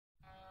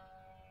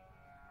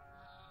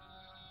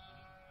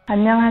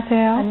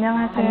안녕하세요.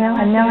 안녕하세요.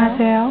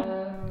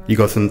 안녕하세요.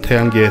 이것은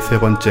태양계의 세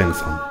번째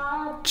행성,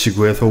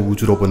 지구에서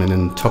우주로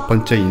보내는 첫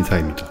번째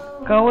인사입니다.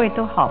 各位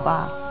都好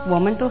吧，我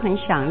们都很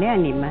想念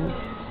你们。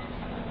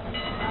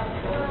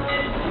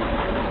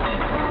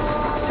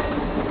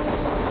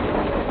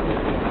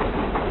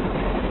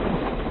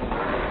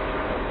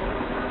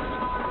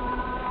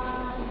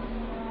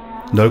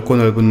 넓고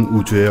넓은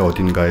우주의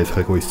어딘가에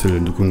살고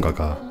있을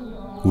누군가가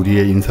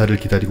우리의 인사를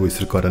기다리고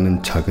있을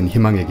거라는 작은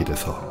희망의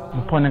길에서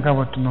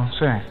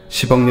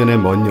 10억 년의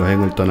먼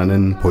여행을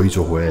떠나는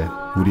보이조호에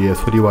우리의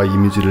소리와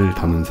이미지를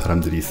담은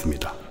사람들이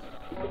있습니다.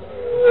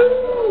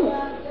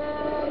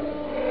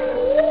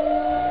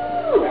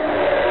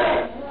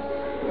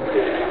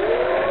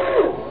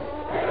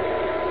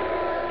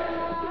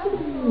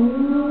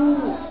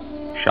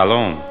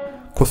 샬롬.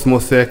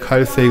 코스모스의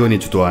칼세이건이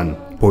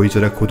주도한 보이즈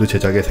레코드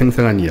제작의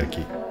생생한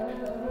이야기,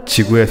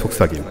 지구의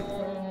속삭임.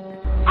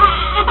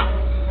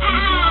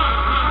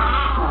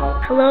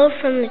 Hello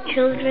from the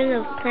children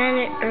of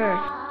planet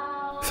Earth.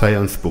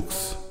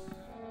 사이언스북스.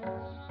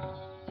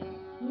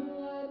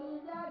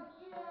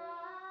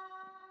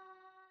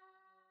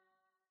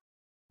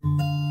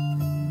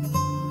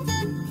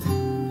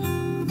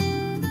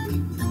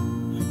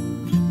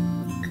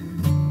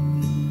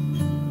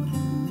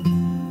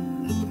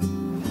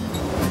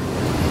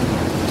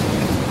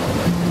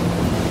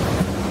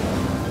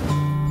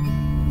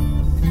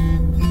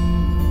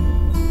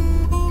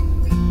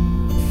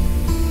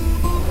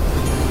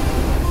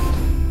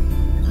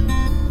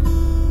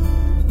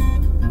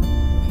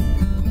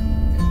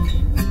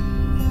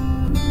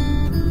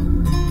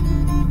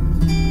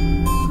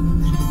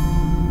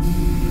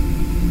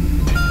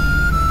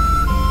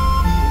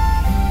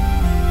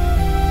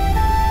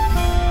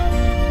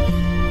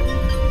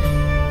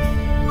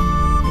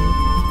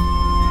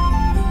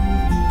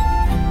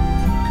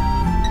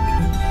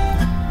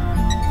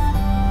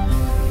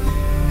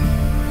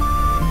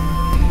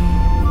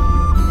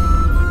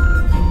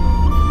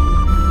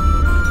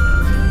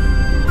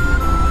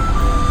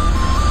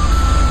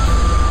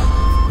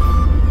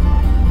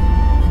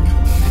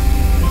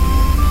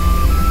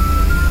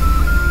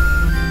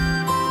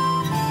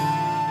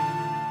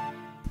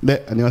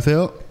 네,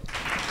 안녕하세요.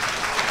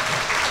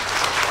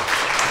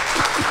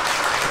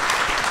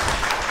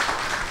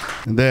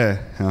 네,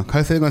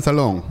 칼세이건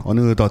살롱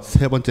어느덧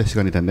세 번째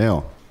시간이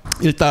됐네요.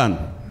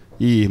 일단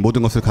이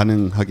모든 것을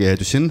가능하게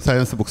해주신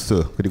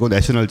사이언스북스, 그리고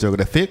내셔널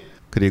지오그래픽,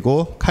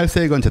 그리고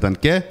칼세이건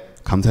재단께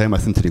감사의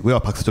말씀 드리고요.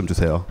 박수 좀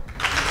주세요.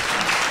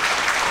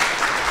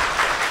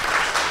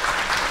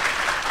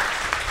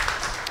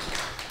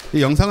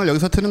 이 영상을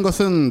여기서 트는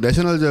것은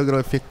내셔널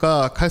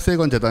지오그래픽과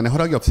칼세이건 재단의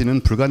허락이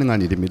없이는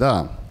불가능한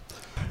일입니다.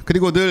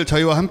 그리고 늘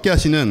저희와 함께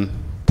하시는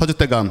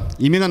터줏대감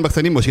이명한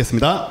박사님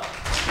모시겠습니다.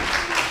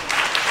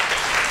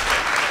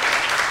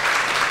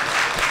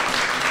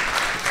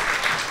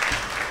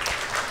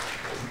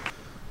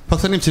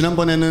 박사님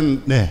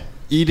지난번에는 네.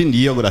 1인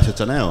 2역을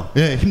하셨잖아요.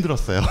 네,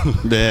 힘들었어요.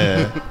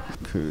 네.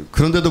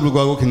 그런데도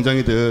불구하고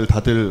굉장히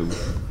다들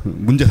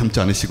문제 삼지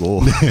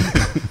않으시고 네.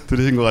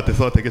 들으신 것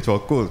같아서 되게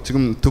좋았고,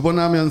 지금 두 번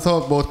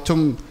하면서 뭐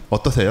좀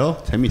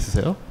어떠세요?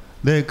 재미있으세요?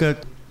 네,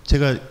 그러니까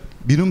제가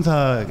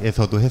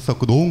민음사에서도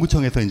했었고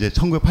노원구청에서 이제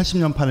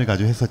 1980년 판을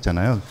가지고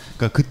했었잖아요.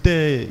 그러니까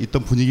그때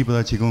있던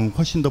분위기보다 지금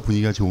훨씬 더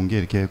분위기가 좋은 게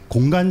이렇게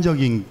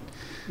공간적인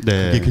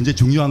네. 그게 굉장히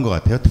중요한 것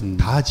같아요.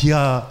 다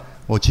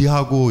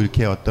지하고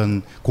이렇게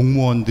어떤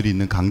공무원들이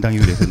있는 강당이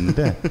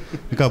그랬었는데,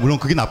 그러니까 물론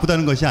그게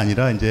나쁘다는 것이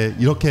아니라 이제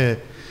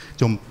이렇게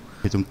좀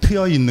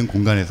트여 있는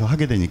공간에서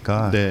하게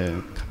되니까 네.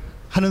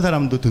 하는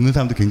사람도 듣는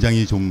사람도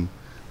굉장히 좀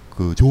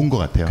좋은 것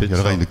같아요. 그렇죠.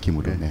 여러 가지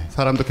느낌으로. 네.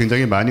 사람도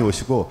굉장히 많이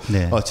오시고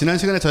네. 지난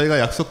시간에 저희가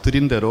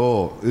약속드린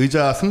대로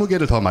의자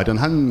 20개를 더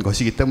마련한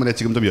것이기 때문에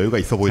지금 좀 여유가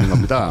있어 보이는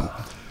겁니다.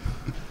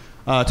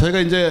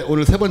 저희가 이제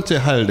오늘 세 번째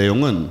할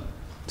내용은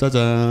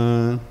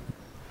짜잔,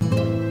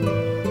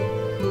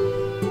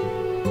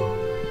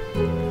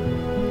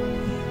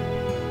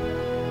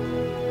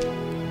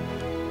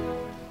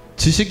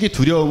 지식이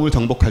두려움을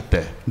정복할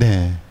때.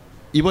 네.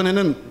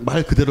 이번에는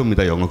말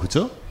그대로입니다. 영어,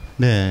 그죠?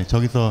 네.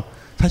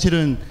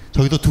 사실은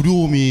저기서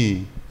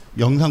두려움이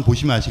영상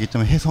보시면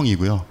아시겠지만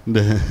해성이고요.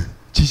 네.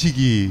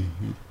 지식이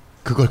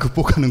그걸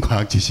극복하는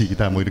과학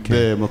지식이다. 뭐 이렇게.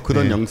 네, 뭐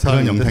그런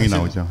그런 영상이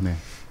나오죠. 네.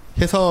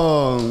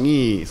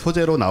 해성이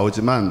소재로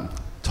나오지만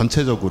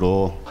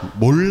전체적으로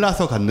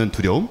몰라서 갖는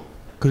두려움?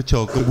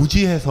 그렇죠.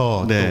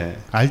 무지해서 네.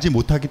 또 알지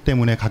못하기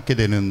때문에 갖게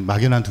되는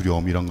막연한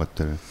두려움, 이런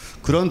것들.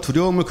 그런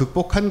두려움을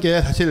극복한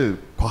게 사실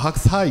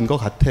과학사인 것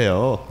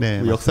같아요. 네,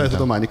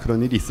 역사에서도 맞습니다. 많이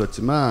그런 일이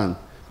있었지만,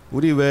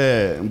 우리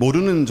왜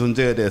모르는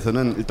존재에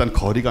대해서는 일단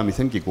거리감이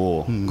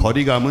생기고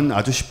거리감은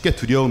아주 쉽게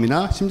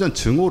두려움이나 심지어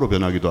증오로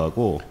변하기도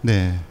하고,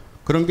 네.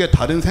 그런 게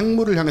다른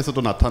생물을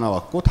향해서도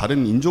나타나왔고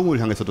다른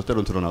인종을 향해서도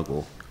때론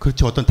드러나고.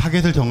 그렇죠. 어떤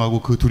타겟을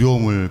정하고 그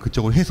두려움을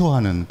그쪽으로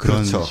해소하는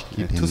그런 그렇죠.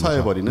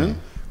 투사해버리는 네.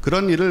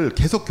 그런 일을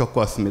계속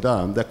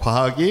겪어왔습니다. 근데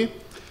과학이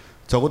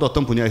적어도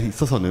어떤 분야에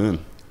있어서는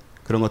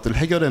그런 것들을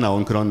해결해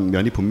나온 그런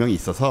면이 분명히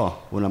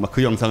있어서 오늘 아마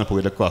그 영상을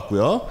보게 될 것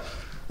같고요.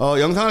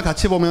 영상을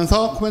같이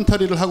보면서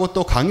코멘터리를 하고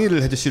또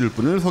강의를 해주실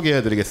분을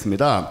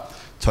소개해드리겠습니다.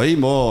 저희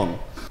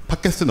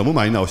팟캐스트 너무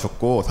많이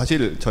나오셨고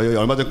사실 저희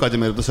얼마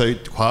전까지만 해도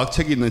저희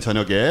과학책이 있는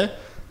저녁에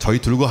저희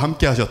둘과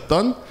함께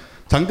하셨던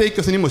장대익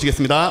교수님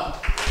모시겠습니다.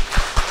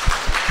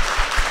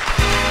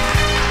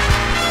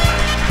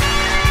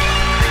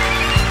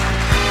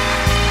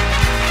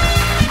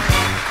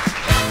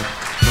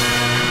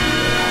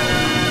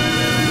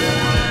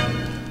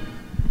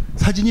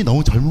 사진이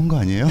너무 젊은 거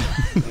아니에요?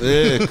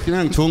 네,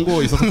 그냥 좋은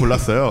거 있어서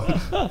골랐어요.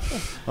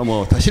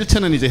 다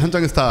실체는 이제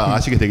현장에서 다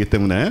아시게 되기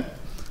때문에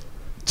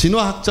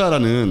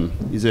진화학자라는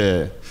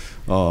이제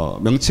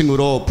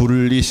명칭으로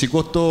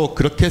불리시고 또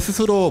그렇게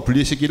스스로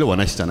불리시기를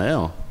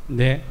원하시잖아요.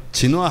 네.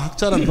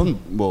 진화학자라는 건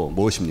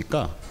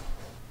무엇입니까?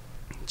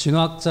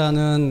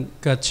 진화학자는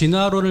그러니까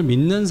진화론을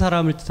믿는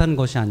사람을 뜻하는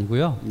것이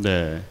아니고요.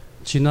 네.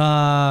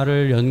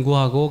 진화를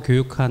연구하고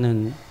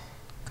교육하는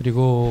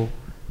그리고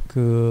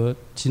그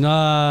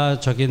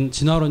진화론적인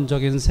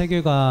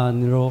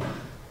세계관으로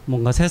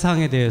뭔가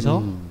세상에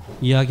대해서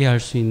이야기할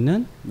수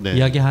있는 네.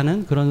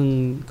 이야기하는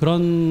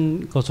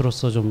그런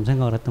것으로서 좀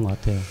생각을 했던 것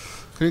같아요.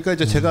 그러니까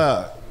이제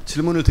제가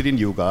질문을 드린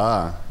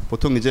이유가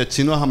보통 이제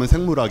진화하면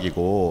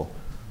생물학이고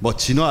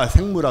진화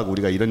생물학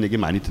우리가 이런 얘기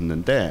많이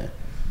듣는데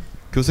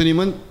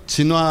교수님은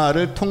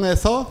진화를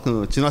통해서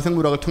진화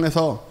생물학을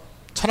통해서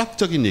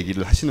철학적인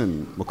얘기를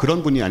하시는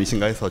그런 분이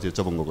아니신가 해서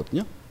여쭤본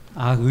거거든요.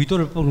 아,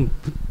 의도를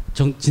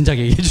진작에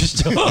얘기해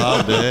주시죠.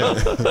 아, 네.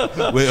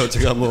 왜요?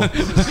 제가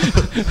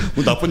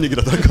나쁜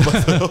얘기라도 할까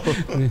봐서요.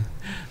 네.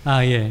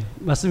 아, 예.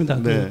 맞습니다.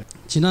 네.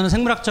 진화는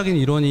생물학적인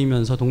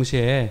이론이면서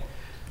동시에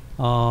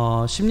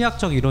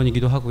심리학적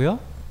이론이기도 하고요.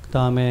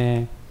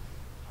 그다음에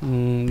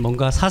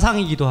뭔가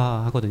사상이기도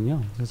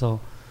하거든요. 그래서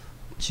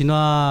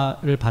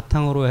진화를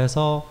바탕으로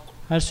해서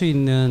할 수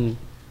있는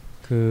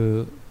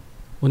그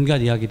온갖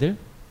이야기들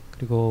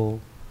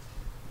그리고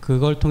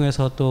그걸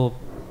통해서 또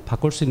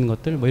바꿀 수 있는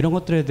것들 이런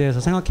것들에 대해서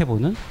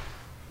생각해보는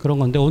그런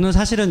건데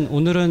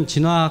오늘은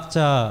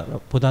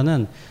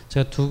진화학자보다는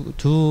제가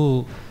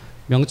두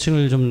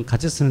명칭을 좀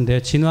같이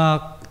쓰는데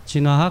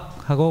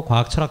진화학하고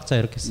과학철학자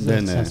이렇게 쓰지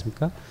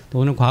않습니까?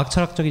 오늘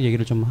과학철학적인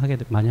얘기를 좀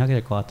많이 하게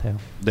될 것 같아요.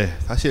 네,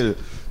 사실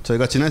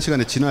저희가 지난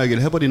시간에 진화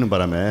얘기를 해버리는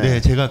바람에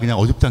네, 제가 그냥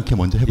어줍잖게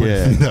먼저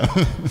해버렸습니다. 예,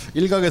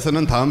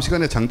 일각에서는 다음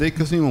시간에 장대익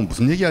교수님은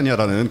무슨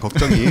얘기하냐라는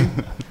걱정이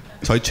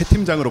저희 최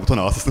팀장으로부터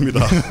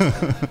나왔었습니다.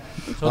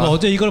 저는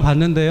어제 이걸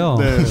봤는데요.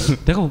 네.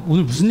 내가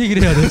오늘 무슨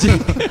얘기를 해야 되지?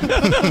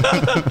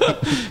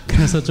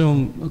 그래서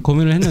좀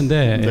고민을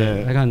했는데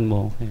네. 약간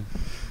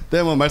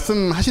네,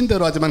 말씀하신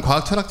대로 하지만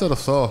과학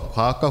철학자로서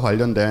과학과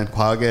관련된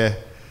과학의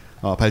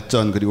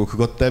발전 그리고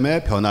그것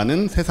때문에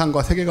변하는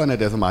세상과 세계관에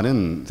대해서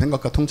많은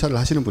생각과 통찰을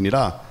하시는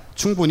분이라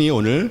충분히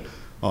오늘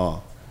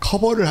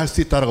커버를 할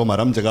수 있다라고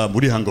말하면 제가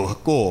무리한 것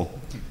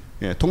같고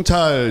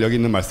통찰력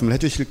있는 말씀을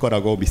해주실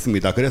거라고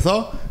믿습니다.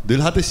 그래서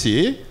늘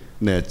하듯이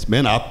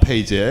맨 앞에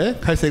이제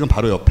칼세이건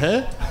바로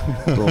옆에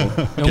또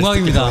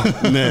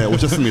영광입니다. 네,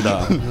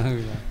 오셨습니다.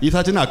 이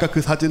사진은 아까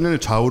그 사진을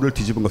좌우를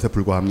뒤집은 것에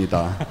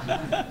불과합니다.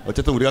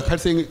 어쨌든 우리가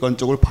칼세이건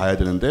쪽을 봐야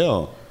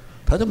되는데요.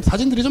 다 좀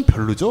사진들이 좀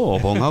별로죠.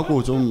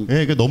 멍하고 좀.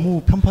 네,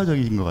 너무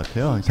편파적인 것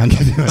같아요. 장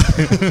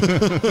교수님한테.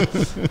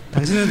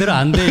 당신은 대로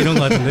안 돼 이런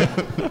것 같은데.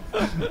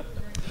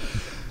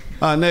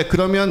 아, 네.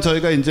 그러면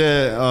저희가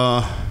이제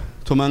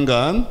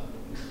조만간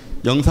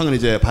영상을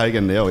이제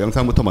봐야겠네요.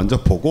 영상부터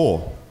먼저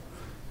보고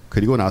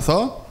그리고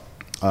나서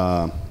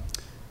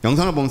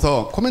영상을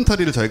보면서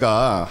코멘터리를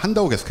저희가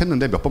한다고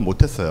계속했는데 몇 번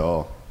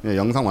못했어요.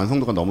 영상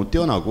완성도가 너무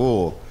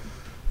뛰어나고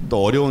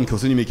또 어려운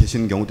교수님이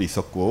계시는 경우도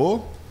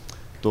있었고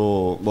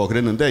또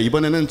그랬는데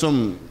이번에는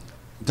좀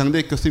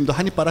장대익 교수님도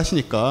한이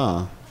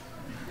빠르시니까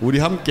우리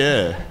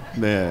함께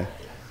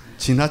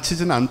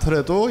지나치지는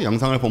않더라도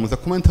영상을 보면서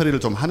코멘터리를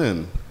좀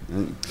하는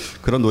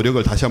그런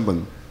노력을 다시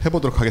한번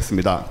해보도록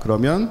하겠습니다.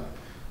 그러면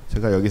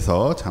제가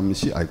여기서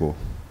잠시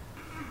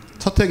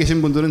첫 회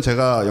계신 분들은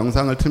제가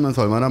영상을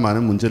틀면서 얼마나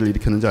많은 문제를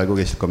일으켰는지 알고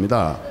계실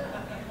겁니다.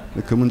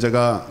 그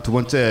문제가 두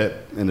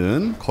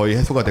번째에는 거의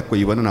해소가 됐고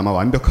이번엔 아마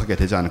완벽하게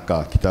되지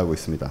않을까 기대하고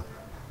있습니다.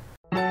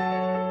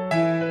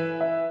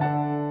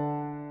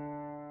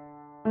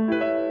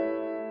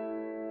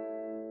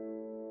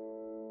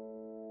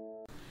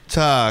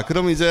 자,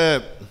 그럼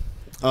이제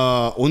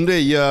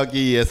오늘의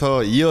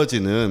이야기에서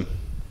이어지는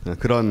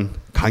그런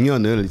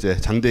강연을 이제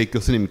장대익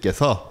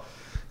교수님께서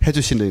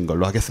해주시는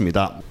걸로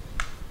하겠습니다.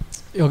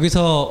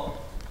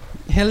 여기서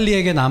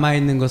헨리에게 남아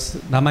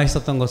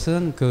있었던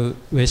것은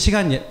왜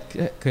시간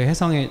그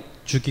해성의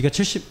주기가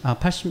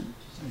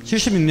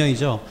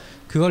 76년이죠.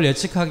 그걸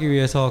예측하기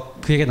위해서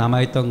그에게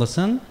남아 있던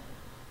것은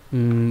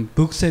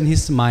books and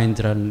his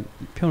mind라는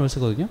표현을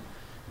쓰거든요.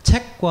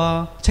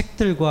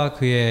 책들과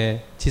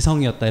그의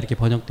지성이었다 이렇게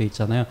번역돼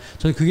있잖아요.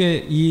 저는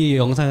그게 이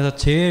영상에서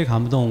제일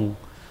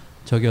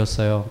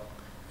감동적이었어요.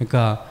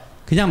 그러니까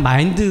그냥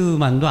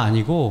마인드만도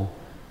아니고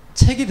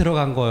책이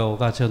들어간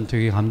거가 전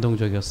되게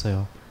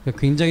감동적이었어요.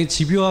 굉장히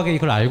집요하게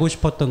이걸 알고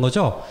싶었던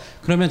거죠.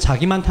 그러면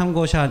자기만 한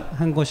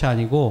것이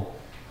아니고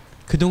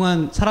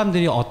그동안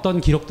사람들이 어떤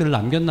기록들을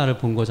남겼나를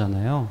본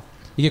거잖아요.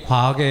 이게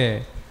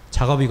과학의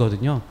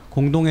작업이거든요.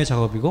 공동의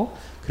작업이고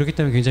그렇기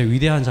때문에 굉장히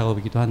위대한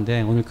작업이기도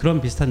한데 오늘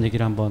그런 비슷한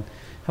얘기를 한번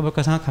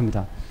해볼까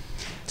생각합니다.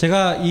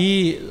 제가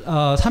이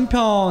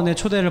 3편의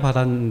초대를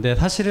받았는데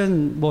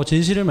사실은 뭐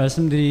진실을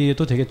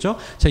말씀드려도 되겠죠?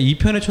 제가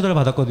 2편의 초대를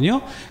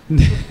받았거든요.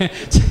 근데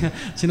제가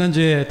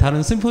지난주에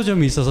다른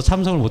심포지엄이 있어서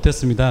참석을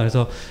못했습니다.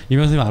 그래서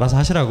이명 선생님 알아서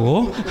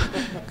하시라고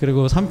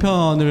그리고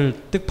 3편을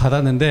뜩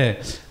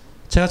받았는데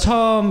제가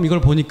처음 이걸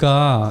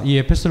보니까 이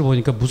에피소드를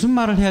보니까 무슨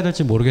말을 해야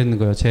될지 모르겠는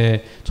거예요.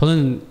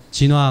 저는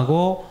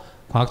진화하고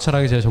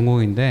과학철학이 제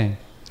전공인데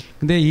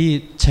근데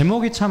이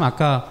제목이 참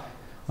아까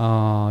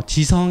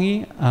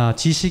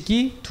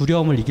지식이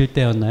두려움을 이길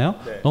때였나요?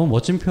 네. 너무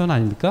멋진 표현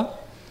아닙니까?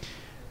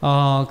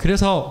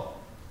 그래서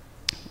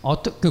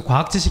그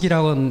과학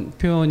지식이라는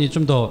표현이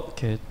좀 더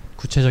이렇게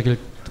구체적일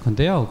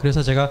건데요.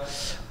 그래서 제가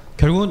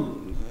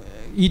결국은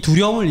이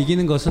두려움을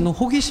이기는 것은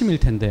호기심일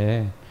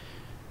텐데,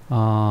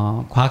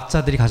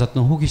 과학자들이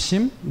가졌던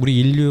호기심, 우리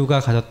인류가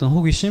가졌던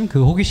호기심,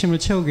 그 호기심을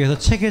채우기 위해서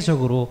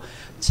체계적으로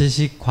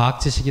과학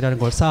지식이라는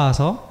걸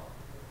쌓아서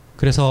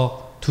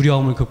그래서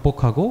두려움을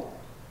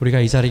극복하고 우리가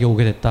이 자리에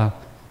오게 됐다.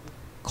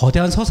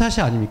 거대한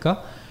서사시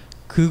아닙니까?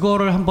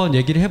 그거를 한번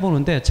얘기를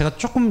해보는데 제가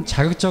조금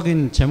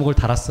자극적인 제목을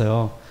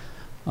달았어요.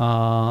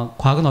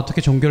 과학은 어떻게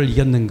종교를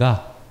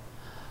이겼는가?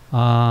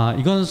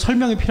 이건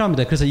설명이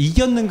필요합니다. 그래서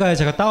이겼는가에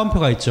제가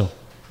따옴표가 있죠.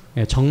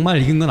 예, 정말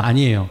이긴 건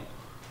아니에요.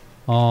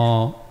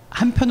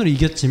 한편으로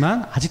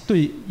이겼지만 아직도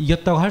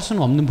이겼다고 할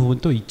수는 없는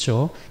부분도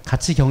있죠.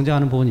 같이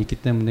경쟁하는 부분이 있기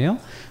때문에요.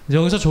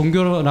 여기서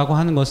종교라고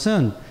하는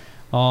것은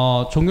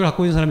종교를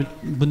갖고 있는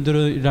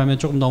분들이라면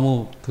조금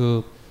너무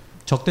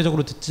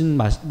적대적으로 듣진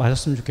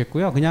마셨으면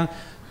좋겠고요. 그냥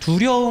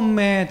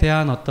두려움에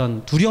대한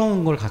어떤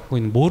두려운 걸 갖고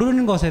있는,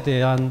 모르는 것에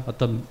대한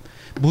어떤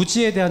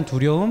무지에 대한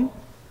두려움,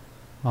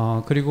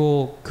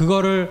 그리고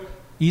그거를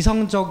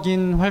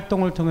이성적인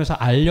활동을 통해서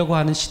알려고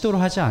하는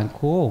시도를 하지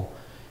않고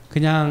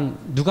그냥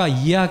누가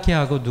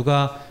이야기하고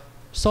누가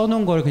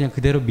써놓은 걸 그냥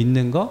그대로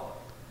믿는 거.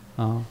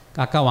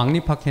 아까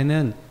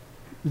왕립학회는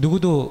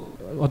누구도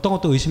어떤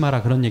것도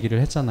의심하라 그런 얘기를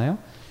했잖아요.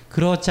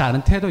 그렇지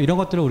않은 태도, 이런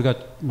것들을 우리가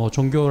뭐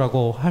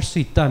종교라고 할 수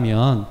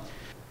있다면,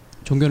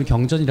 종교는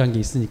경전이라는 게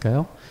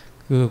있으니까요.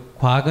 그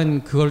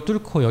과학은 그걸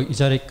뚫고 이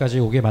자리까지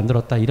오게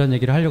만들었다, 이런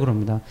얘기를 하려고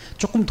합니다.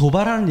 조금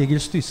도발하는 얘기일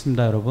수도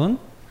있습니다, 여러분.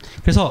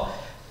 그래서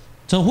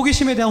저는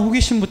호기심에 대한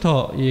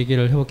호기심부터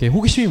얘기를 해볼게요.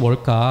 호기심이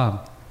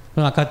뭘까?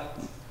 그럼 아까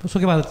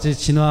소개받았지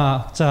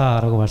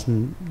진화학자라고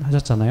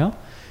말씀하셨잖아요.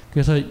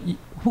 그래서 이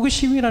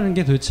호기심이라는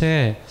게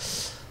도대체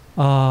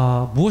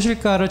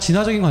무엇일까를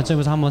진화적인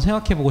관점에서 한번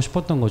생각해보고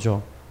싶었던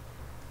거죠.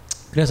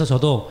 그래서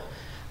저도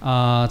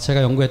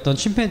제가 연구했던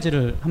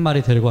침팬지를 한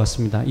마리 데리고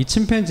왔습니다. 이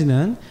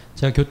침팬지는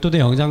제가 교토대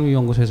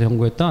영장류연구소에서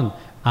연구했던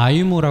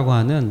아유무라고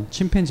하는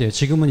침팬지예요.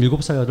 지금은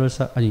 7살,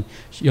 8살, 아니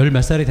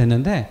 10몇 살이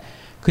됐는데,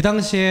 그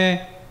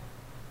당시에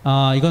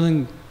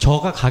이거는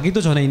저가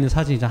가기도 전에 있는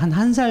사진이죠.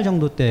 한 살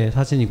정도 때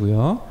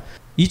사진이고요.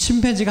 이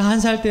침팬지가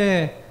 1살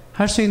때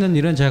할 수 있는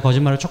일은, 제가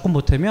거짓말을 조금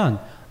보태면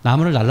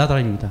나무를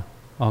날아다닙니다.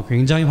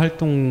 굉장히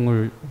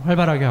활동을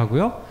활발하게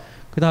하고요.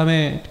 그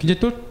다음에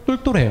굉장히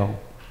똘똘해요.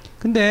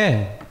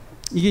 근데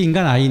이게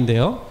인간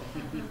아이인데요.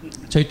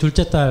 저희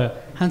둘째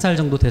딸 1살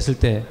정도 됐을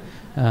때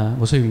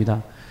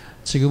모습입니다.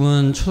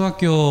 지금은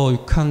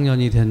초등학교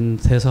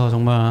 6학년이 돼서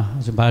정말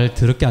아주 말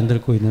더럽게 안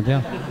듣고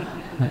있는데요.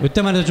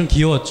 이때만 해도 좀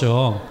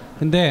귀여웠죠.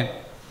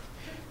 근데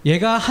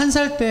얘가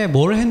 1살 때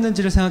뭘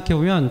했는지를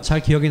생각해보면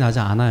잘 기억이 나지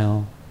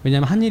않아요.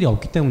 왜냐하면 한 일이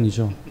없기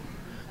때문이죠.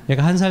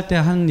 얘가 1살 때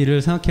한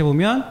일을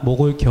생각해보면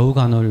목을 겨우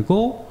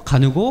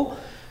가누고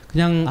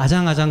그냥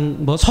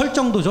아장아장 설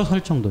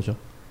정도죠.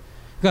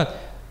 그러니까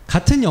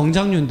같은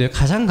영장류인데,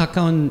 가장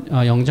가까운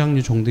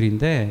영장류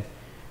종들인데,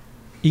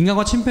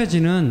 인간과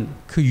침팬지는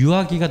그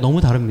유아기가 너무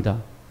다릅니다.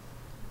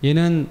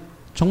 얘는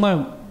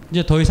정말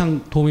이제 더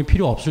이상 도움이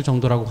필요 없을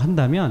정도라고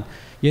한다면,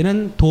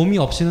 얘는 도움이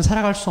없이는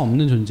살아갈 수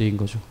없는 존재인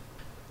거죠.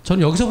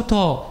 저는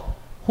여기서부터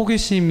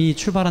호기심이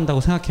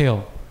출발한다고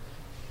생각해요.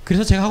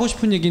 그래서 제가 하고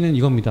싶은 얘기는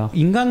이겁니다.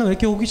 인간은 왜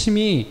이렇게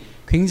호기심이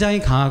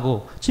굉장히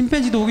강하고,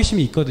 침팬지도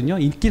호기심이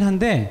있긴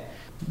한데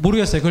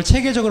모르겠어요. 그걸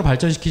체계적으로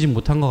발전시키지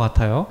못한 것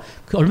같아요.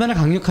 얼마나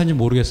강력한지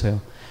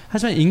모르겠어요.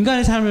 하지만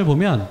인간의 삶을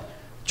보면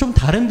좀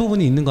다른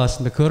부분이 있는 것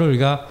같습니다. 그거를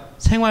우리가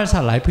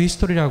생활사, 라이프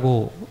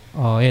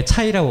히스토리라고의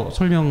차이라고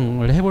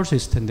설명을 해볼 수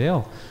있을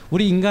텐데요.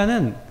 우리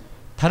인간은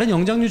다른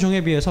영장류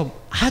종에 비해서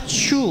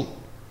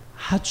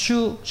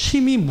아주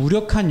심히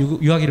무력한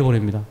유아기를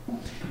보냅니다.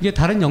 이게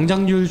다른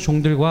영장류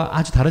종들과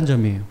아주 다른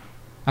점이에요.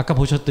 아까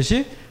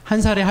보셨듯이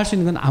 1살에 할 수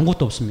있는 건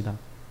아무것도 없습니다.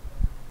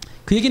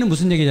 그 얘기는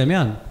무슨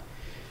얘기냐면,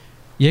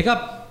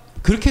 얘가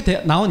그렇게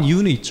나온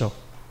이유는 있죠.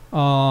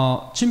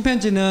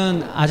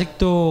 침팬지는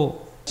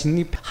아직도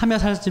직립하며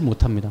살지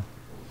못합니다.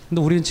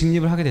 근데 우리는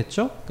직립을 하게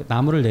됐죠.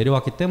 나무를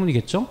내려왔기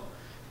때문이겠죠.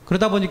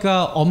 그러다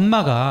보니까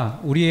엄마가,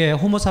 우리의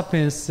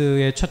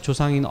호모사피엔스의 첫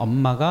조상인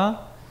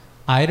엄마가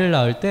아이를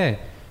낳을 때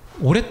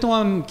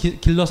오랫동안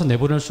길러서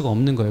내보낼 수가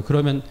없는 거예요.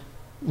 그러면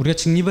우리가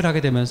직립을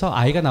하게 되면서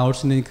아이가 나올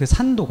수 있는 그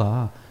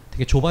산도가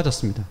되게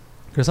좁아졌습니다.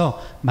 그래서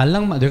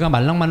뇌가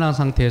말랑말랑한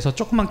상태에서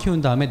조금만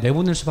키운 다음에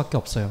내보낼 수밖에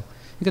없어요.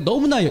 그러니까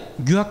너무나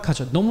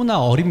유약하죠. 너무나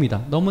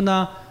어립니다.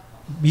 너무나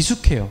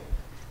미숙해요.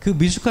 그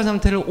미숙한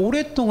상태를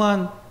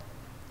오랫동안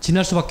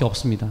지날 수밖에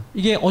없습니다.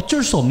 이게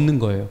어쩔 수 없는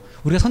거예요.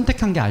 우리가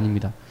선택한 게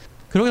아닙니다.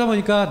 그러다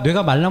보니까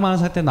뇌가 말랑말랑한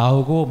상태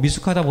나오고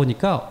미숙하다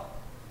보니까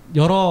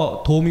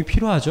여러 도움이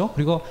필요하죠.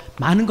 그리고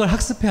많은 걸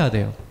학습해야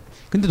돼요.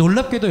 근데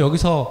놀랍게도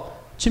여기서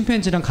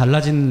침팬지랑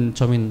갈라진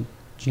점인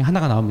중에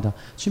하나가 나옵니다.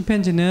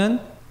 침팬지는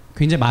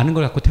굉장히 많은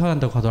걸 갖고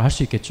태어난다고 할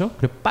수 있겠죠.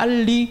 그리고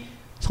빨리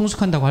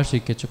성숙한다고 할 수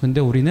있겠죠. 근데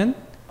우리는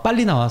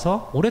빨리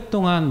나와서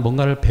오랫동안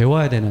뭔가를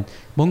배워야 되는,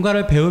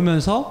 뭔가를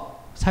배우면서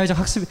사회적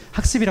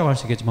학습이라고 할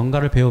수 있겠죠.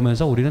 뭔가를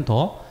배우면서 우리는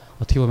더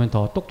어떻게 보면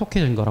더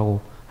똑똑해진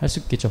거라고 할 수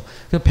있겠죠.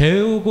 그래서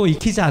배우고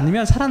익히지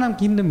않으면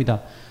살아남기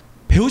힘듭니다.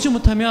 배우지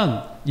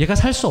못하면 얘가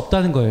살 수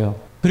없다는 거예요.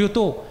 그리고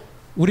또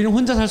우리는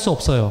혼자 살 수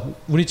없어요.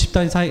 우리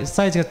집단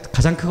사이즈가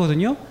가장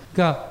크거든요.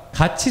 그러니까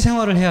같이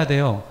생활을 해야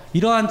돼요.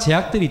 이러한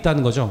제약들이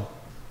있다는 거죠.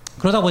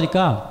 그러다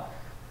보니까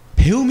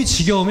배움이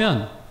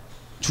지겨우면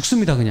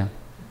죽습니다, 그냥.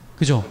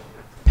 그죠?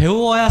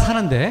 배워야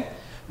사는데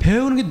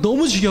배우는 게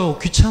너무 지겨워,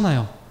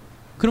 귀찮아요.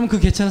 그러면 그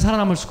개체는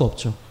살아남을 수가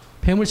없죠.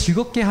 배움을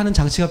즐겁게 하는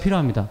장치가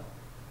필요합니다.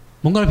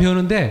 뭔가를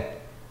배우는데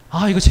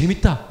아, 이거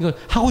재밌다, 이거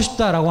하고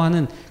싶다라고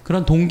하는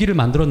그런 동기를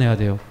만들어내야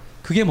돼요.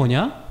 그게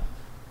뭐냐?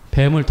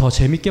 배움을 더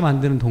재밌게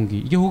만드는 동기.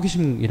 이게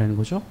호기심이라는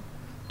거죠.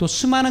 또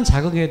수많은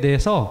자극에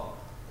대해서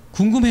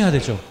궁금해야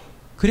되죠.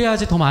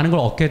 그래야지 더 많은 걸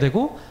얻게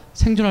되고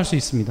생존할 수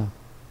있습니다.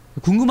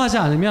 궁금하지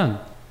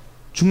않으면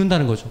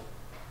죽는다는 거죠.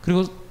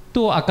 그리고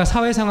또 아까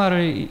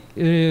사회생활이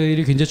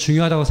굉장히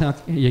중요하다고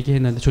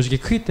얘기했는데 조직이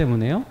크기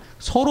때문에요.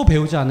 서로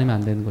배우지 않으면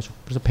안 되는 거죠.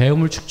 그래서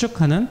배움을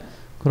축적하는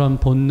그런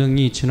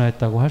본능이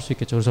진화했다고 할 수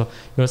있겠죠. 그래서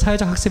이걸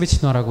사회적 학습의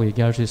진화라고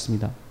얘기할 수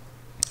있습니다.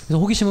 그래서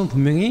호기심은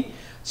분명히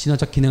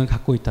진화적 기능을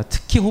갖고 있다.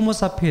 특히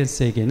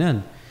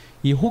호모사피엔스에게는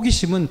이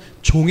호기심은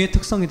종의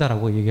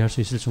특성이다라고 얘기할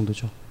수 있을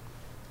정도죠.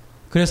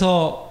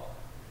 그래서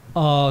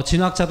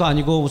진화학자도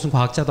아니고 무슨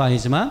과학자도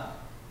아니지만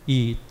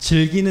이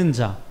즐기는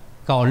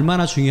자가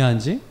얼마나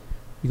중요한지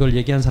이걸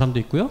얘기하는 사람도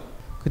있고요.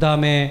 그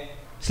다음에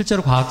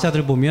실제로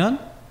과학자들 보면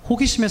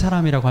호기심의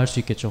사람이라고 할 수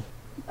있겠죠.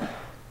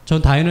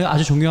 전 다윈을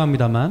아주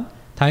존경합니다만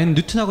다윈은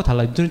뉴턴하고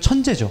달라요. 뉴턴은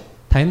천재죠.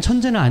 다윈은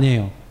천재는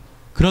아니에요.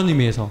 그런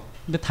의미에서.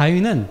 근데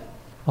다윈은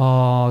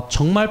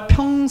정말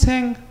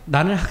평생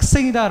나는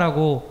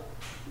학생이다라고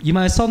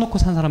이마에 써놓고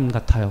산 사람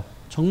같아요.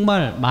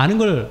 정말 많은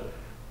걸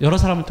여러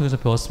사람을 통해서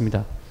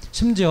배웠습니다.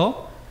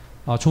 심지어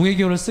종의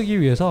기호를 쓰기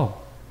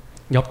위해서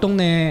옆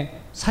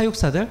동네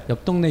사육사들,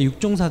 옆 동네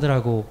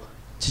육종사들하고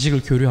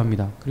지식을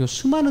교류합니다. 그리고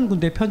수많은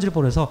군데에 편지를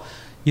보내서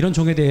이런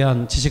종에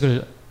대한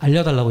지식을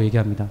알려달라고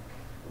얘기합니다.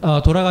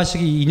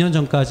 돌아가시기 2년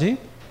전까지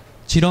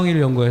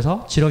지렁이를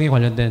연구해서 지렁이에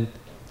관련된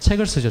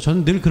책을 쓰죠.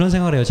 저는 늘 그런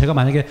생각을 해요. 제가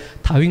만약에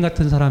다윈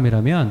같은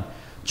사람이라면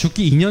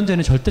죽기 2년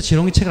전에 절대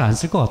지렁이 책을 안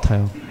쓸 것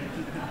같아요.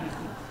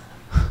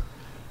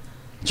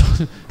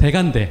 저는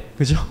대간데,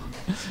 그죠?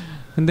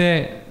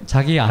 근데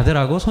자기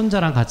아들하고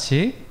손자랑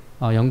같이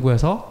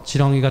연구해서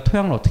지렁이가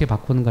토양을 어떻게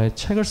바꾸는가에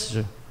책을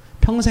쓰죠.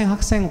 평생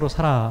학생으로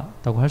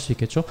살았다고 할 수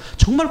있겠죠.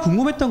 정말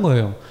궁금했던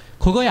거예요.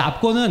 그거의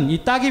앞권은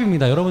이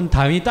따개비입니다. 여러분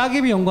다윈이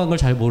따개비 연구한 걸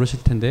잘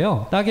모르실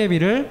텐데요.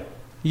 따개비를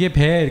이게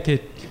배에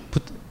이렇게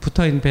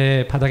붙어있는,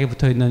 배 바닥에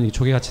붙어있는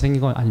조개같이 생긴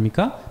거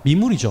아닙니까?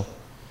 미물이죠.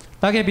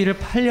 따개비를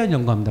 8년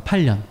연구합니다.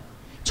 8년.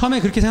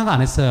 처음에 그렇게 생각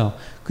안 했어요.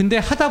 근데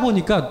하다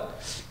보니까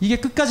이게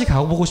끝까지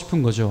가보고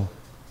싶은 거죠.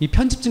 이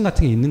편집증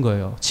같은 게 있는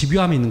거예요.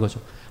 집요함이 있는 거죠.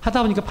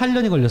 하다 보니까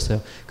 8년이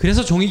걸렸어요.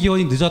 그래서 종이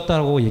기원이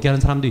늦었다고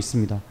얘기하는 사람도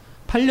있습니다.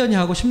 8년이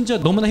하고 심지어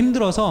너무나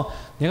힘들어서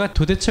내가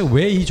도대체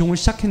왜 이 종을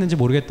시작했는지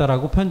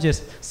모르겠다라고 편지에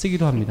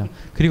쓰기도 합니다.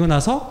 그리고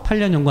나서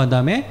 8년 연구한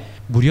다음에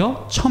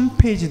무려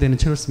 1000페이지 되는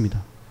책을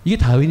씁니다. 이게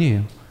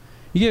다윈이에요.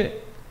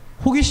 이게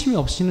호기심이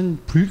없이는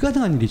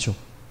불가능한 일이죠.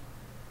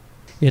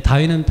 예,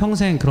 다윈은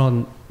평생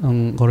그런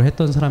거를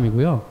했던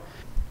사람이고요.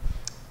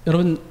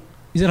 여러분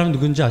이 사람은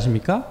누군지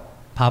아십니까?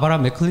 바바라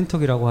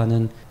맥클린톡이라고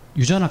하는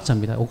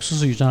유전학자입니다.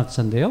 옥수수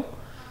유전학자인데요.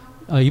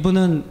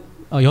 이분은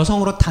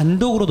여성으로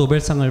단독으로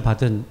노벨상을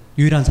받은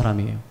유일한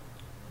사람이에요.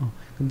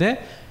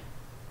 근데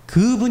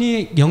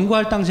그분이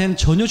연구할 당시에는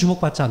전혀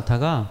주목받지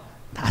않다가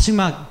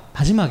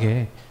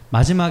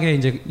마지막에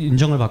이제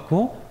인정을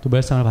받고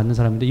노벨상을 받는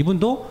사람인데,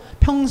 이분도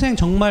평생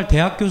정말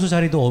대학 교수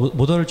자리도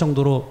못 얻을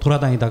정도로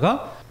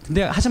돌아다니다가,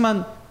 근데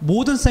하지만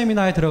모든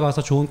세미나에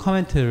들어가서 좋은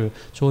코멘트를,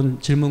 좋은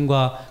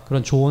질문과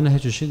그런 조언을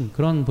해주신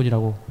그런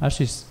분이라고 할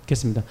수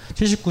있겠습니다.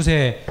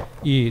 79세에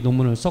이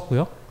논문을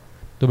썼고요.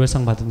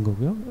 노벨상 받은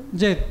거고요.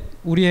 이제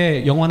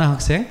우리의 영원한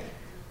학생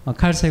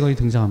칼세이건이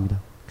등장합니다.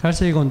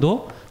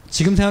 칼세이건도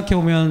지금 생각해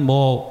보면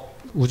뭐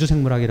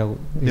우주생물학이라고,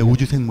 네,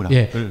 우주생물학,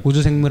 예,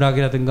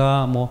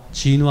 우주생물학이라든가 뭐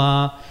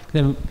진화,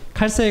 그다음에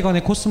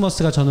칼세이건의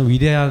코스모스가 저는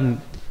위대한,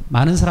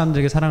 많은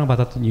사람들에게 사랑을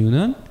받았던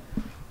이유는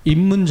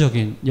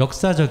인문적인,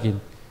 역사적인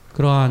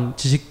그러한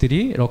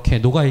지식들이 이렇게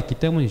녹아있기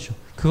때문이죠.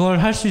 그걸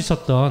할 수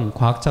있었던,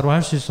 과학자로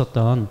할 수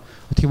있었던,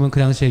 어떻게 보면 그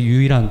당시에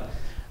유일한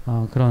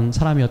그런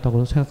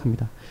사람이었다고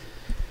생각합니다.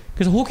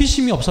 그래서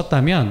호기심이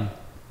없었다면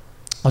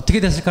어떻게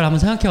됐을까를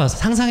한번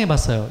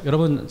상상해봤어요.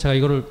 여러분, 제가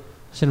이거를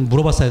사실은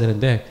물어봤어야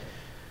되는데,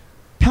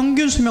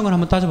 평균 수명을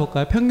한번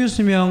따져볼까요? 평균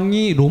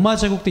수명이 로마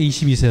제국 때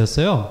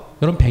 22세였어요.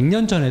 여러분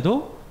 100년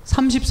전에도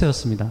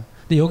 30세였습니다.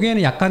 근데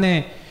여기에는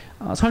약간의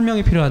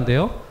설명이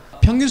필요한데요.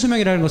 평균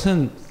수명이라는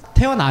것은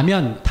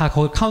태어나면 다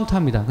거기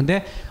카운트합니다.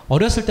 근데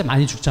어렸을 때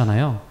많이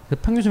죽잖아요.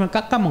 평균 수명을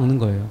깎아먹는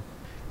거예요.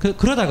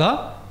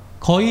 그러다가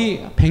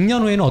거의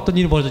 100년 후에는 어떤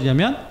일이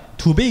벌어지냐면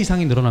 2배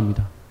이상이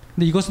늘어납니다.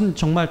 근데 이것은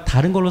정말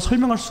다른 걸로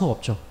설명할 수가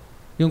없죠.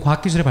 이건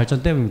과학기술의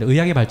발전 때문입니다.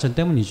 의학의 발전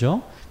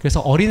때문이죠.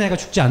 그래서 어린아이가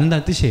죽지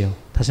않는다는 뜻이에요.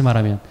 다시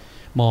말하면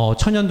뭐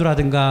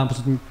천연두라든가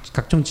무슨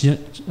각종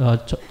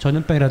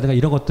전염병이라든가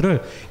이런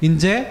것들을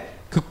이제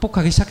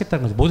극복하기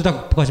시작했다는 거죠. 모두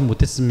다 극복하지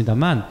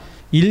못했습니다만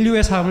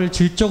인류의 삶을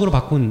질적으로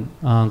바꾼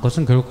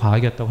것은 결국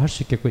과학이었다고 할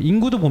수 있겠고요.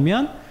 인구도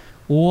보면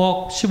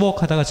 5억, 15억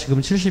하다가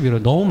지금은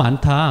 71억. 너무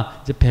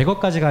많다. 이제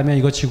 100억까지 가면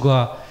이거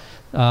지구가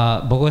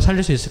먹어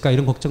살릴 수 있을까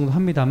이런 걱정도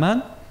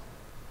합니다만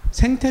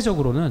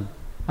생태적으로는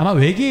아마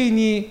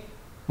외계인이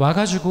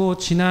와가지고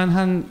지난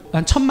한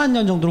 1000만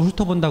년 정도로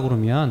훑어본다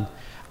그러면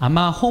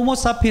아마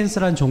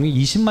호모사피엔스라는 종이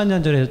 20만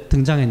년 전에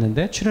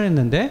등장했는데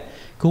출현했는데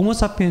그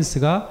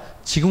호모사피엔스가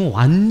지금은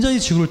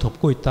완전히 지구를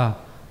덮고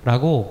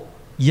있다라고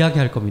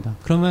이야기할 겁니다.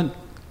 그러면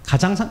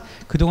가장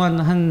그동안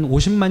한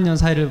 50만 년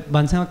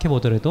사이를만 생각해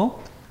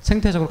보더라도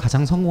생태적으로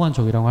가장 성공한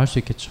종이라고 할 수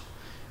있겠죠.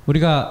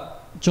 우리가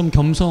좀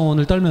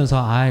겸손을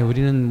떨면서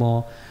우리는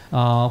뭐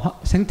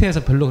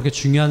생태에서 별로 그렇게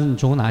중요한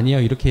종은 아니에요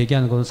이렇게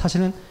얘기하는 것은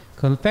사실은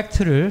그건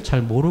팩트를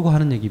잘 모르고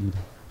하는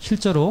얘기입니다.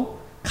 실제로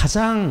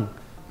가장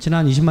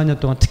지난 20만 년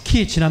동안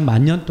특히 지난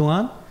 10,000년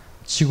동안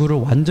지구를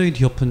완전히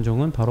뒤엎은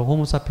종은 바로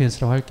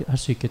호모사피엔스라고 할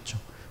수 있겠죠.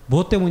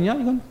 무엇 때문이냐?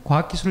 이건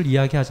과학기술을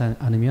이야기하지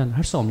않으면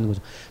할 수 없는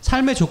거죠.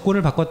 삶의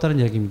조건을 바꿨다는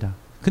얘기입니다.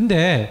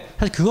 근데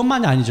사실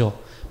그것만이 아니죠.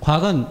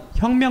 과학은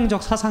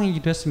혁명적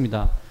사상이기도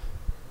했습니다.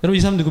 여러분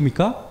이 사람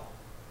누굽니까?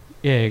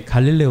 예,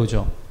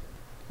 갈릴레오죠.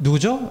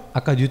 누구죠?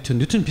 아까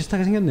뉴턴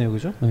비슷하게 생겼네요.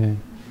 그죠? 예.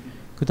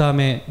 그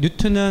다음에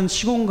뉴턴은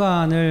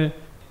시공간을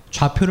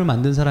좌표를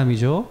만든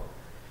사람이죠.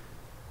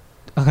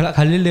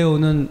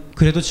 갈릴레오는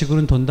그래도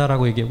지구는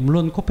돈다라고 얘기해요.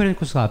 물론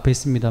코페르니쿠스가 앞에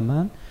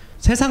있습니다만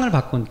세상을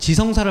바꾼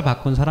지성사를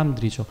바꾼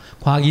사람들이죠.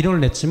 과학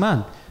이론을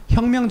냈지만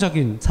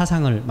혁명적인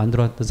사상을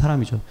만들었던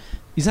사람이죠.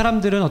 이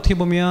사람들은 어떻게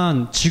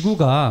보면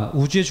지구가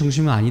우주의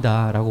중심은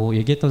아니다라고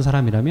얘기했던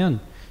사람이라면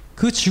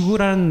그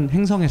지구라는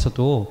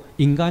행성에서도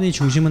인간이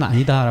중심은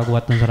아니다라고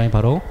왔던 사람이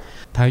바로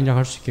다윈이라고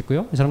할 수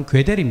있겠고요. 이 사람은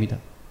괴델입니다.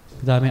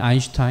 그 다음에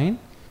아인슈타인,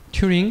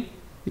 튜링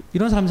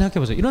이런 사람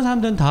생각해보세요. 이런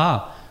사람들은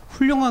다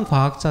훌륭한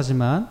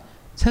과학자지만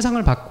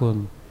세상을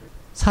바꾼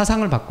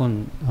사상을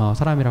바꾼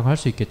사람이라고 할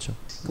수 있겠죠.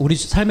 우리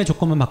삶의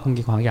조건만 바꾼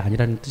게 과학이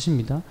아니라는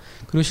뜻입니다.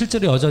 그리고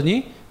실제로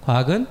여전히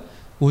과학은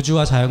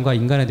우주와 자연과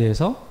인간에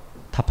대해서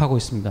답하고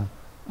있습니다.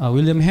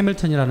 윌리엄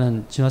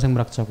해밀턴이라는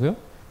진화생물학자고요.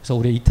 그래서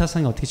우리의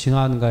이타성이 어떻게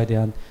진화하는가에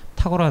대한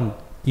탁월한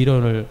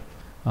이론을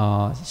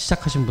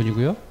시작하신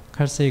분이고요.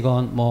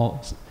 칼세이건,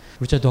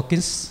 리처드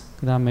도킨스,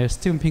 그 다음에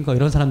스티븐 핑커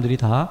이런 사람들이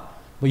다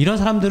이런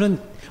사람들은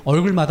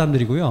얼굴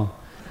마담들이고요.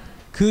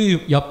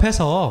 그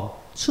옆에서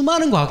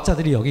수많은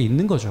과학자들이 여기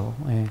있는 거죠.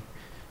 예.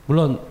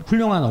 물론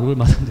훌륭한 얼굴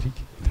마담들이.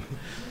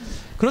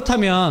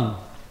 그렇다면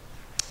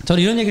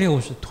저는 이런 얘기를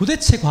해보고 싶어요.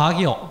 도대체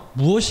과학이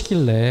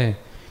무엇이길래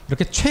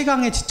이렇게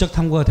최강의 지적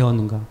탐구가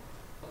되었는가?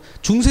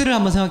 중세를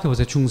한번 생각해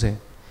보세요.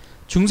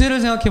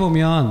 중세를 생각해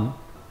보면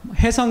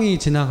해성이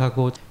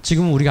지나가고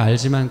지금은 우리가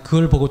알지만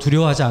그걸 보고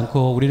두려워하지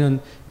않고 우리는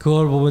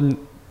그걸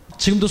보면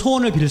지금도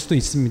소원을 빌 수도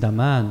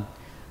있습니다만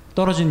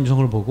떨어진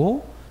유성을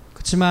보고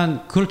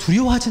그렇지만 그걸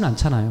두려워하지는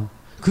않잖아요.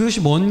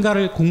 그것이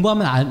뭔가를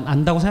공부하면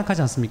안다고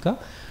생각하지 않습니까?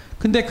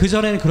 근데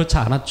그전에는 그렇지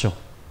않았죠.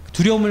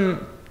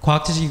 두려움을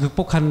과학 지식이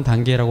극복하는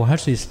단계라고 할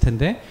수 있을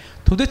텐데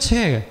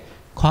도대체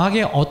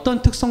과학의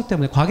어떤 특성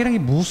때문에 과학이라는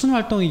게 무슨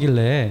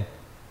활동이길래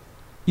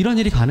이런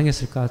일이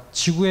가능했을까?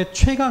 지구의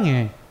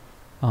최강의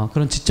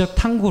그런 지적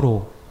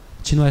탐구로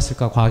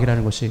진화했을까?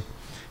 과학이라는 것이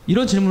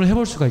이런 질문을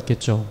해볼 수가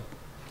있겠죠.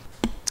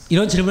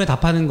 이런 질문에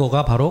답하는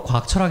거가 바로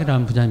과학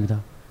철학이라는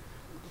분야입니다.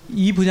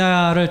 이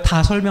분야를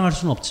다 설명할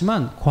수는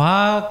없지만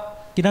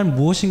과학이란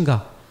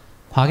무엇인가?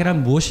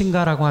 과학이란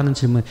무엇인가라고 하는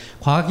질문.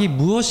 과학이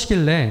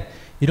무엇이길래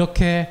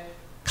이렇게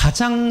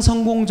가장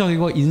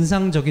성공적이고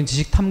인상적인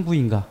지식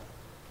탐구인가?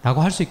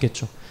 라고 할 수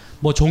있겠죠.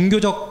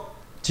 종교적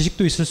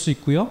지식도 있을 수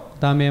있고요. 그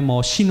다음에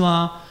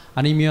신화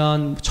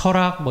아니면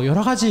철학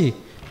여러 가지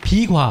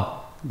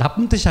비과학,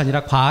 나쁜 뜻이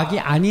아니라 과학이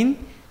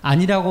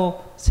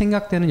아니라고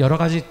생각되는 여러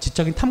가지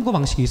지적인 탐구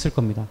방식이 있을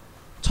겁니다.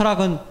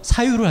 철학은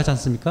사유를 하지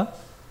않습니까?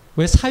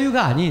 왜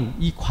사유가 아닌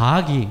이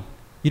과학이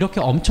이렇게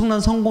엄청난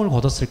성공을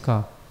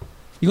거뒀을까?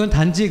 이건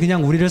단지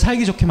그냥 우리를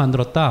살기 좋게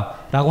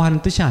만들었다라고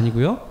하는 뜻이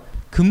아니고요.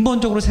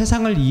 근본적으로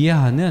세상을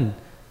이해하는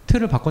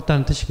틀을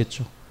바꿨다는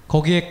뜻이겠죠.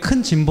 거기에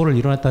큰 진보를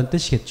일어났다는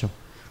뜻이겠죠.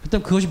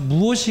 일단 그것이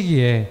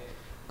무엇이기에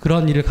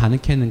그런 일을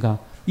가능케 했는가?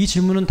 이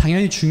질문은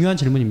당연히 중요한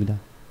질문입니다.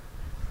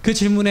 그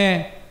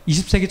질문에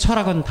 20세기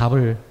철학은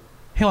답을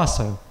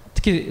해왔어요.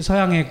 특히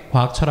서양의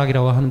과학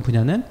철학이라고 하는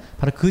분야는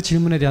바로 그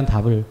질문에 대한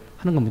답을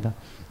하는 겁니다.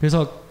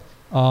 그래서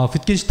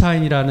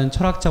위트겐슈타인이라는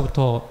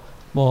철학자부터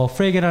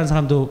프레게라는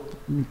사람도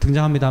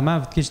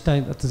등장합니다만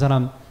위트겐슈타인 같은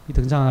사람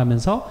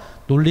등장하면서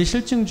논리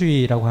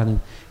실증주의라고 하는,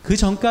 그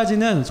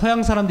전까지는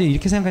서양 사람들이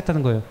이렇게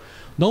생각했다는 거예요.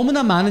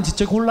 너무나 많은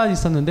지적 혼란이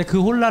있었는데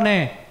그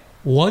혼란의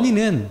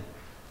원인은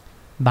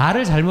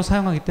말을 잘못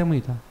사용하기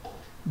때문이다.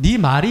 네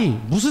말이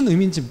무슨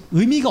의미인지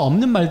의미가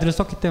없는 말들을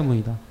썼기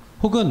때문이다.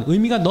 혹은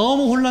의미가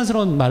너무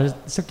혼란스러운 말을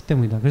썼기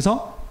때문이다.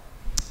 그래서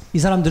이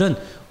사람들은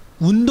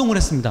운동을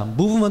했습니다.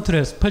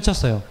 무브먼트를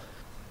펼쳤어요.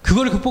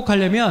 그걸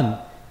극복하려면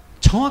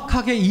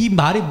정확하게 이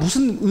말이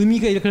무슨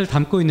의미가 이렇게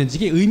담고 있는지,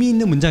 이게 의미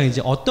있는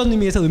문장인지, 어떤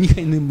의미에서 의미가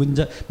있는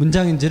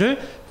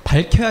문장인지를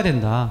밝혀야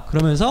된다.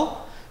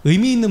 그러면서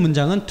의미 있는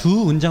문장은 두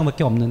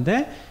문장밖에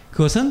없는데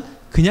그것은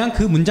그냥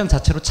그 문장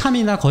자체로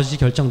참이나 거짓이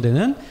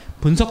결정되는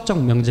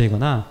분석적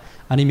명제이거나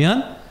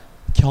아니면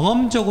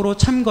경험적으로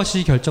참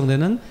것이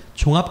결정되는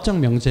종합적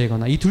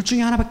명제이거나 이 둘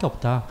중에 하나밖에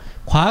없다.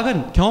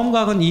 과학은,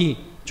 경험과학은 이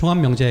종합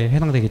명제에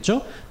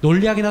해당되겠죠.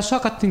 논리학이나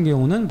수학 같은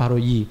경우는 바로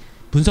이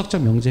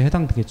분석적 명제에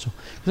해당되겠죠.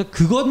 그래서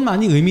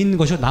그것만이 의미 있는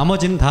것이고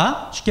나머지는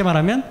다 쉽게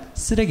말하면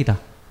쓰레기다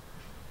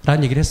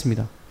라는 얘기를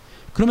했습니다.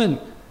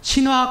 그러면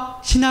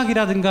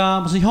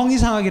신학이라든가 무슨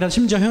형이상학이라든가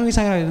심지어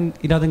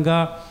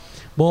형이상이라든가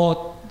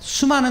뭐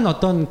수많은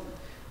어떤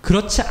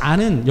그렇지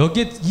않은,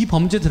 여기에 이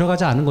범죄에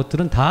들어가지 않은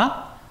것들은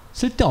다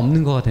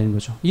쓸데없는 거가 되는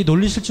거죠. 이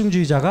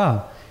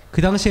논리실증주의자가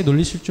그 당시에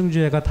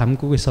논리실증주의가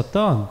담고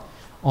있었던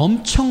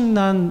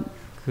엄청난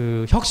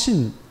그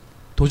혁신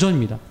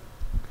도전입니다.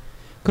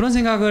 그런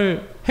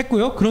생각을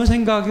했고요. 그런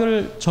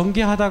생각을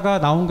전개하다가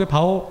나온 게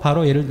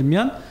바로 예를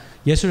들면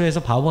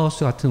예술에서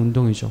바우하우스 같은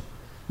운동이죠.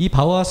 이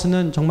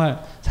바우하우스는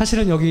정말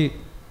사실은 여기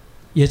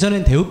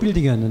예전엔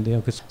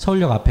대우빌딩이었는데요. 그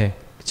서울역 앞에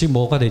지금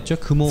뭐가 돼 있죠?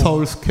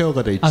 서울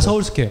스퀘어가 돼 있죠.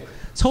 서울 스퀘어.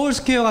 서울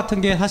스퀘어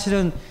같은 게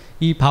사실은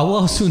이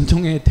바우하우스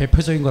운동의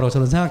대표적인 거라고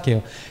저는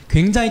생각해요.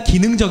 굉장히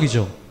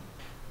기능적이죠.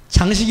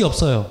 장식이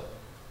없어요.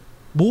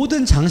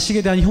 모든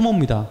장식에 대한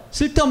혐오입니다.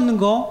 쓸데없는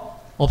거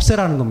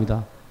없애라는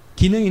겁니다.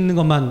 기능 있는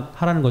것만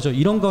하라는 거죠.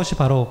 이런 것이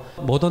바로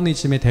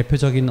모더니즘의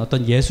대표적인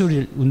어떤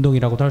예술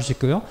운동이라고도 할 수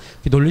있고요.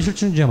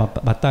 논리실증주의와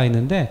맞닿아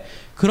있는데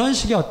그런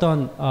식의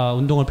어떤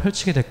운동을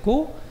펼치게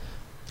됐고,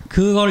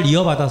 그걸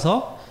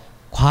이어받아서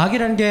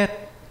과학이라는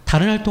게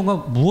다른 활동과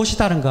무엇이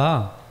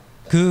다른가?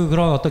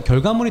 그런 어떤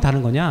결과물이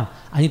다른 거냐?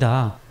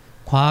 아니다.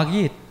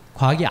 과학이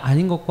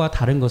아닌 것과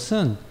다른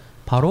것은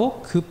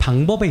바로 그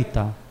방법에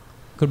있다.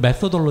 그걸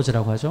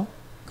메소돌로지라고 하죠.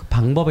 그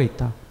방법에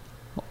있다.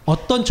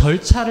 어떤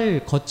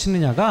절차를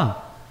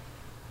거치느냐가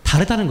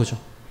다르다는 거죠.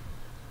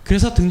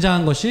 그래서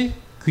등장한 것이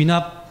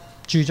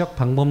귀납주의적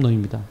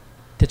방법론입니다.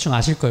 대충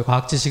아실 거예요.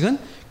 과학 지식은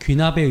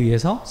귀납에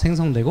의해서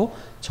생성되고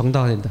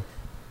정당화된다.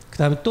 그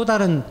다음에 또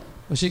다른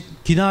것이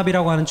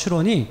귀납이라고 하는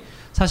추론이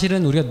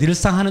사실은 우리가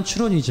늘상 하는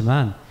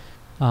추론이지만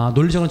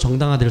논리적으로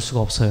정당화될 수가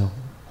없어요.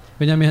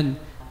 왜냐하면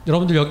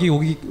여러분들 여기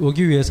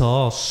오기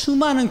위해서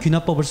수많은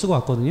귀납법을 쓰고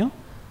왔거든요.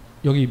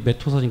 여기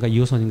몇 호선인가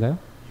 2호선인가요?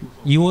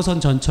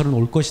 2호선 전철은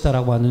올 것이다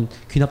라고 하는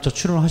귀납적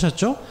추론을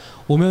하셨죠.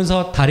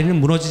 오면서 다리는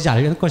무너지지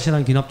않을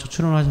것이라는 귀납적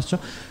추론을 하셨죠.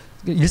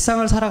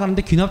 일상을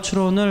살아가는데 귀납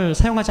추론을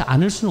사용하지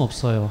않을 수는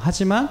없어요.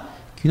 하지만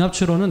귀납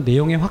추론은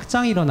내용의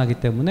확장이 일어나기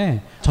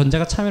때문에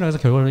전제가 참이라 해서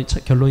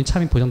결론이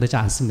참이 보장되지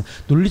않습니다.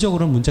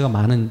 논리적으로는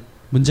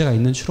문제가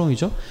있는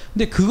추론이죠.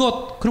 근데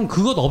그럼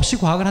그것 없이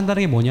과학을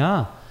한다는 게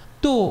뭐냐?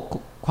 또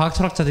과학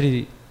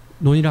철학자들이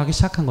논의를 하기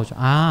시작한 거죠.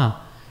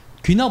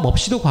 귀납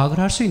없이도 과학을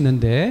할 수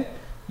있는데,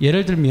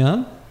 예를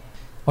들면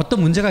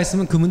어떤 문제가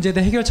있으면 그 문제에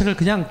대해 해결책을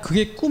그냥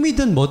그게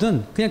꿈이든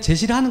뭐든 그냥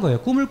제시를 하는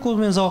거예요. 꿈을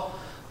꾸면서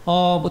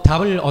뭐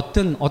답을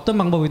어떤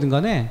방법이든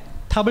간에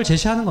답을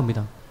제시하는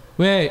겁니다.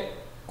 왜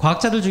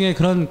과학자들 중에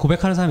그런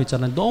고백하는 사람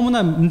있잖아요.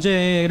 너무나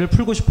문제를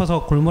풀고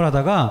싶어서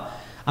골몰하다가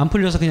안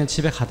풀려서 그냥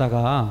집에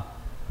가다가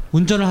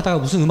운전을 하다가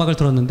무슨 음악을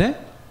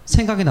들었는데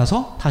생각이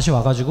나서 다시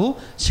와가지고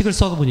식을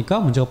써보니까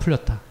문제가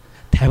풀렸다.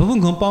 대부분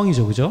그건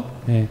뻥이죠. 그죠?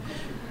 네.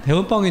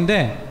 대부분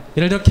뻥인데,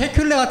 예를 들어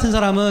케큘레 같은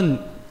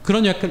사람은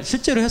그런 역할을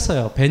실제로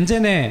했어요.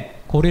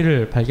 벤젠의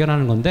고리를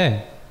발견하는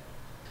건데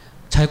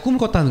잘 꿈을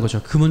꿨다는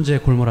거죠. 그 문제에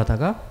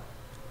골몰하다가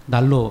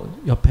난로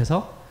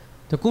옆에서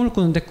꿈을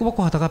꾸는데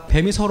꾸벅꾸벅 하다가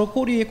뱀이 서로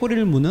꼬리에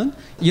꼬리를 무는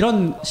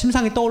이런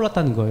심상이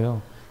떠올랐다는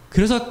거예요.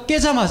 그래서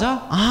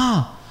깨자마자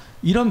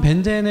이런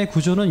벤젠의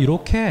구조는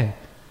이렇게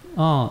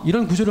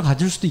이런 구조를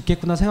가질 수도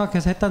있겠구나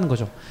생각해서 했다는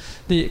거죠.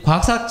 근데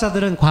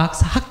과학자들은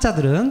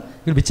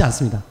이걸 믿지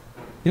않습니다.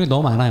 이런 게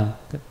너무 많아요.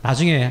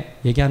 나중에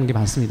얘기하는 게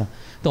많습니다.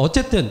 근데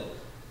어쨌든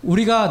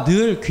우리가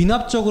늘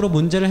귀납적으로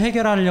문제를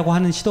해결하려고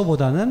하는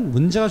시도보다는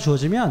문제가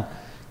주어지면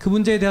그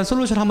문제에 대한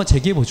솔루션을 한번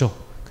제기해보죠.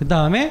 그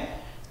다음에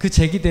그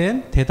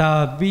제기된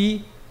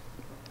대답이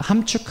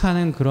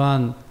함축하는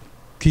그러한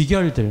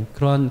귀결들,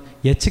 그러한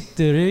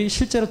예측들이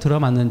실제로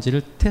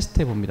들어맞는지를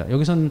테스트해봅니다.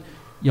 여기서는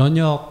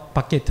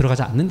연역밖에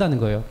들어가지 않는다는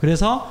거예요.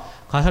 그래서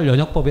가설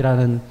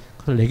연역법이라는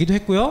것을 내기도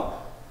했고요.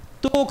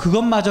 또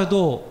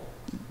그것마저도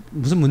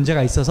무슨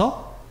문제가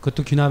있어서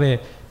그것도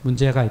귀납에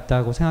문제가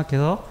있다고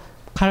생각해서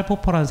칼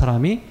포퍼라는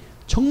사람이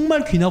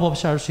정말 귀납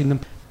없이 할 수 있는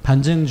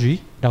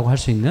반증주의라고 할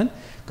수 있는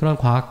그런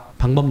과학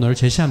방법론을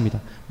제시합니다.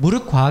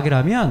 무릇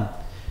과학이라면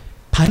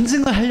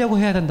반증을 하려고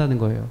해야 된다는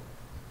거예요.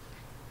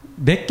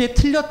 몇 개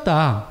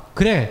틀렸다.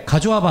 그래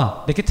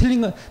가져와봐. 내게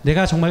틀린 거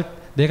내가 정말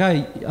내가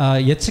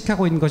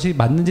예측하고 있는 것이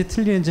맞는지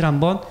틀리는지를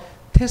한번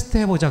테스트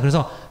해보자.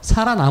 그래서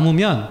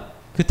살아남으면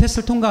그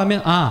테스트를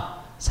통과하면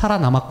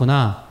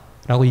살아남았구나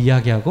라고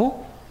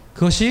이야기하고,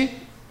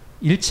 그것이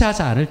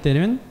일치하지 않을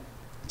때는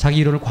자기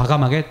이론을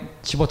과감하게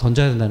집어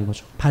던져야 된다는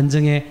거죠.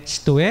 반증의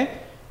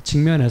시도에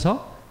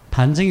직면해서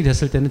반증이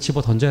됐을 때는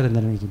집어 던져야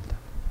된다는 얘기입니다.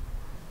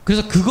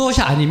 그래서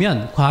그것이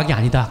아니면 과학이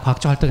아니다,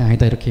 과학적 활동이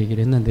아니다 이렇게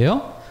얘기를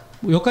했는데요.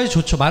 여기까지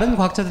좋죠. 많은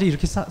과학자들이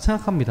이렇게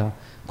생각합니다.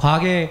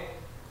 과학의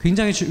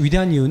굉장히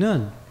위대한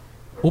이유는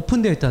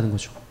오픈되어 있다는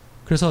거죠.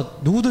 그래서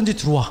누구든지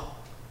들어와.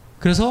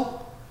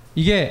 그래서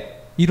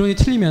이게 이론이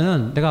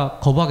틀리면은 내가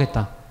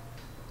거부하겠다.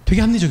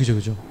 되게 합리적이죠,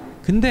 그죠?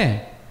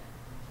 근데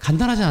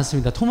간단하지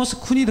않습니다.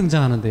 토머스 쿤이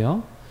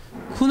등장하는데요.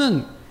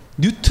 쿤은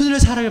뉴턴의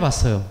사례를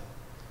봤어요.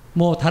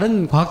 뭐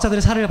다른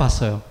과학자들의 사례를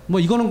봤어요.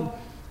 뭐 이거는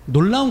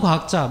놀라운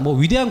과학자, 뭐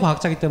위대한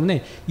과학자이기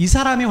때문에 이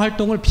사람의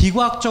활동을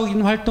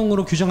비과학적인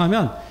활동으로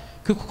규정하면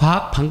그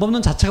과학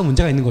방법론 자체가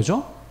문제가 있는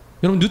거죠.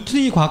 여러분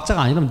뉴턴이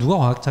과학자가 아니라면 누가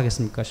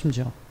과학자겠습니까?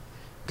 심지어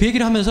그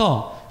얘기를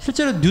하면서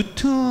실제로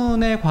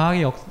뉴턴의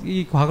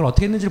이 과학을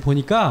어떻게 했는지를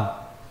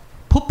보니까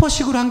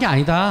포퍼식으로 한 게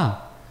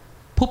아니다.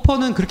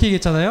 포퍼는 그렇게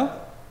얘기했잖아요.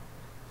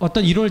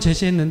 어떤 이론을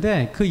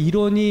제시했는데 그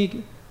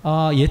이론이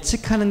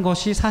예측하는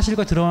것이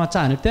사실과 드러나지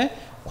않을 때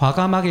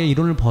과감하게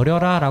이론을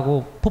버려라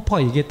라고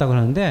포퍼가 얘기했다고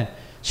하는데,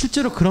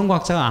 실제로 그런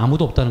과학자가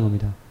아무도 없다는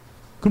겁니다.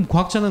 그럼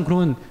과학자는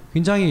그러면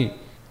굉장히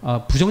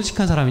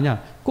부정직한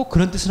사람이냐? 꼭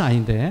그런 뜻은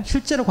아닌데,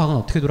 실제로 과학은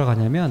어떻게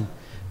돌아가냐면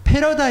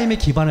패러다임에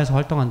기반해서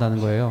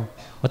활동한다는 거예요.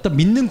 어떤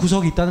믿는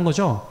구석이 있다는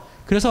거죠.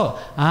 그래서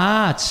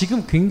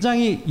지금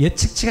굉장히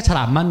예측치가 잘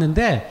안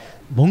맞는데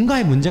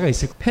뭔가의 문제가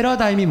있을 거야.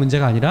 패러다임이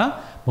문제가 아니라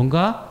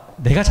뭔가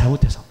내가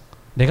잘못해서,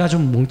 내가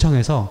좀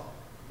멍청해서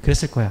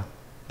그랬을 거야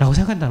라고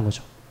생각한다는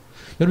거죠.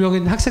 여러분 여기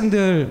있는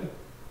학생들,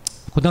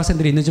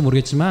 고등학생들이 있는지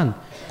모르겠지만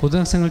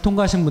고등학생을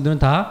통과하신 분들은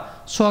다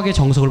수학의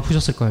정석을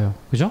푸셨을 거예요.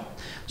 그죠?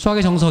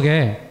 수학의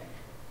정석에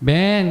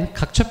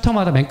각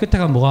챕터마다 맨 끝에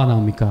가면 뭐가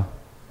나옵니까?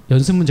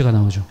 연습 문제가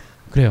나오죠.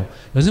 그래요.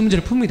 연습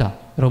문제를 풉니다.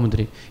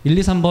 여러분들이 1,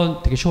 2,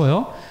 3번 되게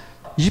쉬워요.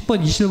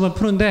 20번, 21번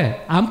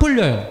푸는데 안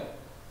풀려요.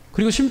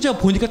 그리고 심지어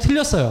보니까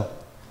틀렸어요.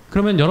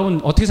 그러면 여러분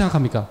어떻게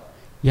생각합니까?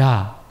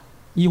 야,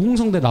 이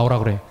홍성대 나오라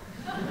그래.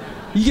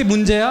 이게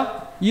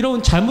문제야?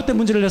 이런 잘못된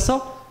문제를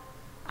냈어?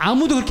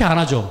 아무도 그렇게 안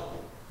하죠.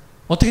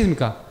 어떻게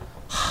됩니까?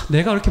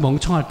 내가 그렇게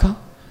멍청할까?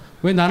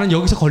 왜 나는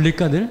여기서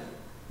걸릴까 늘?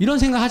 이런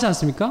생각 하지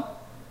않습니까?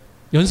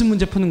 연습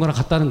문제 푸는 거랑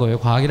같다는 거예요.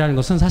 과학이라는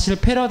것은 사실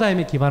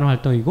패러다임에 기반한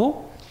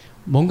활동이고,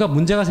 뭔가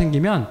문제가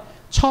생기면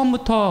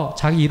처음부터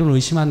자기 이론을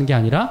의심하는 게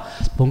아니라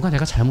뭔가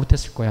내가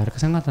잘못했을 거야 이렇게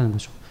생각한다는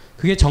거죠.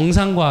 그게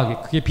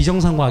정상과학, 그게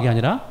비정상과학이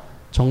아니라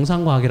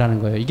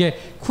정상과학이라는 거예요.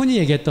 이게 쿤이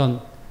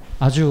얘기했던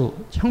아주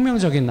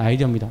혁명적인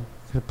아이디어입니다.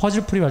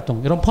 퍼즐풀이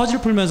활동. 여러분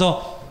퍼즐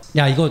풀면서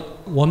야 이거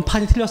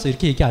원판이 틀렸어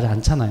이렇게 얘기하지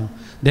않잖아요.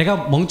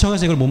 내가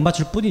멍청해서 이걸 못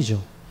맞출 뿐이죠.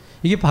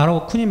 이게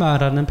바로 쿤이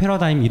말하는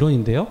패러다임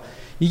이론인데요.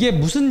 이게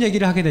무슨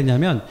얘기를 하게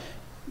되냐면,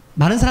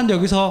 많은 사람들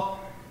여기서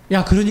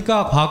야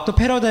그러니까 과학도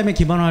패러다임에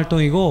기반한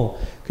활동이고,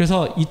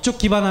 그래서 이쪽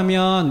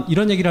기반하면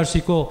이런 얘기를 할 수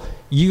있고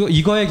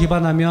이거에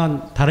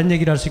기반하면 다른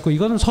얘기를 할 수 있고,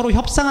 이거는 서로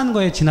협상하는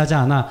거에 지나지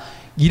않아,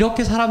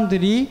 이렇게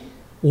사람들이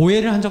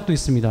오해를 한 적도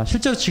있습니다.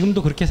 실제로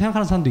지금도 그렇게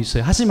생각하는 사람도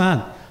있어요.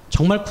 하지만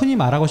정말 쿤이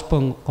말하고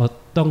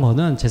싶었던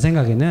거는, 제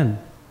생각에는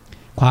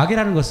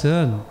과학이라는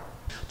것은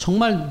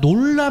정말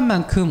놀란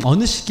만큼,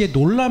 어느 시기에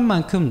놀란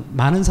만큼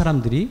많은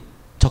사람들이,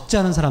 적지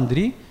않은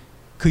사람들이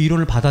그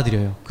이론을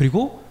받아들여요.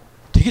 그리고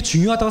되게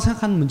중요하다고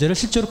생각하는 문제를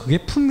실제로 그게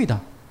풉니다.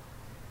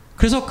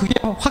 그래서 그게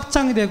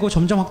확장이 되고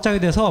점점 확장이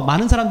돼서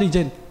많은 사람들이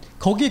이제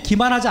거기에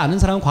기반하지 않은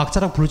사람은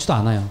과학자라고 부르지도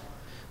않아요.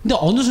 근데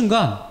어느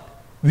순간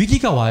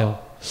위기가 와요.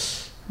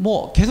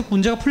 뭐 계속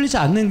문제가 풀리지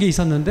않는 게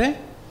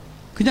있었는데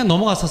그냥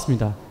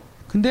넘어갔었습니다.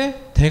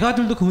 근데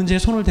대가들도 그 문제에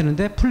손을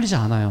대는데 풀리지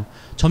않아요.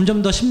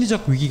 점점 더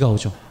심리적 위기가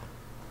오죠.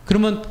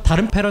 그러면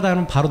다른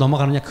패러다임은 바로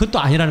넘어가느냐? 그것도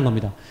아니라는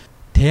겁니다.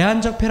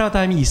 대안적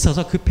패러다임이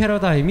있어서 그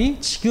패러다임이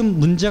지금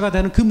문제가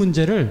되는 그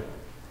문제를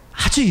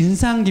아주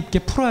인상 깊게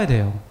풀어야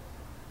돼요.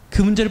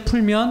 그 문제를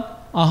풀면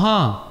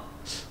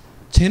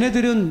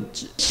쟤네들은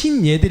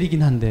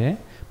신예들이긴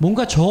한데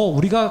뭔가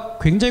우리가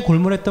굉장히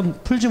골몰했던,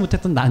 풀지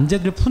못했던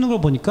난제들을 푸는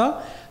걸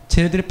보니까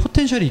쟤네들의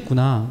포텐셜이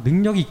있구나,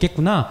 능력이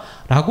있겠구나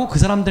라고 그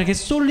사람들에게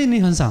쏠리는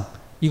현상,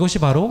 이것이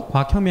바로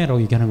과학혁명이라고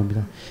얘기하는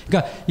겁니다.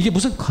 그러니까 이게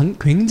무슨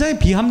굉장히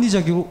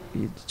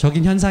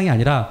비합리적인 현상이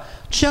아니라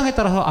취향에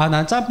따라서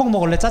난 짬뽕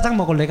먹을래, 짜장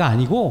먹을래가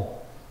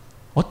아니고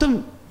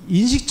어떤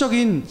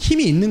인식적인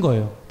힘이 있는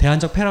거예요.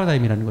 대안적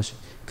패러다임이라는 것이.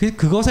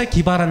 그것에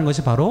기반하는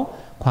것이 바로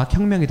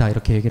과학혁명이다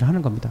이렇게 얘기를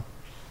하는 겁니다.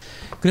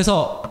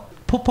 그래서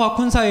포퍼와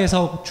쿤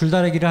사이에서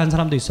줄다리기를 한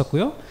사람도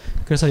있었고요.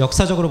 그래서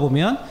역사적으로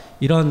보면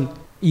이런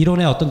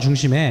이론의 어떤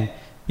중심에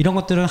이런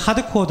것들은,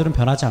 하드코어들은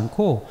변하지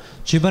않고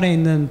주변에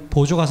있는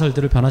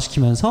보조가설들을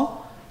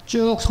변화시키면서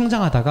쭉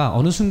성장하다가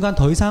어느 순간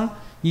더 이상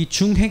이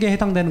중핵에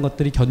해당되는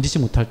것들이 견디지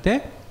못할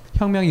때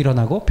혁명이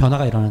일어나고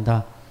변화가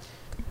일어난다.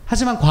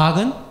 하지만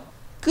과학은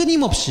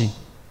끊임없이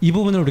이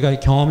부분을 우리가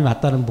경험이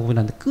맞다는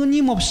부분인데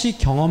끊임없이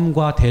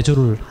경험과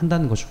대조를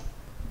한다는 거죠.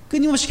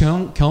 끊임없이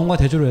경험과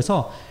대조를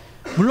해서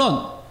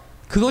물론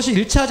그것이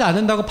일치하지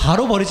않는다고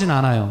바로 버리진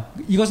않아요.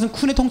 이것은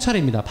쿤의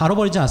통찰입니다. 바로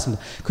버리지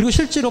않습니다. 그리고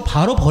실제로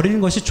바로 버리는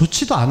것이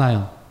좋지도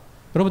않아요.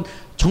 여러분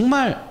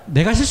정말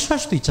내가 실수할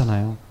수도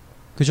있잖아요.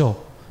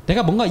 그죠?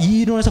 내가 뭔가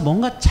이 이론에서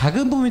뭔가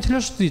작은 부분이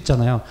틀릴 수도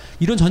있잖아요.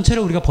 이론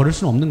전체를 우리가 버릴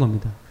수는 없는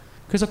겁니다.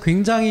 그래서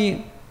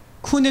굉장히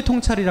쿤의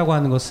통찰이라고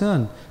하는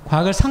것은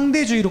과학을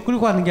상대주의로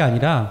끌고 가는 게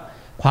아니라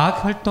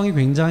과학 활동이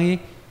굉장히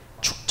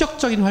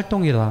축적적인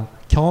활동이다.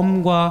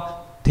 경험과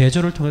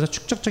대조를 통해서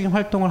축적적인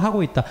활동을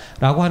하고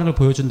있다라고 하는 걸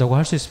보여준다고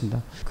할 수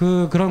있습니다.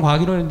 그런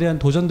과학 이론에 대한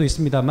도전도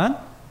있습니다만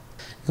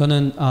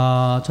이거는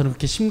저는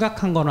그렇게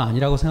심각한 건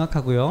아니라고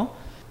생각하고요.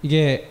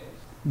 이게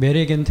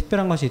메리에게는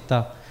특별한 것이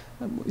있다.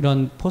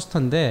 이런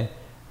포스터인데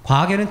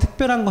과학에는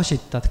특별한 것이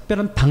있다.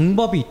 특별한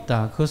방법이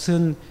있다.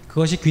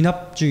 그것이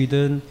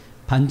귀납주의든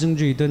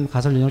반증주의든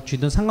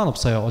가설연역주의든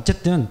상관없어요.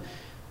 어쨌든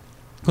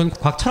그건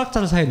과학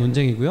철학자들 사이의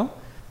논쟁이고요.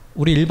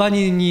 우리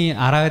일반인이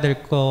알아야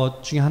될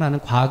것 중에 하나는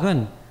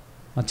과학은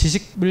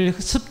지식을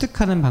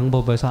습득하는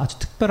방법에서 아주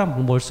특별한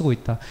방법을 쓰고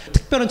있다.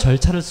 특별한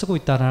절차를 쓰고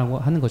있다라고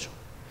하는 거죠.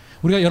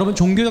 우리가 여러분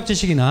종교적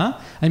지식이나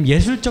아니면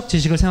예술적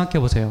지식을 생각해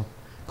보세요.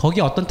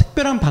 거기에 어떤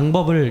특별한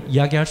방법을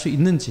이야기할 수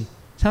있는지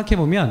생각해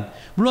보면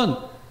물론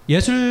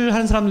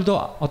예술하는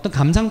사람들도 어떤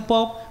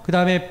감상법, 그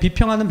다음에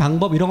비평하는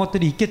방법 이런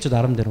것들이 있겠죠,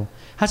 나름대로.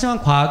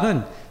 하지만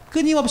과학은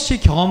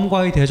끊임없이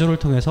경험과의 대조를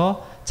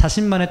통해서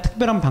자신만의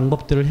특별한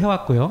방법들을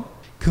해왔고요.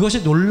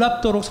 그것이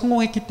놀랍도록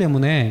성공했기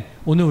때문에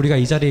오늘 우리가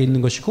이 자리에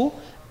있는 것이고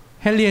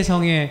헨리의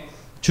성의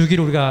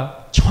주기를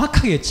우리가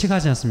정확하게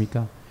예측하지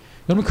않습니까?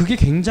 여러분 그게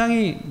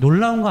굉장히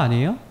놀라운 거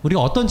아니에요?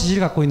 우리가 어떤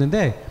지식을 갖고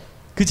있는데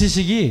그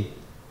지식이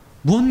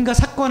무언가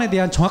사건에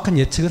대한 정확한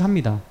예측을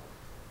합니다.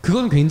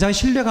 그건 굉장히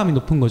신뢰감이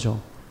높은 거죠.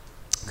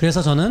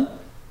 그래서 저는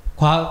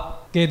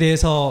과학에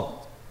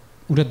대해서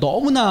우리가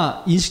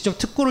너무나 인식적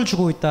특권을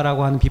주고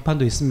있다라고 하는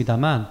비판도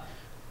있습니다만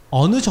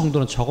어느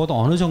정도는 적어도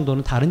어느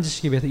정도는 다른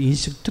지식에 비해서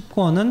인식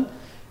특권은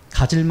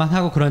가질만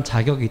하고 그런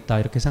자격이 있다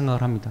이렇게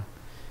생각을 합니다.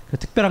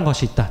 특별한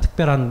것이 있다.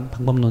 특별한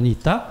방법론이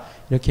있다.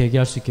 이렇게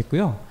얘기할 수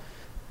있겠고요.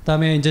 그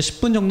다음에 이제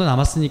 10분 정도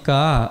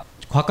남았으니까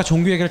과학과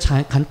종교 얘기를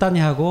간단히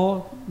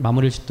하고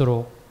마무리를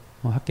짓도록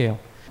할게요.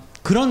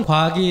 그런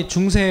과학이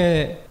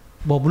중세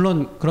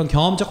물론 그런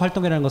경험적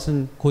활동이라는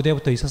것은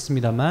고대부터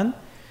있었습니다만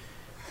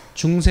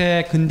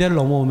중세 근대를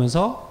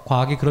넘어오면서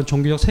과학이 그런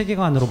종교적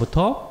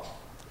세계관으로부터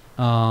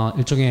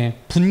일종의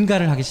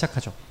분가를 하기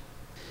시작하죠.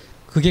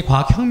 그게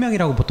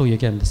과학혁명이라고 보통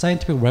얘기합니다.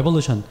 Scientific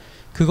Revolution.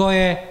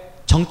 그거의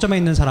정점에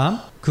있는 사람,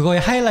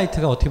 그거의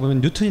하이라이트가 어떻게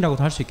보면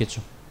뉴턴이라고도 할 수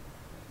있겠죠.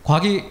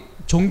 과학이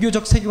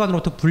종교적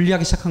세계관으로부터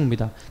분리하기 시작한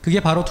겁니다.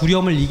 그게 바로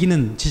두려움을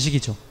이기는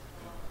지식이죠.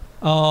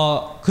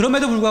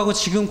 그럼에도 불구하고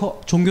지금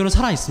종교는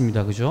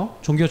살아있습니다. 그죠?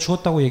 종교가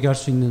죽었다고 얘기할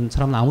수 있는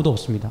사람은 아무도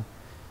없습니다.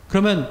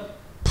 그러면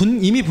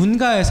이미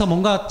분가해서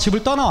뭔가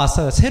집을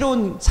떠나왔어요.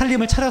 새로운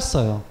살림을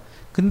차렸어요.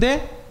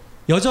 근데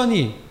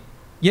여전히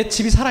옛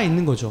집이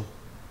살아있는 거죠.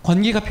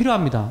 관계가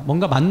필요합니다.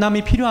 뭔가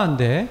만남이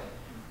필요한데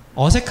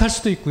어색할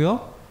수도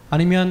있고요.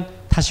 아니면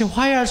다시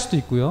화해할 수도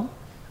있고요.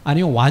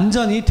 아니면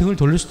완전히 등을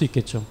돌릴 수도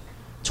있겠죠.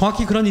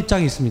 정확히 그런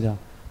입장이 있습니다.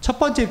 첫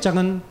번째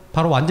입장은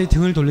바로 완전히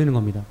등을 돌리는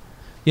겁니다.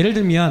 예를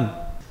들면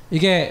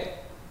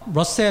이게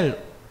러셀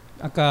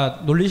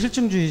아까 논리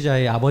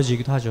실증주의자의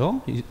아버지이기도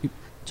하죠.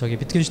 저기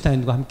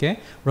비트겐슈타인과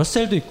함께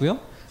러셀도 있고요.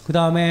 그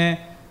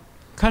다음에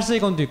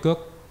칼세이건도 있고요.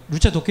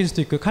 루차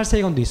도킨스도 있고요.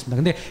 칼세이건도 있습니다.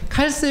 근데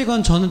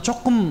칼세이건 저는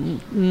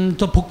조금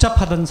더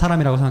복잡하던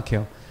사람이라고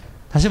생각해요.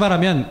 다시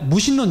말하면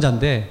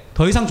무신론자인데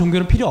더 이상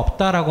종교는 필요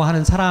없다라고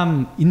하는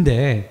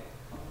사람인데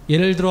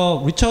예를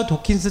들어 루차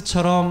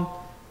도킨스처럼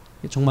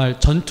정말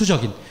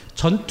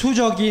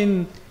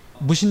전투적인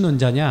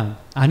무신론자냐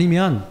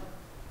아니면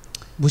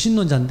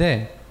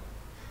무신론자인데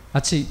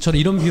마치 저는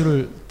이런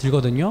비유를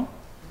들거든요.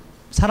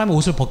 사람이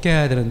옷을 벗게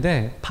해야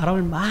되는데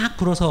바람을 막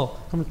불어서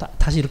그럼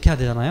다시 이렇게 해야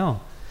되잖아요.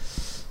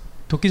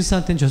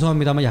 도킨스한테는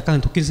죄송합니다만 약간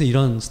도킨스는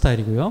이런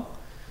스타일이고요.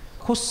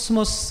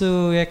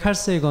 코스모스의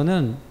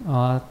칼세이건은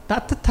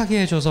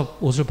따뜻하게 해줘서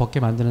옷을 벗게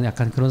만드는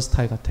약간 그런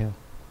스타일 같아요.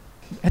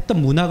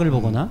 했던 문학을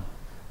보거나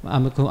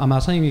아마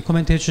선생님이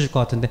코멘트 해주실 것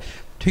같은데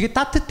되게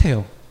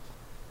따뜻해요.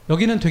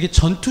 여기는 되게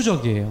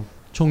전투적이에요.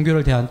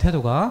 종교를 대한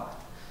태도가.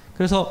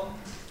 그래서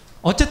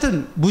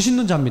어쨌든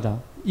무신론자입니다.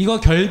 이거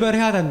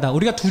결별해야 된다.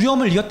 우리가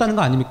두려움을 이겼다는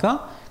거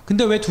아닙니까?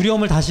 근데 왜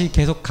두려움을 다시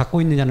계속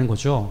갖고 있느냐는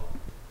거죠.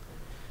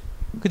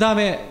 그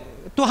다음에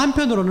또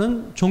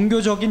한편으로는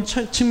종교적인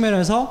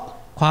측면에서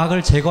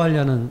과학을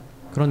제거하려는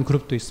그런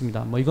그룹도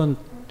있습니다. 이건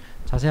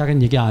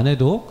자세하게는 얘기 안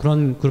해도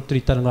그런 그룹들이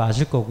있다는 걸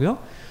아실 거고요.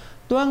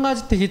 또 한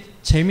가지 되게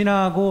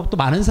재미나고 또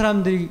많은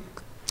사람들이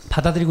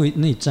받아들이고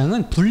있는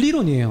입장은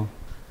분리론이에요.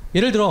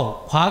 예를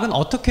들어 과학은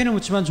어떻게는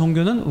묻지만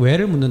종교는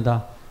왜를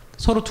묻는다.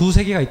 서로 두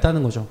세계가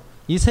있다는 거죠.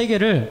 이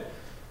세계를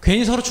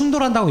괜히 서로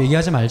충돌한다고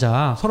얘기하지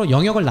말자. 서로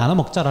영역을 나눠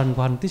먹자라는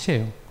거 하는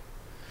뜻이에요.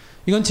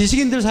 이건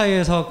지식인들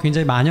사이에서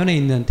굉장히 만연해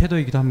있는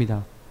태도이기도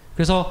합니다.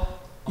 그래서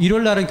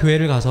일요일 날은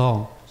교회를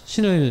가서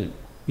신을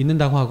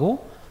믿는다고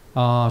하고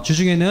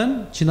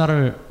주중에는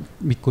진화를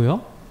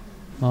믿고요.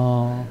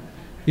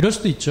 이럴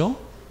수도 있죠.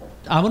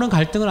 아무런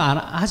갈등을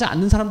하지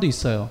않는 사람도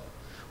있어요.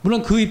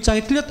 물론 그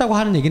입장이 틀렸다고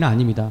하는 얘기는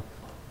아닙니다.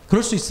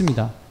 그럴 수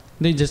있습니다.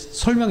 근데 이제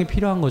설명이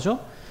필요한 거죠.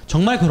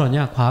 정말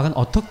그러냐? 과학은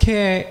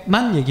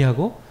어떻게만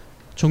얘기하고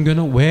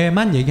종교는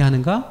왜만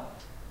얘기하는가?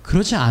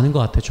 그렇지 않은 것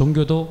같아요.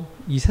 종교도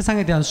이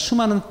세상에 대한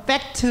수많은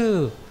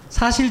팩트,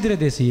 사실들에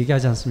대해서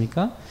얘기하지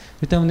않습니까?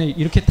 그 때문에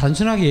이렇게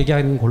단순하게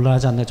얘기하는 건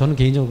곤란하지 않나요? 저는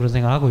개인적으로 그런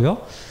생각을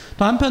하고요.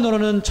 또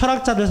한편으로는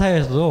철학자들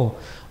사이에서도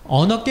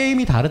언어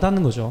게임이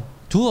다르다는 거죠.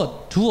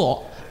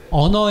 두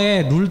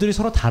언어의 룰들이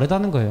서로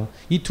다르다는 거예요.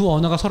 이 두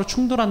언어가 서로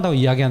충돌한다고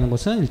이야기하는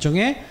것은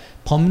일종의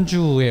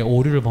범주의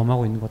오류를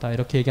범하고 있는 거다.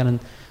 이렇게 얘기하는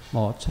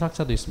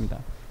철학자도 있습니다.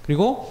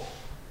 그리고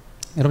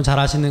여러분 잘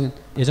아시는,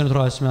 예전에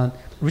돌아가시면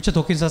리처드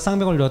도킨스가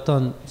쌍벽을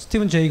이뤘던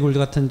스티븐 제이 골드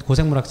같은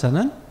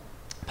고생물학자는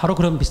바로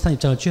그런 비슷한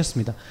입장을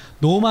취했습니다.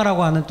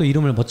 노마라고 하는 또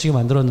이름을 멋지게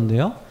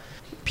만들었는데요.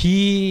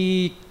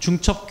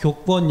 비중첩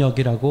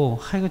교권역이라고,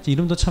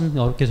 이름도 참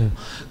어렵게 져요.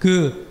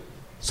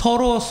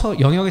 서로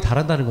영역이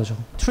다르다는 거죠.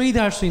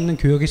 트레이드할 수 있는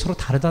교역이 서로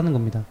다르다는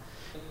겁니다.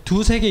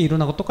 두 세계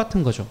이론하고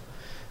똑같은 거죠.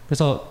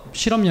 그래서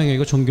실험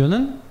영역이고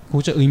종교는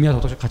고적 의미와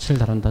도덕적 가치를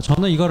다룬다.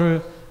 저는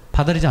이거를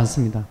받아들이지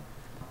않습니다.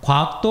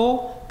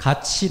 과학도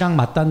가치랑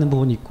맞닿는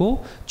부분이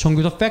있고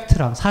종교도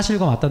팩트랑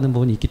사실과 맞닿는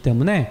부분이 있기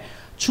때문에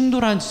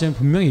충돌하는 지점이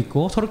분명히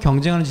있고 서로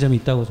경쟁하는 지점이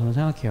있다고 저는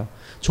생각해요.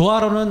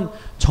 조화로는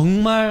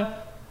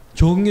정말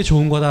좋은 게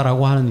좋은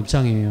거다라고 하는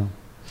입장이에요.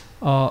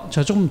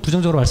 제가 조금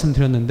부정적으로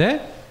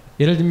말씀드렸는데,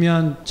 예를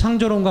들면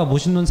창조론과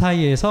무신론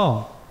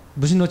사이에서,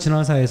 무신론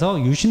진화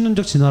사이에서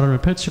유신론적 진화론을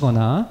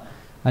펼치거나,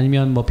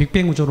 아니면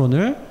빅뱅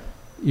우주론을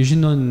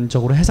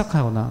유신론적으로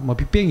해석하거나,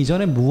 빅뱅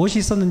이전에 무엇이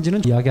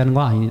있었는지는 이야기하는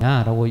거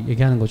아니냐라고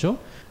얘기하는 거죠.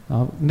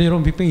 근데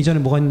여러분 빅뱅 이전에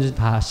뭐가 있는지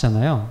다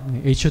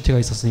아시잖아요. H.O.T가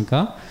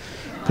있었으니까.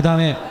 그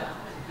다음에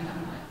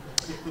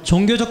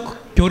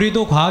종교적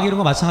교리도 과학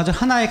이론과 마찬가지로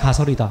하나의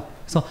가설이다.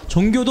 그래서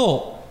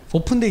종교도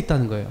오픈되어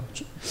있다는 거예요.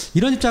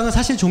 이런 입장은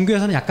사실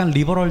종교에서는 약간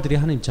리버럴들이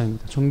하는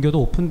입장입니다. 종교도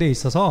오픈되어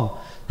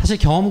있어서 사실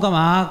경험과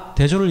막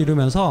대조를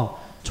이루면서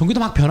종교도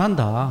막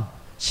변한다.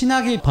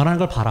 신학이 변하는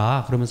걸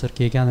봐라. 그러면서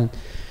이렇게 얘기하는,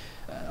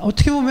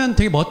 어떻게 보면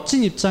되게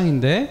멋진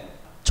입장인데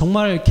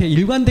정말 이렇게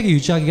일관되게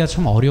유지하기가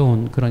참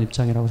어려운 그런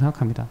입장이라고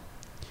생각합니다.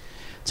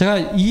 제가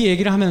이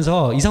얘기를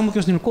하면서 이상무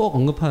교수님을 꼭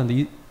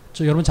언급하는데,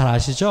 여러분 잘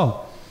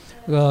아시죠?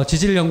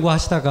 지질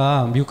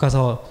연구하시다가 미국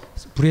가서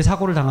불의의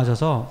사고를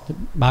당하셔서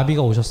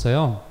마비가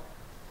오셨어요.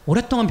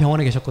 오랫동안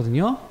병원에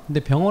계셨거든요. 근데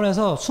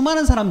병원에서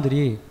수많은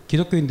사람들이,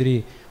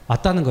 기독교인들이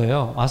왔다는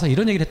거예요. 와서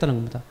이런 얘기를 했다는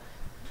겁니다.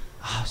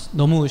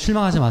 너무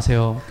실망하지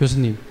마세요,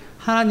 교수님.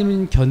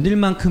 하나님은 견딜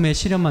만큼의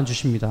시련만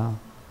주십니다.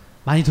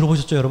 많이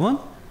들어보셨죠, 여러분?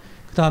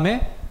 그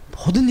다음에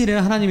모든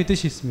일에는 하나님의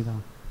뜻이 있습니다.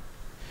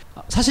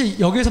 사실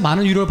여기에서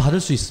많은 위로를 받을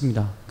수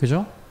있습니다.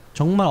 그죠?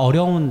 정말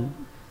어려운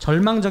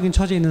절망적인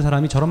처지에 있는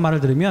사람이 저런 말을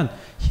들으면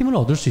힘을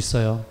얻을 수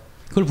있어요.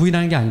 그걸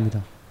부인하는 게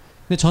아닙니다.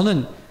 근데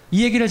저는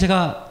이 얘기를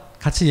제가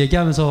같이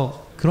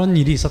얘기하면서 그런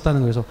일이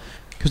있었다는 거예요. 그래서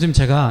교수님,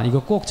 제가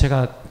이거 꼭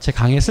제가 제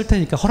강의에 쓸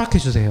테니까 허락해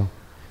주세요.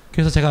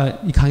 그래서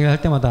제가 이 강의를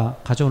할 때마다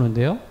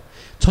가져오는데요.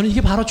 저는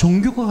이게 바로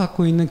종교가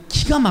갖고 있는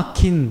기가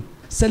막힌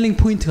셀링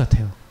포인트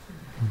같아요.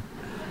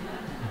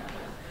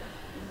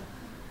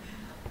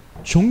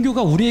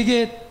 종교가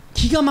우리에게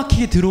기가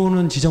막히게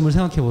들어오는 지점을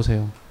생각해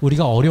보세요.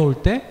 우리가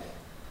어려울 때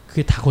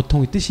그게 다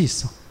고통의 뜻이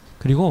있어.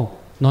 그리고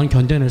넌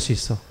견뎌낼 수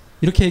있어.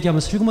 이렇게 얘기하면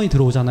슬그머니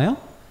들어오잖아요.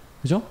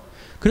 그죠?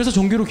 그래서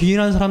종교로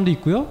기인하는 사람도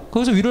있고요.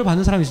 거기서 위로를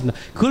받는 사람이 있습니다.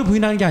 그걸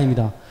부인하는 게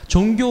아닙니다.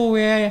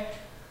 종교의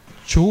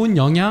좋은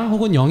영향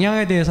혹은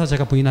영향에 대해서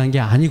제가 부인하는 게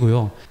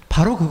아니고요.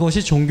 바로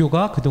그것이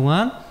종교가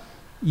그동안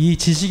이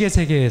지식의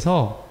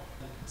세계에서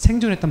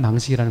생존했던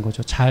방식이라는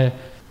거죠. 잘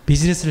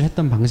비즈니스를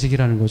했던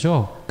방식이라는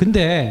거죠.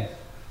 근데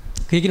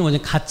그 얘기는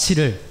뭐냐면,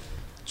 가치를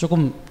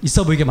조금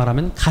있어 보이게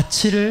말하면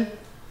가치를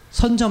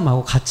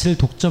선점하고 가치를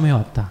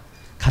독점해왔다.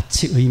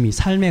 가치, 의미,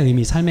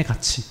 삶의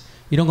가치,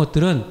 이런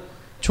것들은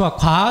좋아.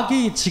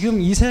 과학이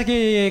지금 이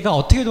세계가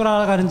어떻게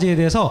돌아가는지에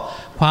대해서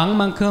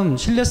과학만큼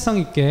신뢰성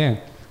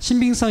있게,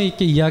 신빙성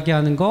있게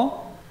이야기하는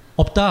거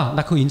없다.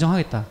 나 그거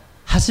인정하겠다.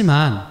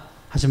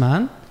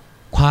 하지만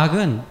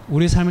과학은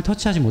우리의 삶을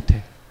터치하지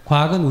못해.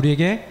 과학은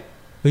우리에게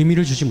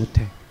의미를 주지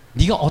못해.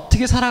 네가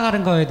어떻게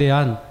살아가는 거에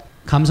대한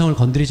감성을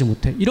건드리지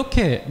못해.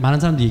 이렇게 많은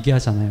사람들이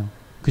얘기하잖아요.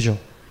 그죠?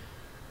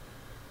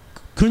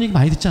 그런 얘기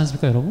많이 듣지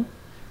않습니까, 여러분?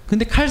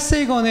 근데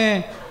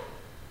칼세이건의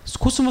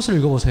코스모스를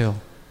읽어보세요.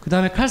 그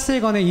다음에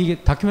칼세이건의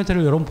이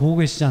다큐멘터리를 여러분 보고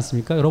계시지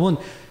않습니까? 여러분,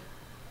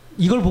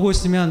 이걸 보고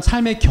있으면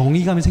삶의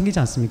경이감이 생기지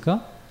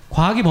않습니까?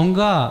 과학이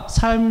뭔가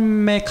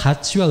삶의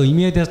가치와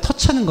의미에 대해서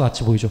터치하는 것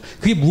같이 보이죠.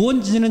 그게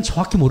무엇인지는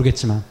정확히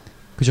모르겠지만,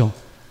 그죠?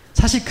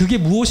 사실 그게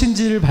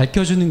무엇인지를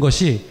밝혀주는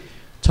것이,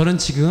 저는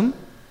지금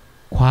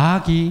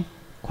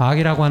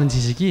과학이라고 하는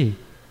지식이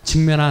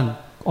직면한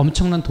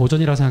엄청난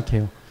도전이라고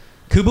생각해요.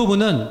 그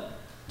부분은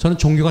저는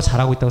종교가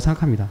잘하고 있다고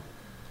생각합니다.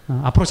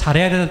 앞으로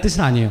잘해야 되는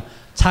뜻은 아니에요.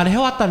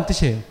 잘해왔다는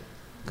뜻이에요.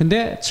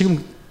 근데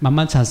지금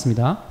만만치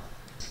않습니다.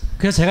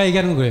 그래서 제가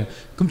얘기하는 거예요.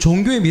 그럼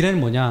종교의 미래는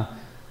뭐냐?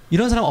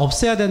 이런 사람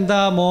없애야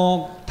된다,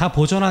 뭐 다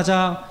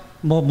보존하자,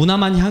 뭐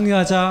문화만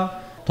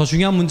향유하자, 더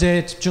중요한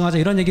문제에 집중하자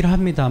이런 얘기를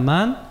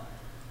합니다만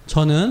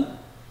저는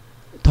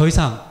더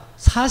이상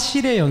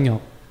사실의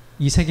영역,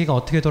 이 세계가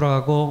어떻게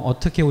돌아가고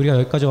어떻게 우리가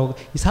여기까지 오고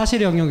이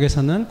사실의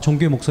영역에서는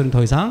종교의 목소리는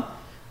더 이상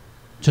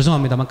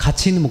죄송합니다만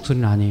가치 있는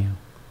목소리는 아니에요.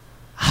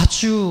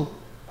 아주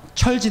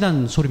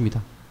철진한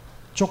소리입니다.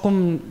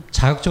 조금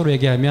자극적으로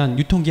얘기하면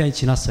유통기한이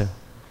지났어요.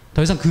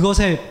 더 이상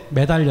그것에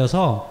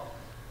매달려서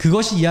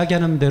그것이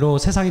이야기하는 대로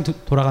세상이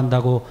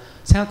돌아간다고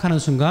생각하는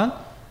순간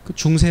그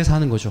중세에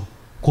사는 거죠.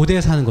 고대에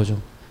사는 거죠.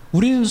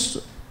 우리는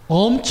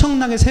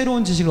엄청나게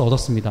새로운 지식을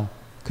얻었습니다.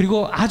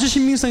 그리고 아주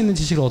신빙성 있는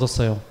지식을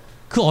얻었어요.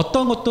 그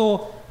어떤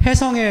것도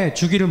혜성의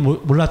주기를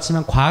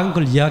몰랐지만 과학은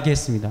그걸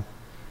이야기했습니다.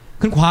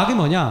 그럼 과학이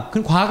뭐냐?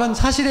 그럼 과학은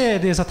사실에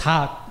대해서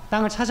다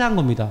땅을 차지한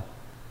겁니다.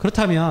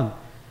 그렇다면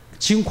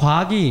지금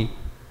과학에게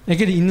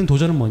있는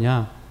도전은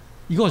뭐냐?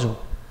 이거죠.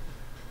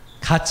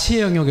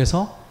 가치의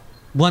영역에서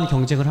무한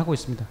경쟁을 하고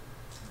있습니다.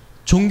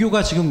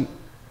 종교가 지금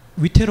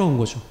위태로운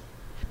거죠.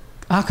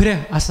 아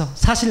그래 알았어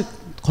사실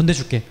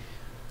건네줄게.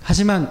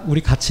 하지만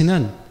우리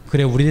가치는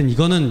그래 우리는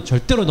이거는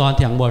절대로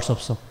너한테 양보할 수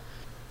없어.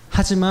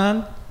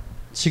 하지만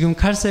지금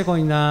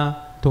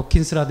칼세이건이나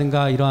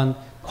도킨스라든가 이러한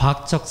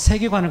과학적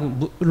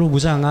세계관으로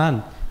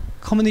무장한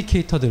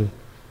커뮤니케이터들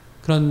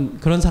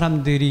그런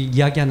사람들이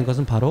이야기하는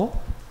것은 바로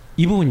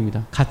이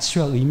부분입니다.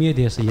 가치와 의미에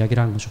대해서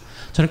이야기를 하는 거죠.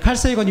 저는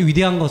칼세이건이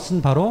위대한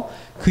것은 바로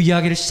그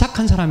이야기를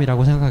시작한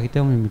사람이라고 생각하기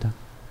때문입니다.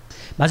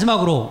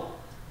 마지막으로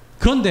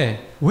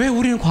그런데 왜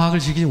우리는 과학을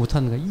즐기지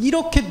못하는가?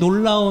 이렇게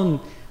놀라운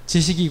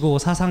지식이고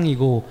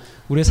사상이고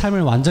우리의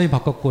삶을 완전히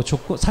바꿨고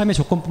삶의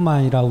조건뿐만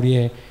아니라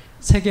우리의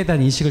세계에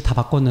대한 인식을 다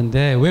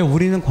바꿨는데 왜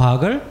우리는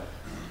과학을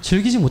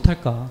즐기지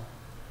못할까?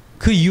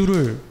 그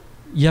이유를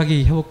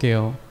이야기해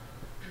볼게요.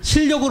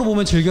 실력으로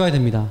보면 즐겨야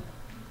됩니다.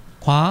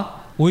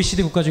 과학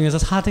OECD 국가 중에서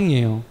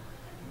 4등이에요.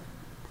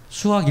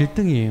 수학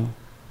 1등이에요.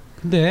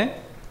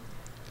 근데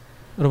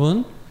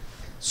여러분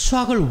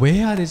수학을 왜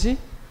해야 되지?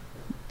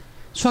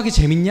 수학이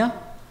재밌냐?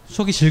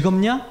 수학이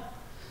즐겁냐?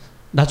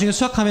 나중에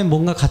수학하면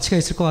뭔가 가치가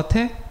있을 것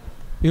같아?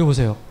 이거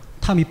보세요.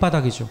 다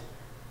밑바닥이죠.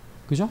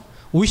 그죠?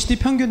 OECD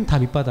평균 다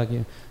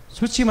밑바닥이에요.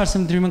 솔직히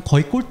말씀드리면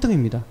거의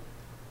꼴등입니다.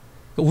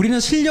 그러니까 우리는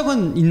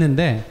실력은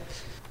있는데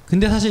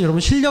근데 사실 여러분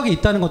실력이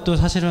있다는 것도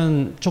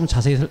사실은 좀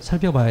자세히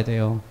살펴봐야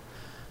돼요.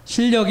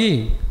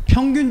 실력이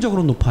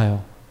평균적으로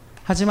높아요.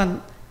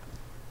 하지만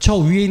저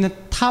위에 있는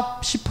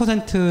탑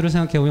 10%를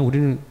생각해보면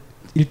우리는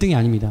 1등이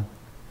아닙니다.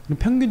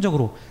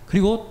 평균적으로.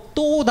 그리고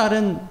또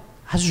다른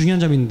아주 중요한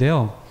점이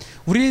있는데요.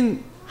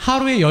 우리는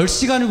하루에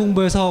 10시간을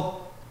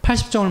공부해서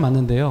 80점을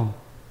맞는데요.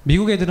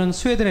 미국 애들은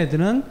스웨덴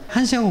애들은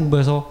 1시간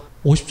공부해서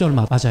 50점을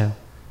맞아요.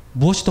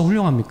 무엇이 더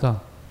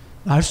훌륭합니까?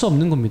 알 수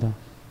없는 겁니다.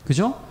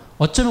 그죠?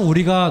 어쩌면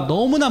우리가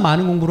너무나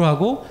많은 공부를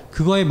하고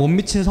그거에 못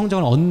미치는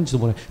성적을 얻는지도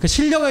몰라요. 그러니까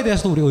실력에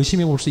대해서도 우리가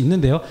의심해 볼 수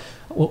있는데요.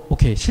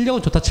 오케이.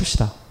 실력은 좋다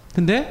칩시다.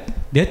 근데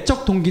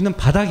내적 동기는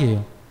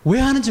바닥이에요. 왜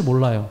하는지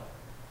몰라요.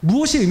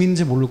 무엇이 의미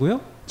있는지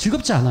모르고요.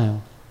 즐겁지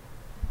않아요.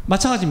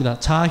 마찬가지입니다.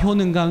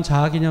 자아효능감,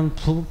 자아개념,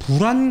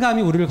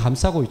 불안감이 우리를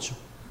감싸고 있죠.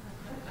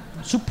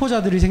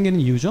 수포자들이 생기는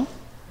이유죠.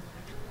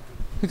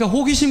 그러니까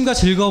호기심과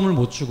즐거움을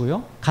못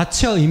주고요.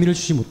 가치와 의미를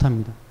주지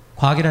못합니다.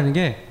 과학이라는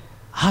게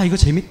이거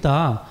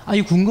재밌다.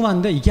 이거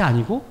궁금한데 이게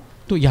아니고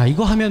또 야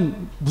이거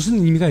하면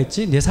무슨 의미가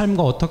있지? 내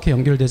삶과 어떻게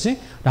연결되지?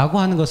 라고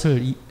하는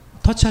것을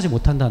터치하지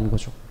못한다는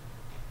거죠.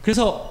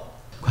 그래서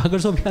과학을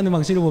소비하는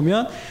방식을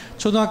보면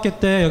초등학교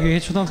때 여기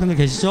초등학생들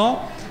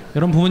계시죠?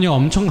 여러분 부모님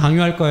엄청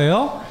강요할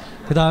거예요.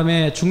 그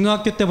다음에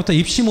중학교 때부터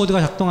입시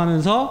모드가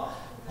작동하면서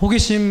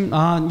호기심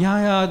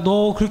야야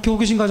너 그렇게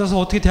호기심 가져서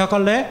어떻게 대학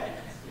갈래?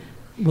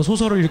 뭐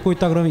소설을 읽고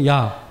있다 그러면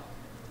야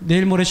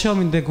내일 모레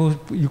시험인데 그거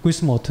읽고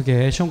있으면 어떻게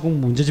해? 시험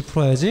공부 문제집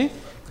풀어야지.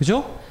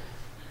 그죠?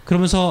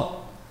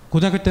 그러면서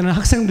고등학교 때는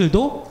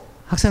학생들도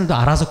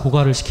알아서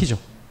고갈을 시키죠.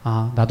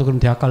 나도 그럼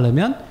대학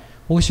가려면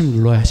호기심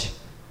눌러야지.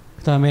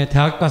 그 다음에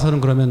대학 가서는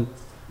그러면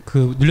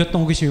그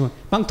눌렸던 호기심이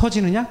빵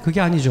터지느냐?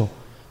 그게 아니죠.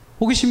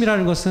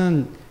 호기심이라는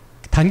것은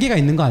단계가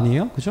있는 거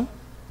아니에요? 그죠?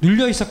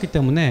 눌려 있었기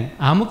때문에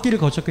암흑기를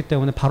거쳤기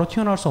때문에 바로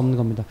튀어나올 수 없는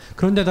겁니다.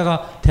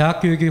 그런데다가 대학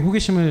교육이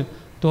호기심을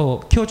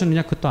또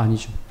키워주느냐? 그것도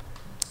아니죠.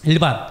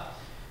 일반.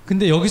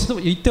 근데 여기서도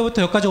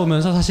이때부터 여기까지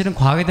오면서 사실은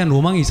과학에 대한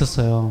로망이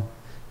있었어요.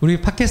 우리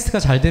팟캐스트가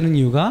잘 되는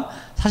이유가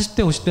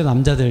 40대 50대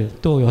남자들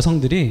또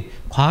여성들이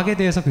과학에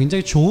대해서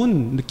굉장히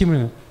좋은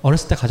느낌을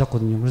어렸을 때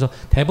가졌거든요. 그래서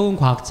대부분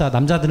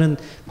남자들은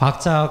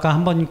과학자가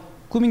한번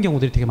꿈인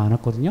경우들이 되게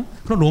많았거든요.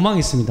 그런 로망이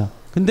있습니다.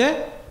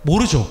 근데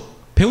모르죠.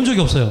 배운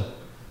적이 없어요.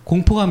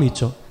 공포감이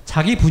있죠.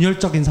 자기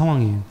분열적인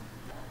상황이에요.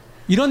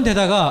 이런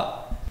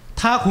데다가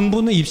다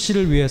공부는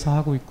입시를 위해서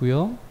하고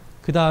있고요.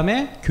 그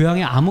다음에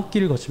교양의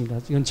암흑기를 거칩니다.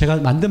 이건 제가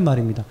만든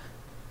말입니다.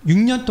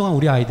 6년 동안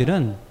우리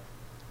아이들은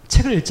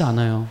책을 읽지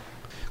않아요.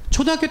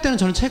 초등학교 때는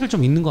저는 책을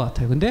좀 읽는 것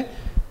같아요. 근데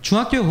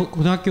중학교,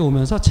 고등학교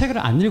오면서 책을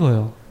안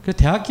읽어요. 그래서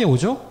대학교에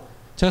오죠.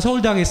 제가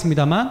서울대학에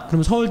있습니다만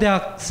그럼 서울대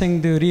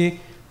학생들이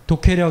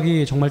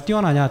독해력이 정말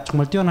뛰어나냐,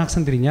 정말 뛰어난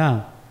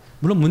학생들이냐?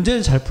 물론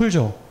문제는 잘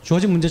풀죠.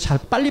 주어진 문제 잘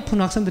빨리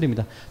푸는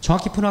학생들입니다.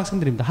 정확히 푸는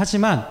학생들입니다.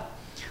 하지만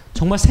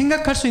정말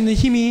생각할 수 있는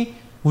힘이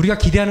우리가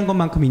기대하는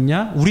것만큼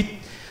있냐?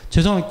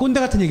 죄송합니다. 꼰대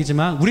같은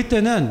얘기지만 우리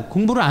때는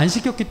공부를 안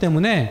시켰기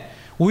때문에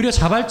오히려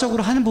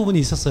자발적으로 하는 부분이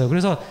있었어요.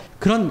 그래서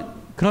그런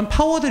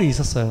파워들이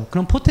있었어요.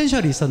 그런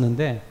포텐셜이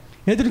있었는데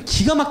애들은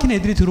기가 막힌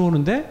애들이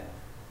들어오는데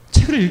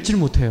책을 읽지를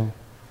못해요.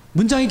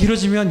 문장이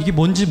길어지면 이게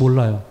뭔지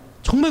몰라요.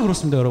 정말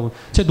그렇습니다, 여러분.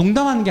 제가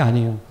농담하는 게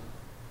아니에요.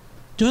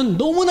 저는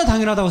너무나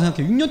당연하다고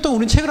생각해요. 6년 동안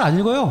우리는 책을 안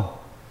읽어요.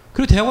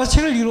 그리고 대학 와서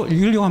책을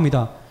읽으려고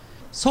합니다.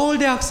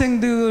 서울대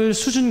학생들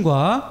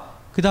수준과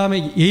그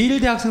다음에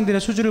예일대 학생들의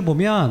수준을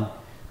보면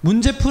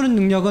문제 푸는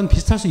능력은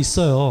비슷할 수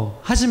있어요.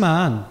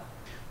 하지만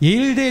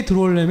예일대에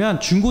들어오려면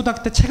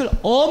중고등학교 때 책을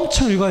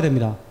엄청 읽어야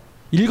됩니다.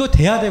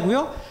 읽어대야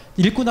되고요.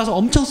 읽고 나서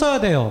엄청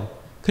써야 돼요.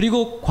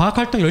 그리고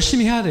과학활동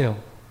열심히 해야 돼요.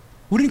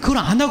 우리는 그걸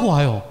안 하고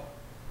와요.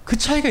 그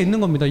차이가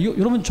있는 겁니다.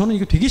 여러분, 저는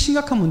이거 되게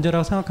심각한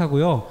문제라고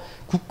생각하고요.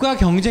 국가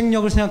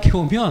경쟁력을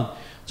생각해보면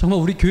정말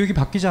우리 교육이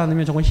바뀌지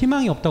않으면 정말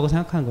희망이 없다고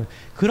생각하는 거예요.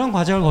 그런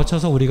과정을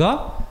거쳐서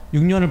우리가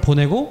 6년을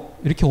보내고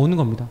이렇게 오는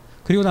겁니다.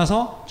 그리고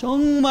나서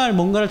정말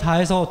뭔가를 다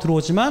해서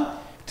들어오지만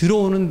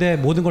들어오는데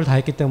모든 걸 다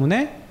했기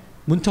때문에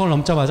문턱을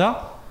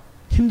넘자마자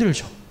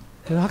힘들죠.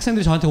 그래서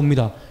학생들이 저한테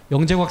옵니다.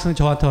 영재고 학생들이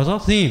저한테 와서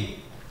선생님,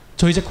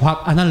 저 이제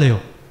과학 안 할래요.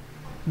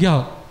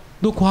 야,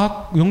 너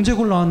과학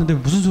영재고를 나왔는데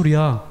무슨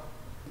소리야?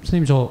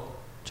 선생님, 저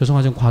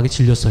죄송하지만 과학이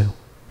질렸어요.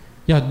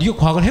 야, 네가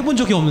과학을 해본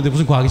적이 없는데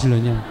무슨 과학이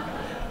질렸냐?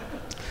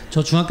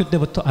 저 초등학교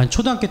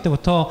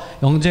때부터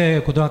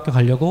영재 고등학교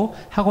가려고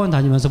학원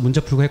다니면서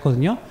문제 풀고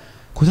했거든요.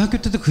 고등학교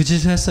때도 그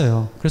짓을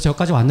했어요. 그래서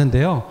여기까지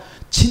왔는데요.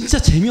 진짜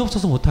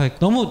재미없어서 못하겠어요.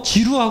 너무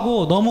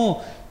지루하고 너무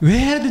왜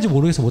해야 되는지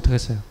모르겠어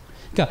못하겠어요.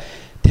 그러니까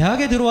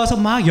대학에 들어와서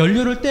막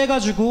연료를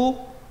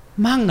떼가지고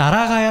막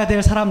날아가야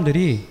될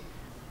사람들이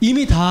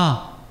이미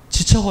다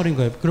지쳐버린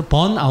거예요. 그걸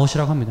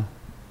번아웃이라고 합니다.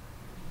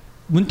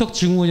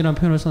 문턱증후군이라는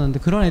표현을 썼는데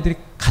그런 애들이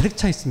가득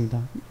차 있습니다.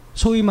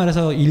 소위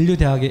말해서 인류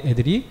대학의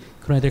애들이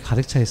그런 애들이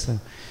가득 차 있어요.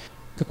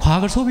 그러니까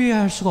과학을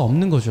소비할 수가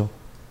없는 거죠.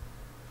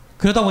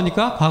 그러다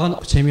보니까 과학은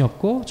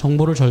재미없고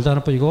정보를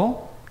절단을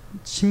뿌리고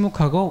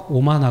침묵하고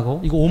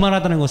오만하고, 이거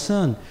오만하다는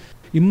것은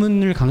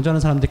인문을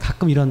강조하는 사람들이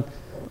가끔 이런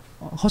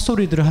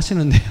헛소리들을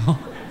하시는데요.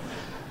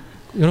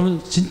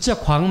 여러분, 진짜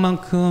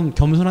과학만큼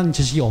겸손한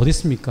지식이 어디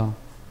있습니까?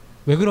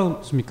 왜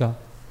그렇습니까?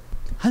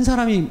 한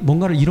사람이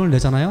뭔가를 이론을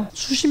내잖아요.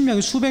 수십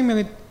명이 수백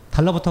명이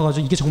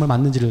달라붙어가지고 이게 정말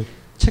맞는지를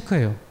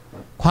체크해요.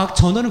 과학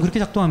저널은 그렇게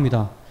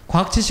작동합니다.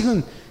 과학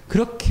지식은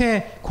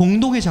그렇게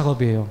공동의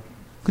작업이에요.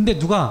 근데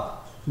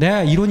누가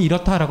내가 이론이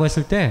이렇다라고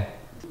했을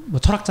때 뭐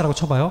철학자라고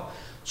쳐봐요.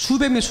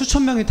 수백 명,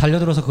 수천 명이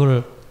달려들어서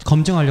그걸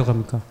검증하려고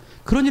합니까?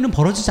 그런 일은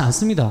벌어지지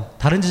않습니다.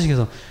 다른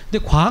지식에서.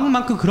 근데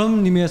과학만큼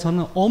그런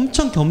의미에서는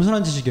엄청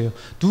겸손한 지식이에요.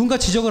 누군가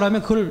지적을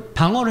하면 그걸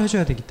방어를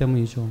해줘야 되기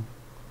때문이죠.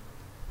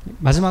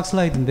 마지막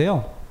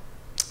슬라이드인데요.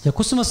 제가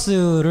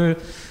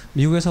코스모스를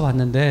미국에서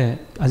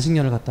봤는데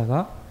안식년을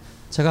갔다가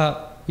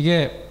제가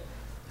이게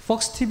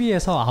폭스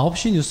TV에서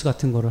 9시 뉴스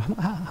같은 거를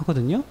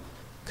하거든요.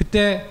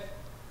 그때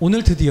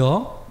오늘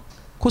드디어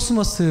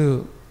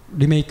코스모스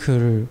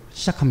리메이크를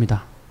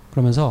시작합니다.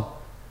 그러면서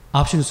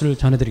 9시 뉴스를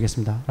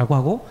전해드리겠습니다 라고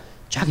하고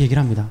쫙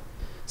얘기를 합니다.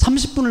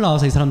 30분을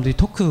나와서 이 사람들이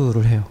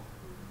토크를 해요.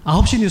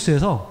 9시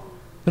뉴스에서,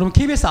 여러분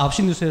KBS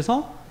 9시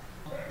뉴스에서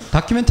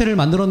다큐멘터리를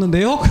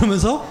만들었는데요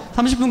그러면서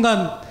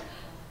 30분간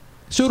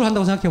쇼를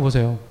한다고 생각해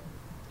보세요.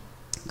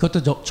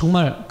 그것도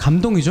정말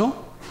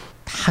감동이죠.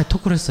 다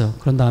토크를 했어요.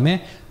 그런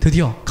다음에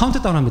드디어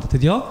카운트다운 합니다.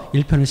 드디어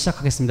 1편을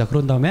시작하겠습니다.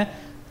 그런 다음에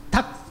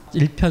딱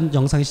 1편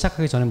영상이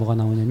시작하기 전에 뭐가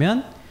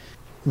나오냐면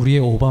우리의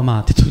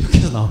오바마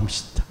대통령께서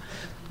나옵니다.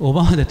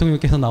 오바마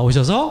대통령께서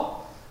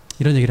나오셔서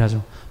이런 얘기를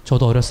하죠.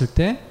 저도 어렸을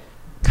때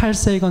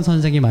칼세이건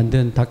선생이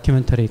만든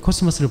다큐멘터리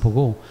코스모스를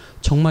보고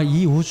정말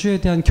이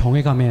우주에 대한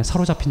경외감에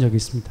사로잡힌 적이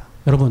있습니다.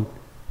 여러분,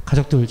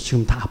 가족들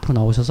지금 다 앞으로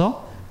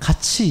나오셔서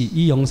같이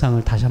이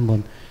영상을 다시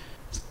한번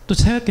또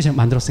새롭게 제가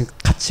만들었으니까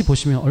같이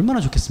보시면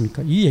얼마나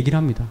좋겠습니까? 이 얘기를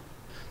합니다.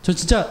 저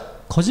진짜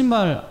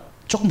거짓말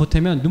조금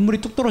보태면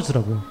눈물이 뚝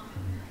떨어지더라고요.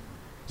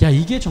 야,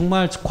 이게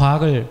정말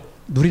과학을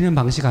누리는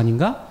방식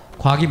아닌가?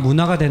 과학이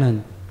문화가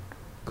되는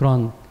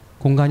그런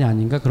공간이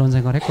아닌가? 그런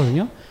생각을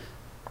했거든요.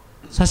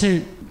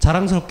 사실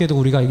자랑스럽게도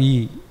우리가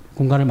이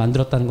공간을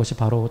만들었다는 것이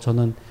바로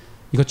저는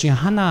이것 중에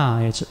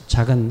하나의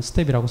작은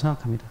스텝이라고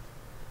생각합니다.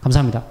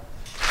 감사합니다.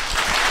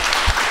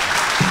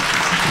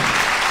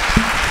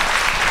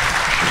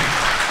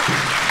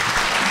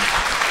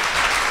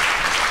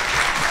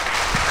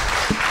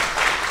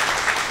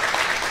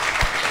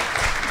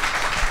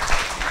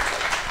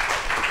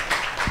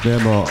 네,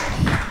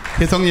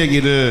 해석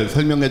얘기를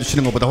설명해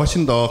주시는 것보다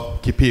훨씬 더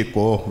깊이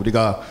있고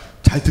우리가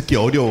잘 듣기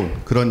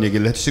어려운 그런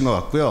얘기를 해주신 것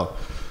같고요.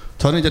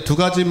 저는 이제 두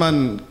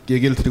가지만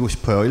얘기를 드리고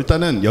싶어요.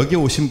 일단은 여기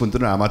오신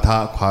분들은 아마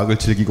다 과학을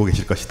즐기고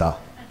계실 것이다.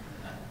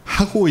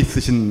 하고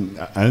있으신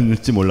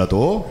않을지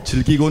몰라도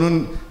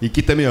즐기고는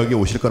있기 때문에 여기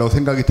오실 거라고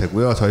생각이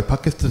되고요. 저희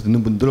팟캐스트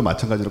듣는 분들은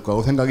마찬가지일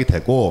거라고 생각이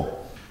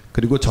되고,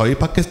 그리고 저희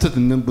팟캐스트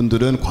듣는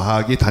분들은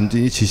과학이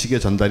단지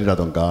지식의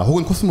전달이라던가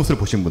혹은 코스모스를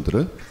보신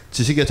분들은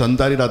지식의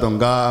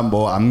전달이라던가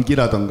뭐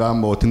암기라던가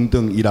뭐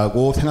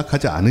등등이라고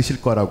생각하지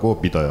않으실 거라고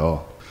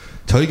믿어요.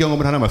 저희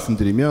경험을 하나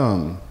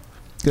말씀드리면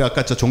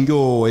아까 저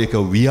종교의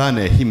그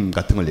위안의 힘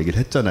같은 걸 얘기를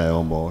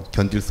했잖아요. 뭐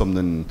견딜 수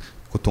없는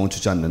고통은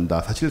주지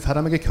않는다. 사실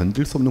사람에게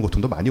견딜 수 없는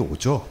고통도 많이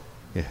오죠.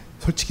 예,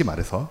 솔직히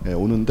말해서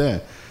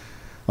오는데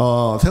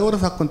세월호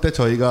사건 때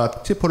저희가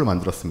특집호를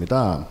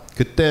만들었습니다.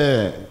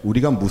 그때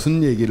우리가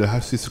무슨 얘기를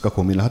할 수 있을까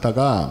고민을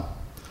하다가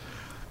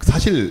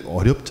사실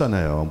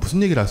어렵잖아요.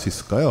 무슨 얘기를 할 수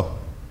있을까요?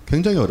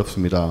 굉장히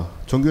어렵습니다.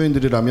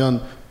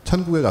 종교인들이라면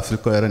천국에 갔을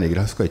거야 라는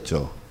얘기를 할 수가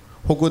있죠.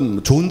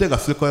 혹은 좋은 데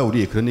갔을 거야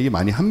우리 그런 얘기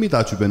많이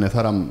합니다. 주변에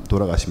사람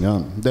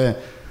돌아가시면.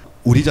 근데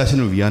우리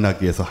자신을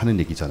위안하기 위해서 하는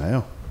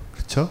얘기잖아요.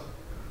 그렇죠?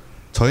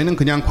 저희는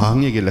그냥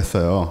과학 얘기를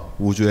했어요.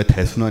 우주의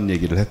대순환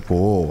얘기를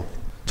했고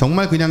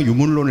정말 그냥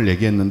유물론을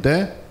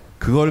얘기했는데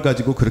그걸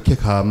가지고 그렇게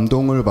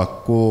감동을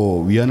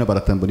받고 위안을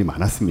받았다는 분이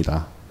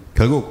많았습니다.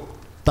 결국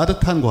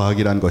따뜻한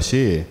과학이란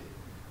것이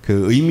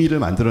그 의미를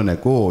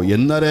만들어내고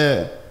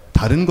옛날에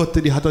다른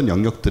것들이 하던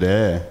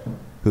영역들의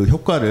그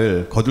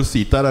효과를 거둘 수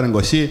있다라는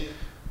것이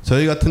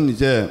저희 같은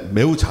이제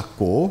매우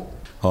작고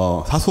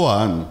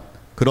사소한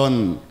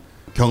그런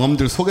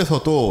경험들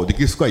속에서도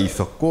느낄 수가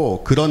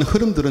있었고 그런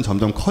흐름들은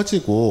점점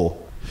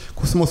커지고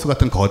코스모스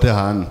같은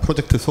거대한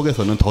프로젝트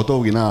속에서는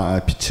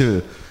더더욱이나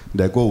빛을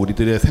내고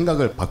우리들의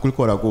생각을 바꿀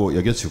거라고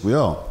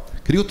여겨지고요.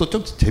 그리고 또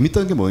좀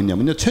재밌던 게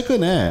뭐였냐면요.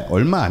 최근에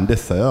얼마 안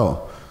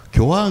됐어요.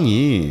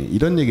 교황이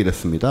이런 얘기를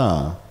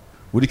했습니다.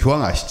 우리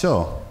교황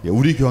아시죠? 예,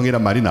 우리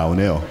교황이란 말이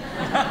나오네요.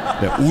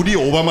 네, 우리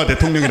오바마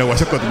대통령이라고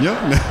하셨거든요.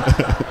 네.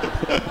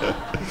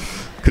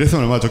 그래서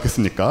얼마나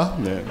좋겠습니까?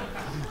 네.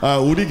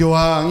 우리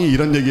교황이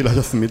이런 얘기를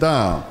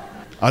하셨습니다.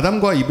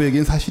 아담과 이브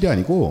얘기는 사실이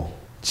아니고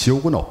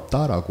지옥은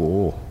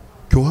없다라고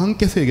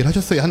교황께서 얘기를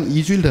하셨어요. 한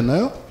 2주일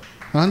됐나요?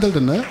 한 달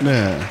됐나요?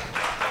 네.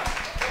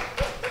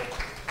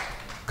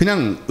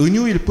 그냥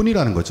은유일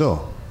뿐이라는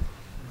거죠.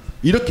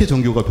 이렇게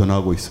종교가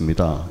변화하고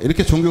있습니다.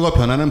 이렇게 종교가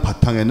변하는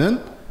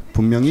바탕에는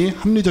분명히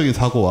합리적인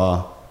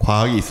사고와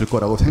과학이 있을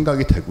거라고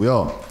생각이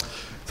되고요.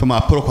 그래서 뭐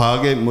앞으로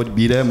과학의 뭐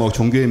미래, 뭐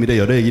종교의 미래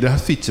여러 얘기를 할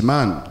수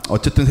있지만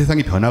어쨌든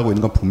세상이 변하고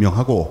있는 건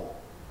분명하고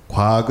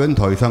과학은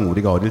더 이상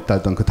우리가 어릴 때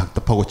하던 그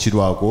답답하고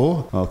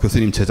지루하고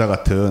교수님 제자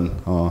같은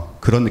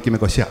그런 느낌의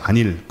것이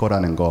아닐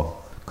거라는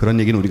거, 그런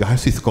얘기는 우리가 할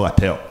수 있을 것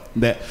같아요.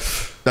 네,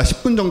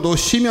 10분 정도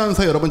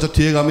쉬면서 여러분 저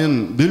뒤에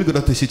가면 늘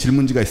그렇듯이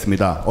질문지가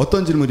있습니다.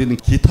 어떤 질문이든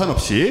기탄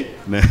없이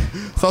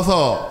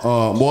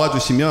써서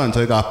모아주시면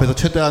저희가 앞에서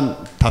최대한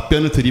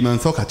답변을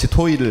드리면서 같이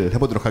토의를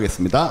해보도록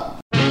하겠습니다.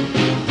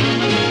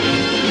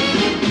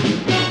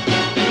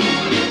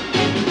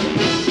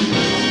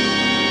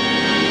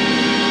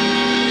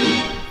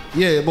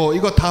 예, 뭐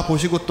이거 다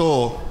보시고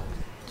또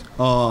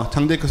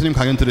장대익 교수님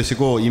강연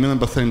들으시고 이명현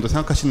박사님도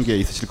생각하시는 게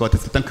있으실 것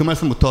같아서 일단 그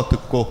말씀부터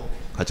듣고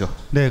가죠.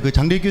 네, 그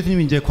장대익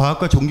교수님이 이제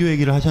과학과 종교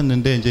얘기를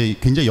하셨는데 이제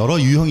굉장히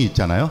여러 유형이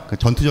있잖아요. 그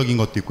전투적인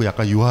것도 있고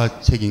약간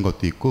유화책인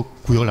것도 있고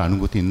구역을 나눈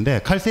것도 있는데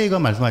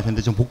칼세이건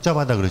말씀하셨는데 좀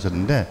복잡하다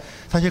그러셨는데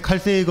사실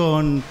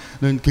칼세이건은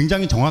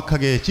굉장히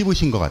정확하게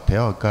찝으신 것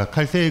같아요. 그러니까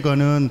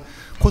칼세이건은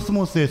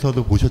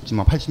코스모스에서도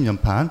보셨지만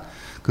 80년판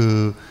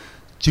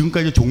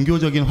지금까지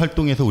종교적인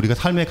활동에서 우리가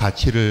삶의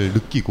가치를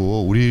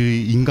느끼고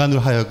우리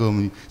인간을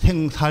하여금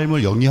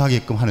삶을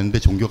영위하게끔 하는데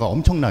종교가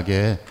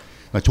엄청나게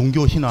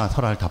종교, 신화,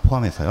 설화를 다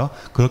포함해서요.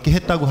 그렇게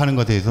했다고 하는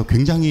것에 대해서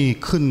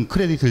굉장히 큰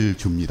크레딧을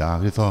줍니다.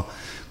 그래서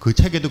그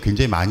책에도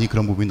굉장히 많이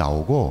그런 부분이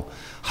나오고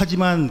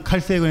하지만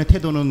칼세이건의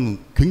태도는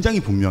굉장히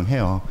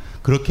분명해요.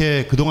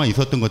 그렇게 그동안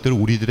있었던 것들을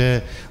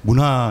우리들의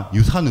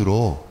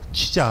문화유산으로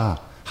치자.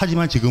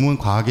 하지만 지금은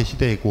과학의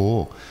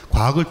시대이고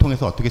과학을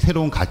통해서 어떻게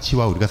새로운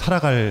가치와 우리가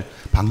살아갈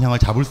방향을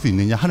잡을 수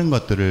있느냐 하는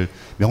것들을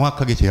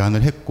명확하게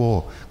제안을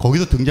했고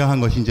거기서 등장한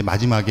것이 이제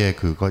마지막에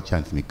그거지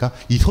않습니까?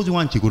 이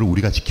소중한 지구를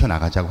우리가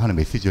지켜나가자고 하는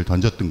메시지를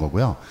던졌던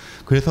거고요.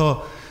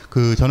 그래서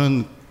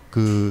저는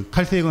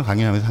칼세이건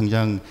강연하면서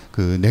항상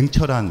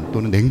냉철한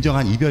또는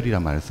냉정한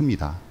이별이란 말을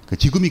씁니다.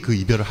 지금이 그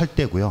이별을 할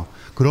때고요.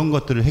 그런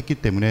것들을 했기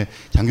때문에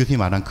장 교수님이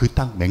말한 그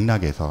딱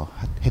맥락에서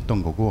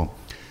했던 거고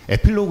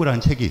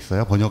에필로그라는 책이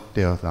있어요.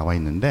 번역되어 나와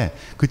있는데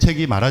그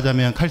책이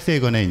말하자면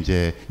칼세이건의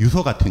이제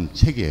유서 같은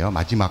책이에요.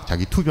 마지막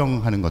자기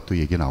투병하는 것도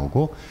얘기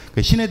나오고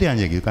신에 대한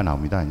얘기가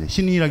나옵니다. 이제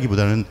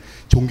신이라기보다는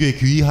종교에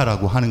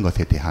귀의하라고 하는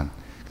것에 대한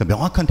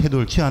명확한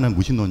태도를 취하는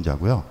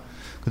무신론자고요.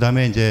 그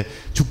다음에 이제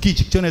죽기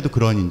직전에도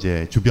그런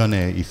이제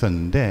주변에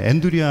있었는데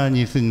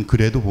앤드리안이 쓴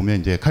글에도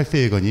보면 이제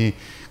칼세이건이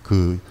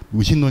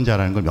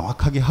무신론자라는 걸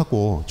명확하게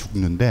하고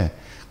죽는데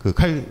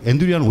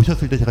앤드리안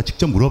오셨을 때 제가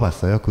직접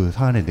물어봤어요. 그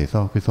사안에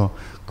대해서. 그래서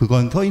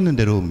그건 서 있는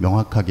대로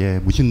명확하게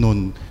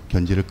무신론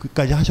견지를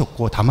끝까지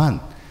하셨고 다만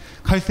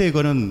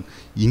칼세이건은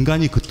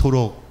인간이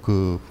그토록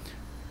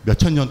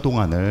몇천 년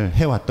동안을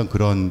해왔던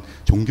그런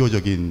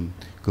종교적인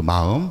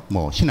마음,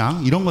 뭐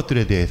신앙 이런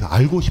것들에 대해서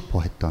알고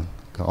싶어 했던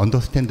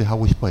언더스탠드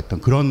하고 싶어 했던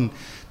그런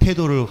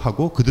태도를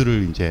하고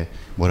그들을 이제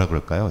뭐라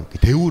그럴까요?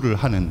 대우를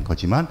하는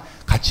거지만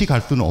같이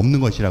갈 수는 없는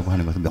것이라고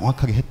하는 것을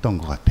명확하게 했던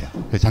것 같아요.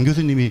 장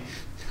교수님이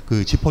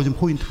그 짚어준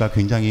포인트가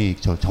굉장히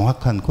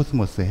정확한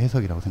코스모스의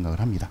해석이라고 생각을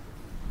합니다.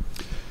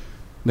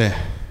 네,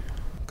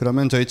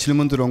 그러면 저희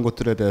질문 들어온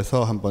것들에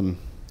대해서 한번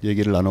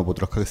얘기를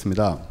나눠보도록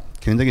하겠습니다.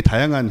 굉장히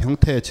다양한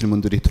형태의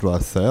질문들이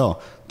들어왔어요.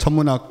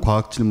 천문학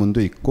과학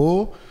질문도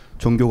있고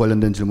종교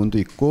관련된 질문도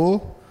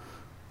있고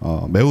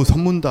매우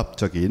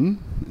선문답적인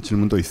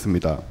질문도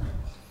있습니다.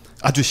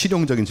 아주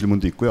실용적인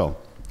질문도 있고요.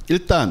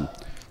 일단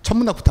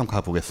천문학부터 한번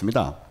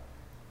가보겠습니다.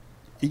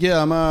 이게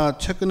아마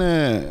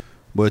최근에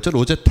뭐였죠?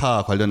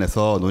 로제타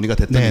관련해서 논의가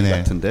됐던 일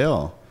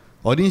같은데요.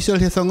 어린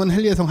시절 혜성은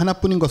헨리 혜성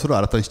하나뿐인 것으로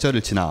알았던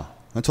시절을 지나,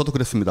 저도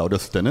그랬습니다.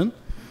 어렸을 때는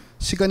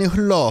시간이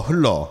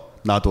흘러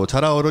나도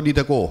자라 어른이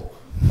되고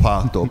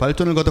과학도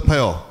발전을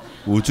거듭하여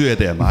우주에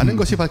대해 많은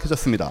것이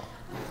밝혀졌습니다.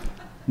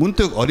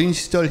 문득 어린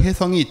시절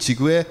혜성이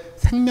지구에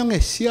생명의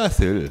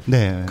씨앗을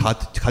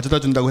가져다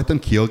준다고 했던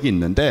기억이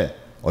있는데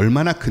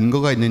얼마나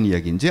근거가 있는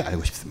이야기인지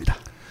알고 싶습니다.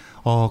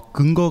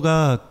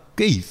 근거가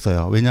꽤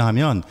있어요.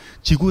 왜냐하면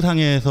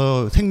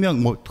지구상에서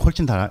생명,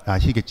 훨씬 다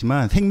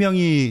아시겠지만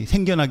생명이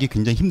생겨나기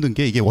굉장히 힘든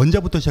게, 이게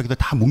원자부터 시작해서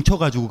다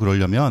뭉쳐가지고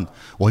그러려면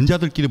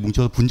원자들끼리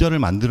뭉쳐서 분자를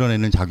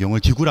만들어내는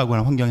작용을 지구라고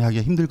하는 환경이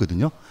하기가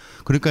힘들거든요.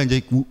 그러니까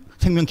이제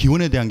생명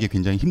기원에 대한 게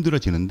굉장히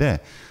힘들어지는데,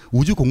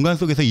 우주 공간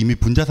속에서 이미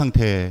분자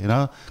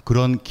상태나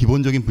그런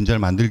기본적인 분자를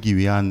만들기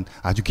위한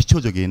아주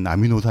기초적인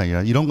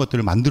아미노산이나 이런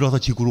것들을 만들어서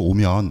지구로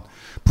오면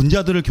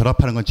분자들을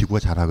결합하는 건 지구가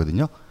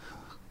잘하거든요.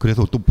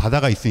 그래서 또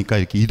바다가 있으니까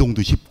이렇게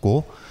이동도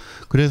쉽고,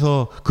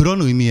 그래서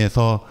그런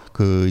의미에서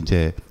그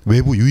이제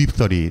외부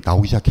유입설이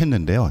나오기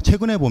시작했는데요.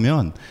 최근에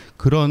보면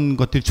그런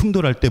것들이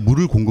충돌할 때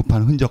물을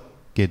공급하는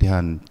흔적에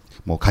대한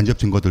뭐 간접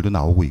증거들도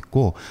나오고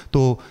있고,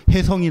 또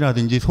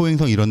해성이라든지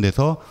소행성 이런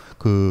데서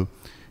그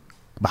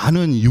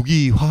많은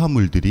유기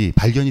화합물들이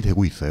발견이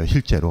되고 있어요,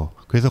 실제로.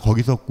 그래서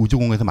거기서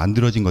우주공에서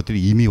만들어진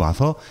것들이 이미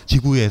와서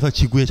지구에서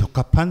지구에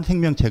적합한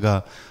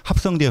생명체가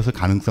합성되었을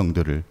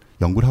가능성들을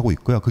연구를 하고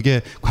있고요.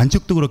 그게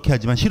관측도 그렇게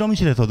하지만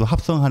실험실에서도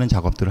합성하는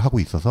작업들을 하고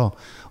있어서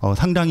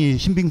상당히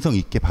신빙성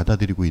있게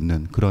받아들이고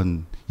있는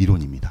그런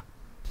이론입니다.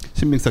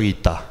 신빙성이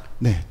있다.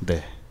 네.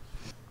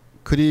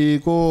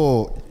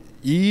 그리고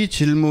이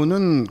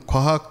질문은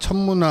과학,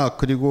 천문학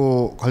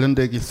그리고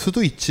관련되기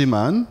수도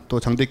있지만 또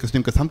장대익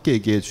교수님께서 함께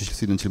얘기해 주실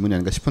수 있는 질문이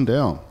아닌가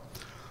싶은데요.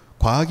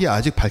 과학이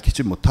아직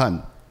밝히지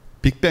못한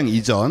빅뱅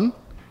이전,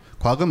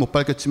 과학은 못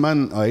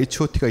밝혔지만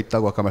H.O.T가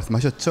있다고 아까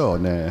말씀하셨죠.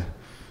 네.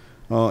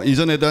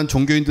 이전에 대한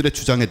종교인들의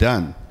주장에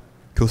대한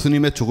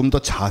교수님의 조금 더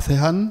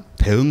자세한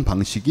대응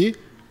방식이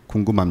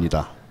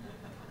궁금합니다.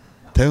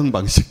 대응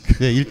방식.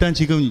 네, 일단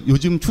지금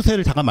요즘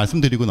추세를 잠깐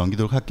말씀드리고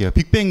넘기도록 할게요.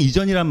 빅뱅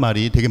이전이란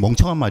말이 되게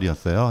멍청한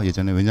말이었어요,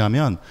 예전에.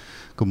 왜냐하면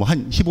그 뭐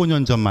한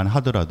 15년 전만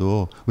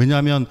하더라도,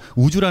 왜냐하면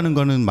우주라는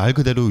거는 말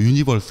그대로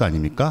유니버스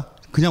아닙니까?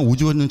 그냥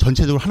우주는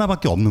전체적으로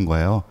하나밖에 없는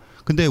거예요.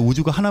 근데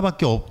우주가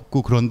하나밖에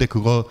없고, 그런데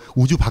그거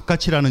우주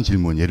바깥이라는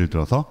질문, 예를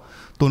들어서,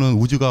 또는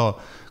우주가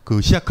그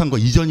시작한 거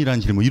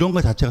이전이라는 질문, 이런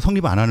거 자체가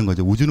성립 안 하는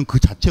거죠. 우주는 그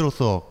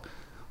자체로서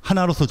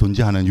하나로서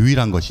존재하는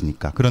유일한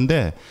것이니까.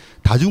 그런데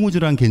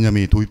다중우주라는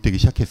개념이 도입되기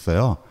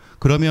시작했어요.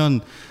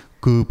 그러면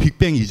그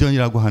빅뱅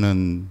이전이라고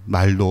하는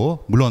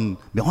말도 물론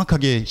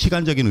명확하게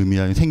시간적인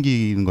의미가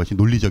생기는 것이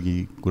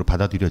논리적으로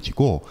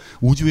받아들여지고,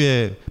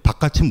 우주의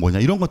바깥은 뭐냐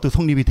이런 것도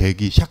성립이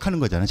되기 시작하는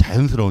거잖아요,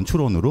 자연스러운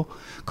추론으로.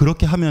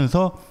 그렇게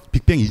하면서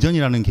빅뱅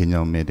이전이라는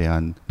개념에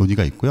대한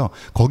논의가 있고요.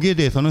 거기에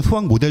대해서는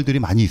수학 모델들이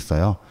많이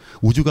있어요.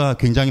 우주가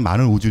굉장히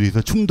많은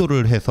우주에서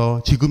충돌을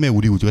해서 지금의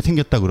우리 우주가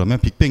생겼다 그러면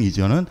빅뱅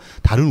이전은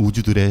다른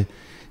우주들의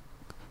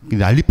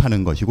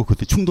난립하는 것이고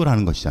그때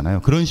충돌하는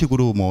것이잖아요. 그런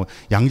식으로 뭐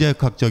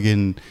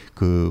양자역학적인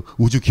그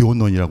우주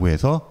기원론이라고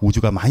해서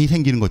우주가 많이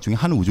생기는 것 중에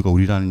한 우주가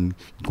우리라는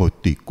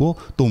것도 있고,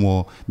 또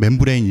뭐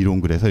멤브레인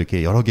이론, 그래서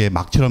이렇게 여러 개의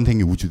막처럼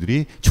생긴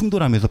우주들이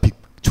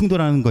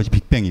충돌하는 것이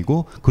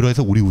빅뱅이고,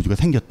 그래서 우리 우주가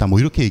생겼다, 뭐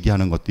이렇게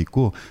얘기하는 것도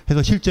있고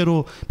해서,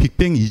 실제로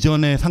빅뱅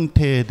이전의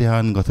상태에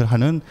대한 것을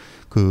하는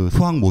그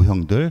수학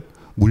모형들,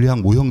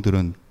 물리학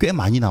모형들은 꽤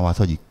많이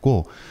나와서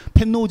있고,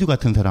 펜로우즈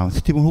같은 사람,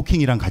 스티븐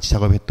호킹이랑 같이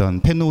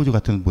작업했던 펜로우즈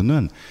같은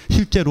분은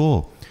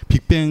실제로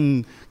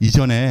빅뱅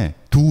이전에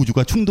두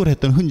우주가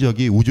충돌했던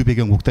흔적이 우주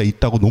배경 복사에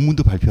있다고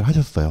논문도 발표를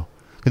하셨어요.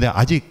 근데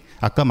아직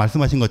아까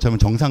말씀하신 것처럼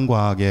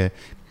정상과학의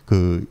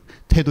그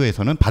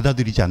태도에서는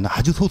받아들이지 않는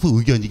아주 소수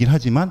의견이긴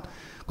하지만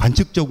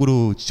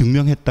관측적으로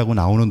증명했다고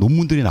나오는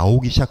논문들이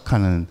나오기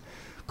시작하는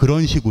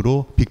그런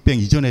식으로 빅뱅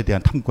이전에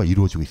대한 탐구가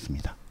이루어지고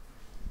있습니다.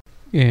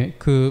 예,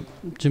 그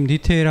좀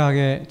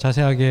디테일하게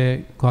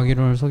자세하게 과학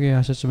이론을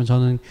소개하셨지만,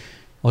 저는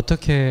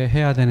어떻게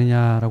해야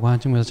되느냐라고 하는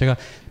측면에서, 제가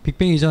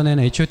빅뱅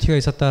이전에는 H.O.T가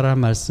있었다라는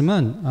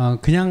말씀은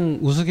그냥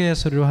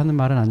우스갯소리로 하는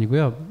말은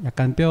아니고요,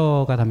 약간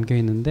뼈가 담겨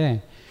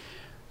있는데,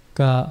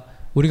 그러니까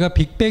우리가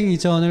빅뱅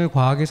이전을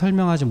과학이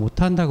설명하지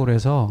못한다고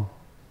그래서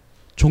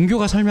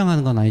종교가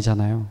설명하는 건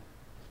아니잖아요.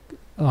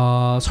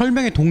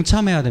 설명에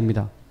동참해야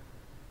됩니다.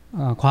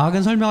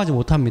 과학은 설명하지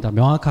못합니다,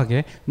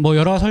 명확하게. 뭐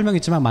여러 설명이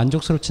있지만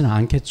만족스럽지는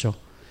않겠죠.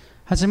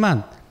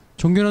 하지만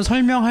종교는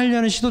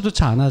설명하려는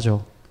시도조차 안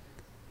하죠.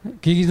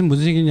 그게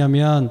무슨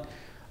얘기냐면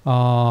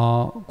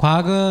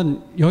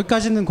과학은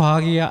여기까지는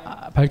과학이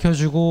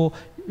밝혀주고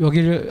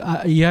여기를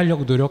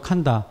이해하려고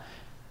노력한다.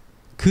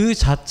 그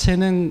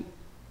자체는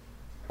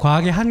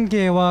과학의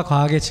한계와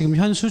과학의 지금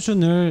현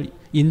수준을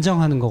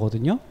인정하는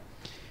거거든요.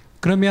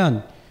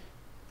 그러면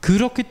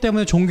그렇기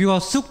때문에 종교가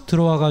쑥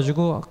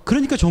들어와가지고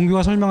그러니까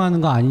종교가 설명하는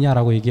거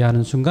아니냐라고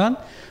얘기하는 순간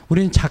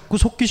우리는 자꾸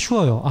속기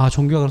쉬워요. 아,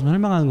 종교가 그래서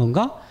설명하는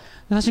건가?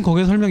 사실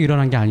거기서 설명이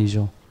일어난 게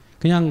아니죠.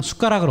 그냥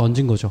숟가락을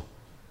얹은 거죠.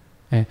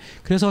 예.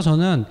 그래서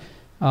저는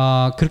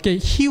그렇게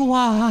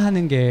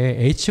희화화하는 게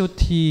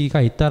HOT가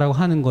있다라고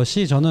하는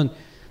것이 저는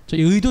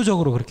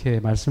의도적으로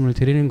그렇게 말씀을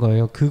드리는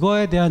거예요.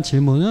 그거에 대한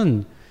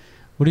질문은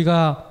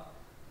우리가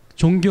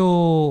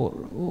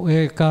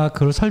종교가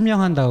그걸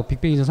설명한다고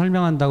빅뱅 이전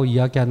설명한다고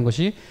이야기하는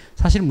것이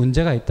사실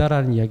문제가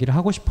있다라는 이야기를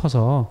하고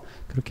싶어서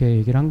그렇게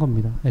얘기를 한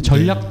겁니다. 네,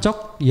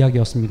 전략적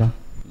이야기였습니다.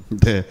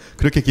 네,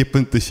 그렇게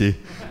기쁜 뜻이.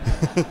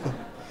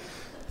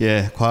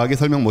 예, 과학이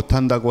설명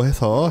못한다고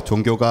해서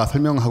종교가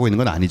설명하고 있는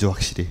건 아니죠,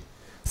 확실히.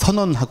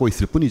 선언하고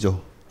있을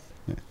뿐이죠.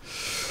 예.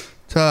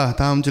 자,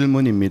 다음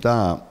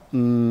질문입니다.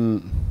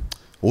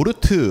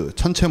 오르트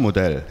천체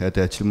모델에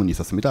대한 질문이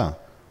있었습니다.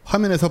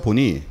 화면에서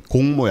보니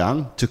공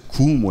모양, 즉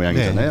구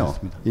모양이잖아요.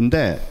 네,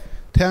 인데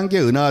태양계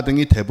은하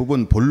등이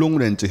대부분 볼록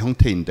렌즈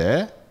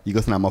형태인데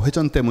이것은 아마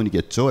회전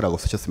때문이겠죠? 라고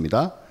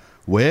쓰셨습니다.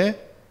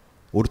 왜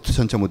오르트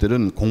천체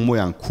모델은 공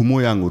모양, 구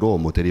모양으로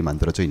모델이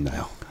만들어져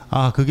있나요?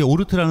 그게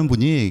오르트라는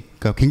분이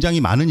그러니까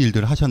굉장히 많은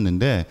일들을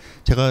하셨는데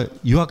제가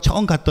유학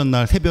처음 갔던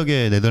날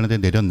새벽에 네덜란드에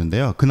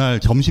내렸는데요. 그날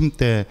점심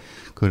때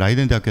그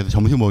라이덴 대학교에서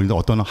점심 먹는데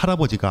어떤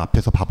할아버지가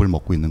앞에서 밥을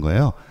먹고 있는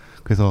거예요.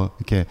 그래서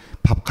이렇게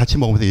밥 같이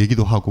먹으면서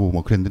얘기도 하고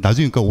뭐 그랬는데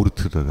나중에 그러니까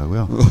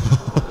오르트더라고요.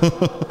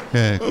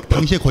 예,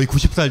 당시에 거의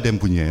 90살 된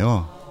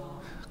분이에요.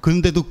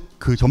 그런데도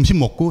그 점심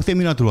먹고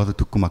세미나 들어와서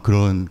듣고 막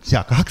그런,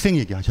 아까 학생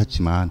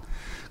얘기하셨지만,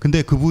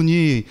 근데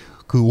그분이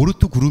그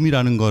오르트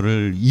구름이라는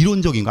거를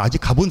이론적인 거 아직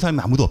가본 사람이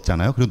아무도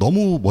없잖아요. 그리고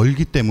너무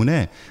멀기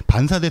때문에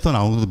반사돼서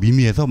나오는 것도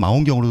미미해서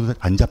망원경으로도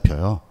안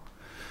잡혀요.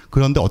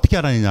 그런데 어떻게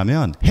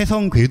알아내냐면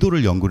해성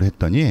궤도를 연구를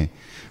했더니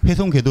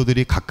해성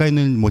궤도들이 가까이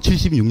있는 뭐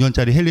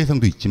 76년짜리 헨리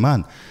해성도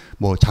있지만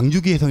뭐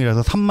장주기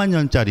해성이라서 3만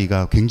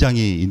년짜리가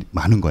굉장히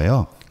많은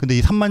거예요. 근데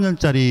이 3만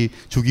년짜리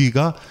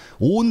주기가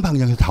온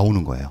방향에서 다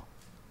오는 거예요.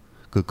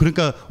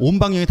 그러니까 온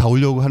방향에 다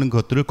오려고 하는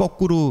것들을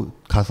거꾸로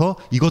가서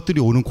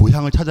이것들이 오는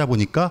고향을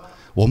찾아보니까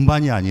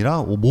원반이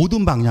아니라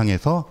모든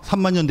방향에서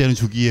 3만 년 되는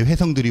주기의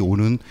회성들이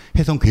오는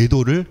해성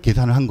궤도를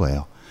계산을 한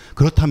거예요.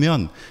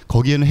 그렇다면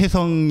거기에는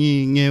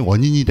해성의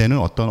원인이 되는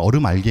어떤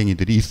얼음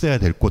알갱이들이 있어야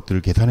될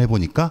곳들을 계산해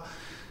보니까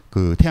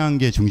그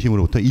태양계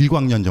중심으로부터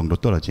 1광년 정도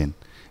떨어진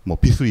뭐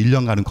빛으로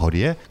 1년 가는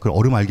거리에 그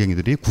얼음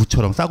알갱이들이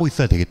구처럼 싸고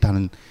있어야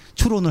되겠다는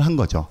추론을 한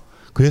거죠.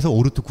 그래서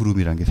오르트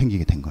구름이라는 게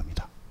생기게 된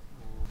겁니다.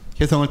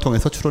 해성을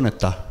통해서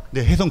추론했다.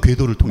 네, 해성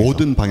궤도를 통해서.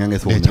 모든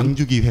방향에서 오는.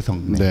 장주기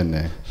해성. 네,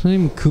 네.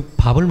 선생님 그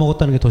밥을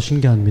먹었다는 게 더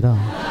신기합니다.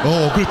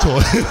 그렇죠.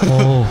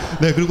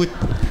 네,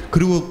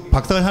 그리고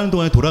박사를 하는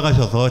동안에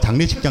돌아가셔서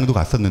장례식장도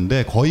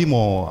갔었는데 거의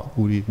뭐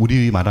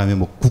우리 말하면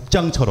뭐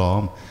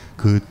국장처럼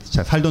그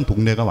살던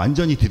동네가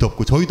완전히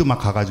뒤덮고 저희도 막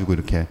가가지고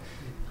이렇게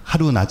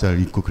하루 나절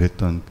있고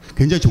그랬던,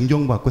 굉장히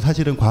존경받고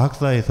사실은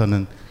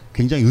과학사에서는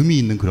굉장히 의미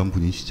있는 그런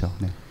분이시죠.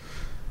 네.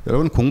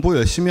 여러분 공부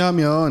열심히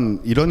하면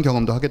이런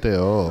경험도 하게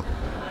돼요.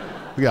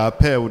 여기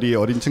앞에 우리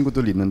어린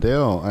친구들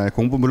있는데요.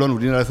 공부 물론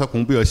우리나라에서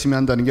공부 열심히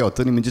한다는 게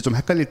어떤 의미인지 좀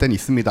헷갈릴 때는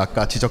있습니다.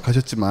 아까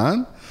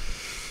지적하셨지만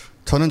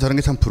저는 저런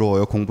게 참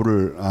부러워요.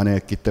 공부를 안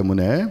했기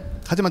때문에.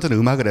 하지만 저는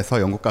음악을 해서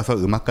영국 가서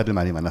음악가들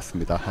많이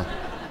만났습니다.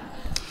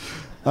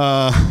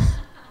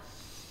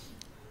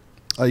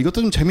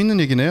 이것도 좀 재밌는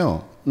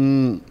얘기네요.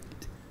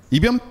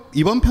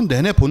 이번 편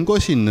내내 본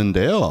것이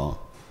있는데요.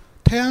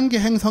 태양계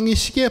행성이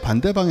시계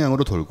반대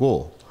방향으로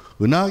돌고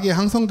은하계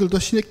항성들도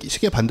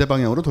시계 반대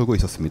방향으로 돌고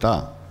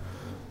있었습니다.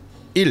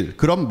 1.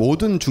 그럼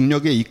모든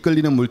중력에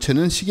이끌리는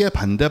물체는 시계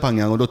반대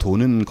방향으로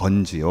도는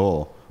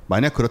건지요?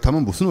 만약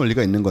그렇다면 무슨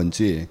원리가 있는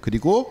건지.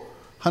 그리고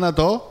하나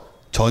더,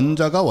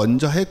 전자가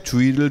원자핵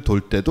주위를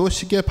돌 때도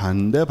시계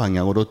반대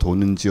방향으로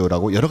도는지요?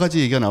 라고 여러 가지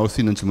얘기가 나올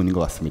수 있는 질문인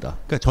것 같습니다.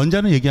 그러니까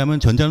전자는 얘기하면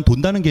전자는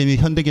돈다는 개념이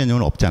현대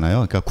개념은 없잖아요.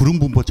 그러니까 구름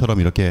분포처럼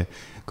이렇게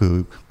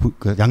그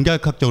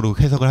양자역학적으로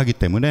해석을 하기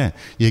때문에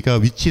얘가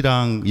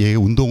위치랑 얘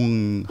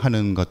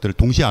운동하는 것들을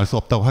동시에 알 수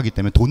없다고 하기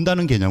때문에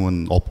돈다는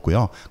개념은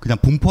없고요. 그냥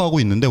분포하고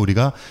있는데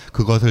우리가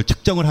그것을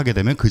측정을 하게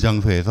되면 그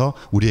장소에서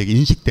우리에게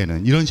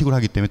인식되는 이런 식으로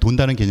하기 때문에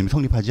돈다는 개념이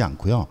성립하지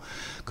않고요.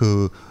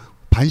 그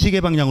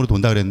반시계 방향으로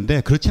돈다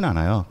그랬는데 그렇진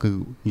않아요.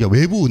 그러니까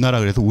외부 은하라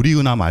그래서 우리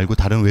은하 말고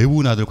다른 외부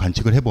은하들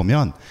관측을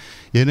해보면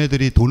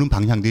얘네들이 도는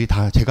방향들이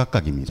다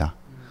제각각입니다.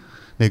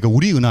 네, 그러니까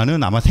우리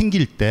은하는 아마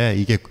생길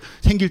때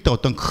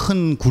어떤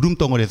큰 구름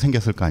덩어리에서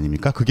생겼을 거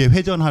아닙니까? 그게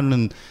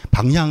회전하는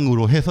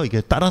방향으로 해서 이게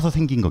따라서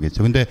생긴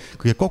거겠죠. 근데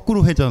그게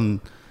거꾸로 회전하는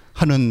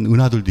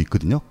은하들도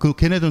있거든요.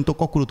 걔네들은 또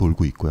거꾸로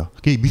돌고 있고요.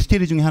 그게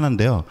미스테리 중에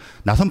하나인데요.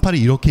 나선팔이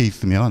이렇게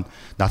있으면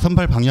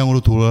나선팔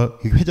방향으로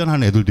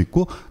회전하는 애들도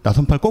있고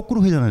나선팔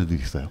거꾸로 회전하는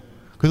애들도 있어요.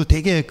 그래서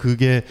되게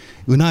그게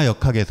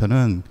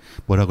은하역학에서는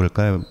뭐라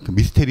그럴까요? 그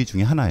미스테리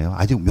중에 하나예요.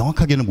 아직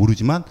명확하게는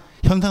모르지만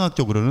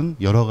현상학적으로는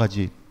여러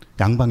가지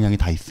양방향이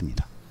다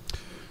있습니다.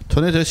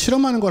 전에 제가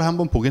실험하는 걸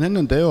한번 보긴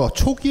했는데요.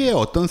 초기에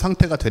어떤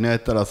상태가 되냐에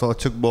따라서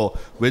즉 뭐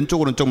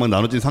왼쪽 오른쪽만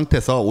나눠진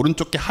상태에서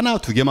오른쪽 게 하나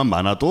두 개만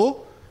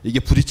많아도 이게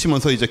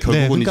부딪히면서 이제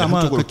결국은 네, 그러니까 이제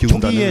한쪽으로 그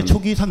기운다는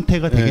초기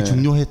상태가 되게 네.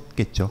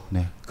 중요했겠죠.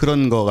 네.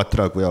 그런 거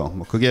같더라고요.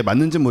 뭐 그게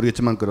맞는지는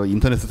모르겠지만 그런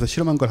인터넷에서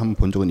실험한 걸 한번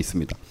본 적은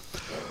있습니다.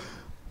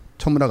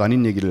 천문학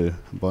아닌 얘기를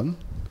한번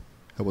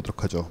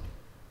해보도록 하죠.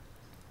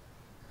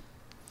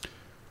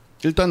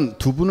 일단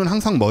두 분은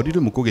항상 머리를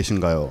묶고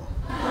계신가요?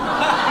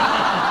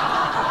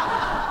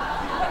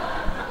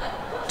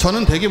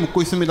 저는 되게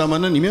묶고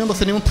있습니다만은 이명현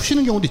박사님은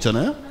푸시는 경우도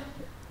있잖아요.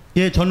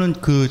 예, 저는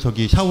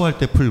샤워할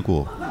때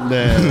풀고.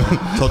 네,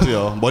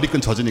 저도요. 머리끈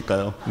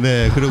젖으니까요.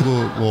 네,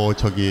 그리고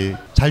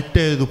잘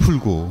때도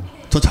풀고.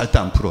 전 잘 때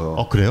안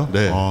풀어요. 그래요?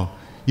 네.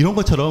 이런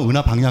것처럼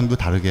은하 방향도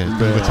다르게 그런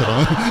네.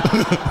 것처럼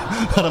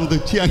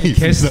사람들 취향이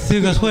있습니다.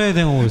 게스트가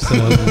소외되고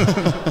있어요.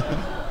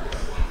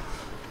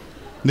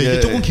 네, 예. 이게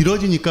조금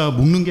길어지니까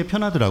묶는 게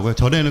편하더라고요.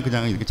 전에는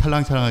그냥 이렇게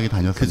찰랑찰랑하게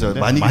다녔었는데 그죠,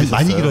 많이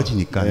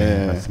길어지니까. 예.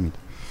 네, 맞습니다.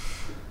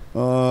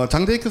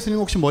 장대익 교수님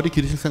혹시 머리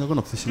기르실 생각은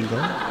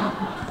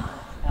없으신가요?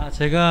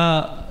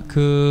 제가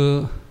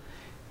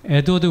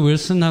에드워드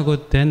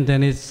윌슨하고 댄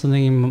데니스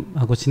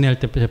선생님하고 지내할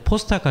때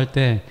포스닥 할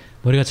때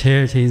머리가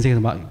제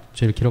인생에서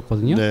제일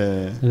길었거든요.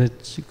 네.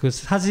 그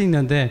사진이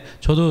있는데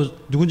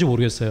저도 누군지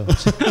모르겠어요.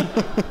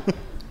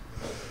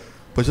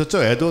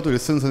 보셨죠? 에드워드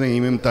윌슨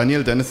선생님은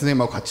다니엘 데니스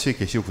선생님하고 같이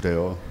계시고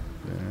그래요.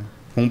 네.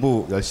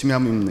 공부 열심히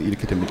하면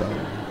이렇게 됩니다.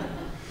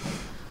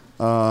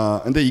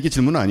 근데 이게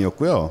질문은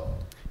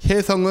아니었고요.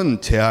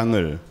 혜성은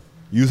재앙을,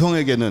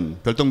 유성에게는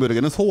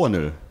별똥별에게는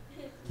소원을.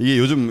 이게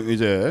요즘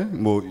이제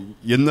뭐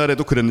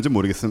옛날에도 그랬는지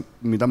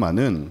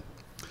모르겠습니다만은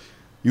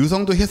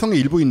유성도 혜성의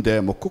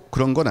일부인데 뭐 꼭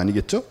그런 건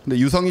아니겠죠? 근데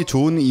유성이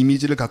좋은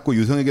이미지를 갖고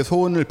유성에게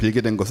소원을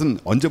빌게 된 것은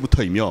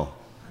언제부터이며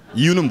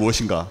이유는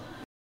무엇인가?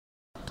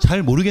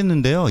 잘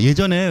모르겠는데요.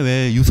 예전에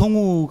왜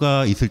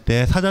유성우가 있을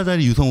때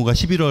사자자리 유성우가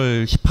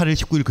 11월 18일,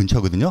 19일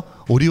근처거든요.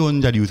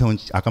 오리온 자리 유성은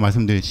아까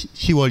말씀드린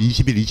 10월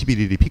 20일,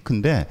 21일이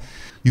피크인데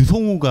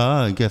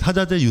유성우가 이게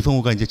사자자리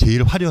유성우가 이제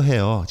제일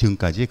화려해요.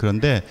 지금까지.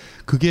 그런데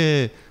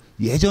그게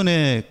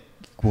예전에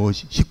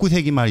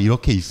 19세기 말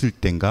이렇게 있을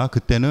땐가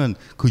그때는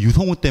그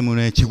유성우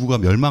때문에 지구가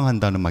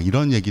멸망한다는 막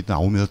이런 얘기도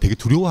나오면서 되게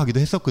두려워하기도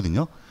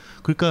했었거든요.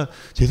 그러니까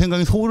제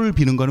생각에 소원을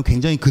비는 거는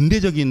굉장히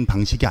근대적인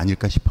방식이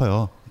아닐까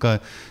싶어요.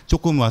 그러니까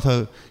조금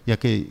와서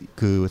약간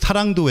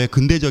사랑도 왜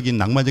근대적인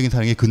낭만적인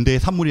사랑이 근대의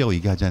산물이라고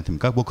얘기하지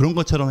않습니까? 뭐 그런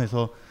것처럼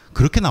해서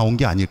그렇게 나온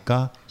게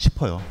아닐까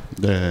싶어요.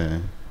 네.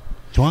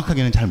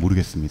 정확하게는 잘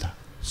모르겠습니다.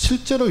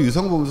 실제로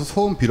유성 보면서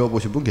소원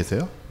빌어보신 분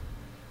계세요?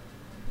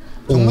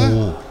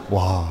 정말?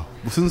 와.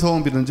 무슨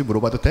소원 빌는지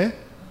물어봐도 돼?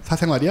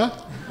 사생활이야?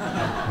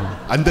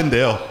 안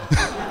된대요.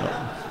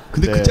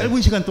 근데 네. 그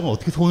짧은 시간 동안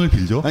어떻게 소원을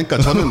빌죠? 그러니까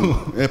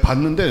저는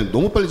봤는데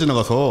너무 빨리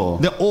지나가서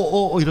네,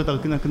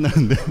 이러다가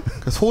끝나는데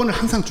소원을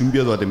항상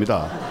준비해둬야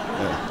됩니다.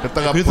 네.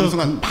 그랬다가 그래서 보는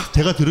순간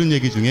제가 들은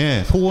얘기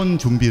중에 소원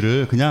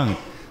준비를 그냥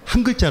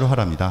한 글자로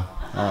하랍니다.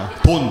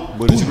 돈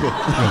뭐 이런 식으로.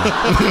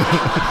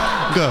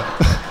 그러니까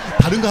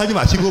다른 거 하지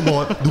마시고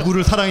뭐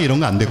누구를 사랑해 이런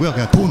거 안 되고요.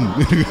 그냥 돈.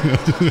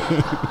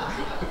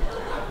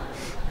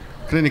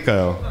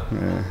 그러니까요.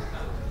 네.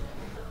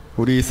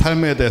 우리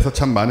삶에 대해서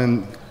참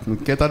많은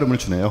깨달음을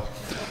주네요.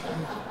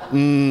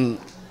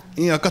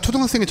 아까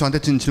초등학생이 저한테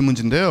진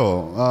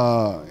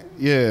질문지인데요.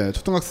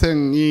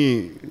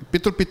 초등학생이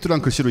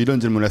삐뚤삐뚤한 글씨로 이런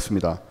질문을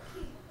했습니다.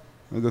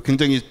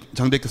 굉장히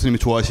장대익 교수님이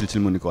좋아하실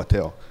질문일 것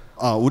같아요.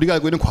 우리가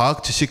알고 있는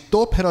과학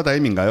지식도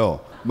패러다임인가요?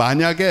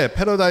 만약에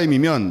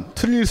패러다임이면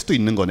틀릴 수도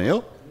있는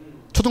거네요?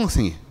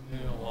 초등학생이.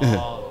 네.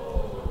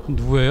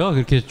 누구예요?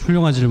 그렇게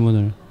훌륭한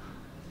질문을.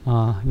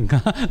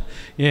 그러니까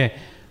예,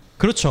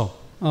 그렇죠.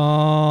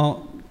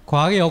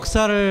 과학의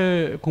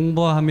역사를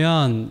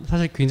공부하면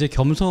사실 굉장히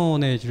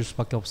겸손해질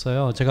수밖에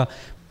없어요. 제가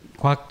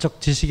과학적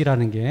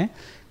지식이라는 게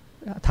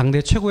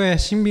당대 최고의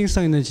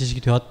신빙성 있는 지식이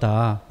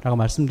되었다라고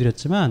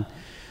말씀드렸지만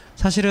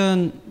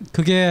사실은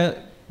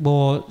그게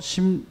뭐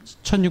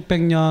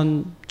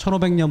 1600년,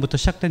 1500년부터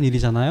시작된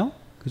일이잖아요.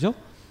 그죠?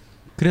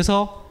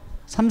 그래서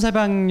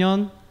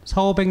 300~400년,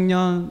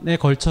 400~500년에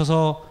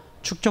걸쳐서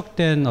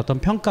축적된 어떤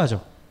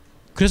평가죠.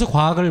 그래서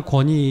과학을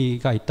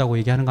권위가 있다고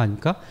얘기하는 거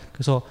아닙니까?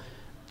 그래서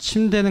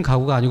침대는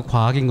가구가 아니고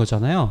과학인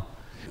거잖아요.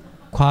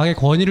 과학에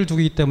권위를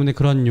두기 때문에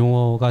그런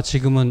용어가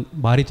지금은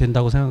말이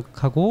된다고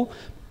생각하고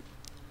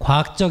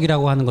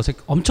과학적이라고 하는 것에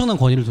엄청난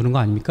권위를 두는 거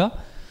아닙니까?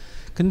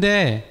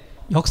 근데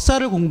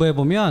역사를 공부해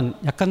보면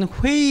약간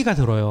회의가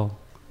들어요.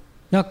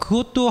 야,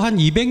 그것도 한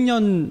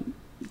 200년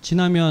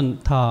지나면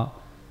다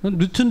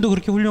뉴턴도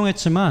그렇게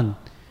훌륭했지만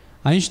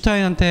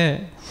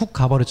아인슈타인한테 훅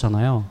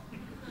가버렸잖아요.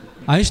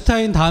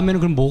 아인슈타인 다음에는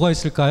그럼 뭐가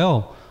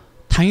있을까요?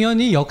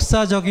 당연히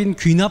역사적인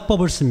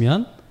귀납법을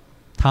쓰면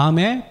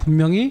다음에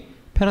분명히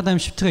패러다임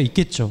시프트가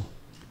있겠죠.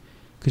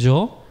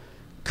 그죠?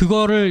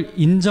 그거를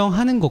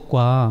인정하는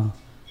것과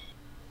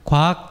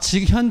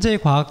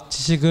현재의 과학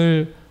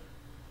지식을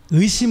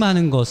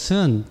의심하는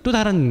것은 또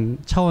다른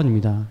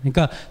차원입니다.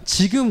 그러니까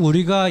지금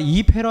우리가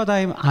이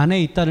패러다임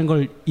안에 있다는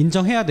걸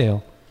인정해야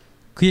돼요.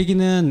 그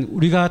얘기는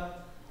우리가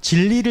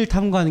진리를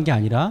탐구하는 게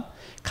아니라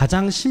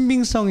가장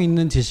신빙성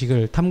있는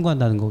지식을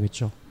탐구한다는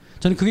거겠죠.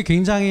 저는 그게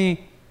굉장히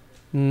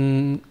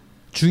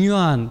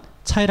중요한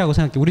차이라고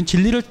생각해요. 우린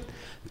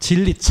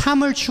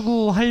참을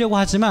추구하려고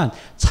하지만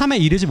참에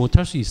이르지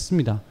못할 수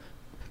있습니다.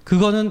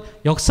 그거는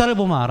역사를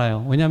보면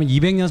알아요. 왜냐하면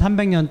 200년,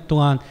 300년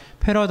동안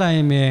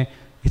패러다임에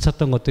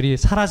있었던 것들이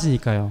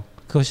사라지니까요.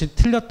 그것이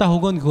틀렸다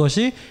혹은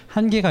그것이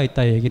한계가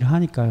있다 얘기를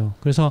하니까요.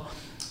 그래서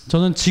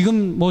저는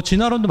지금 뭐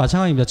진화론도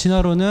마찬가지입니다.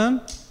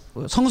 진화론은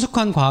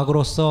성숙한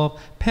과학으로서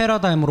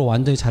패러다임으로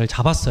완전히 자리를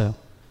잡았어요.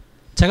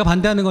 제가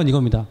반대하는 건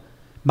이겁니다.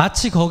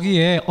 마치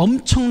거기에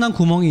엄청난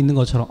구멍이 있는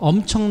것처럼,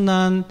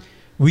 엄청난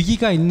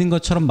위기가 있는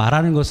것처럼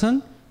말하는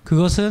것은,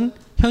 그것은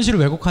현실을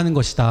왜곡하는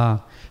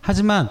것이다.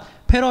 하지만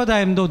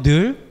패러다임도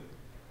늘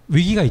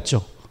위기가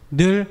있죠.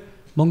 늘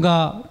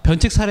뭔가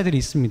변칙 사례들이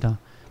있습니다.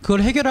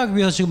 그걸 해결하기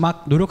위해서 지금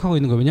막 노력하고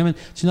있는 거예요. 왜냐하면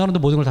진화론도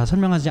모든 걸 다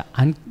설명하지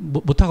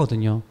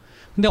못하거든요.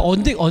 근데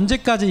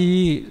언제까지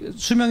이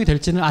수명이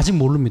될지는 아직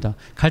모릅니다.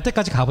 갈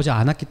때까지 가보지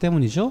않았기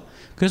때문이죠.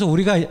 그래서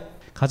우리가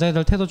가져야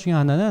될 태도 중에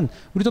하나는,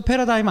 우리도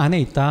패러다임 안에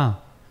있다.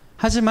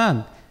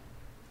 하지만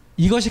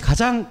이것이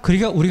가장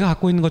우리가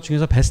갖고 있는 것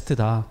중에서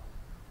베스트다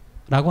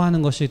라고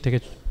하는 것이 되게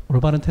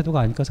올바른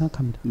태도가 아닐까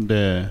생각합니다.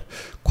 네,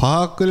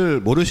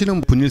 과학을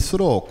모르시는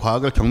분일수록,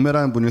 과학을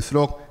경멸하는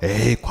분일수록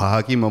에이,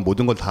 과학이 뭐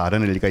모든 걸 다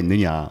알아낼 리가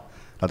있느냐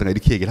라든가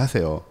이렇게 얘기를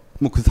하세요.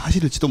 뭐 그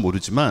사실일지도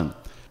모르지만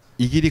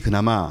이 길이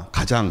그나마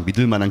가장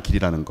믿을 만한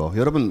길이라는 거.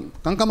 여러분,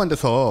 깜깜한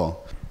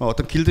데서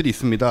어떤 길들이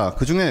있습니다.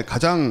 그 중에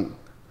가장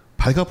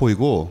밝아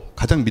보이고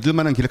가장 믿을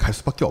만한 길을 갈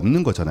수밖에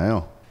없는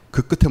거잖아요.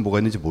 그 끝에 뭐가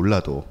있는지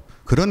몰라도.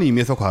 그런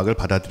의미에서 과학을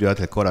받아들여야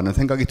될 거라는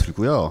생각이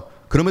들고요.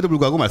 그럼에도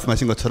불구하고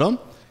말씀하신 것처럼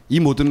이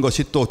모든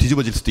것이 또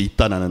뒤집어질 수도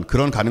있다는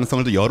그런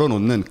가능성을 또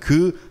열어놓는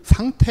그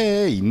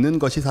상태에 있는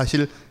것이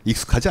사실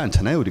익숙하지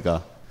않잖아요,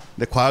 우리가.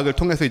 근데 과학을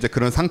통해서 이제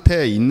그런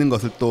상태에 있는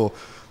것을 또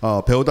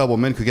배우다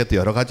보면 그게 또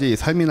여러 가지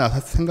삶이나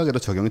생각에도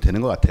적용이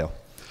되는 것 같아요.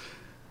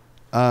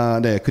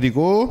 네.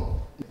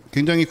 그리고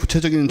굉장히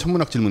구체적인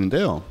천문학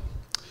질문인데요.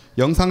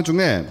 영상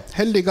중에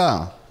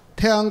헨리가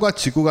태양과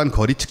지구 간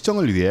거리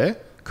측정을 위해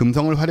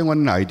금성을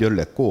활용하는 아이디어를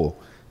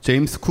냈고,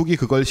 제임스 쿡이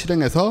그걸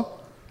실행해서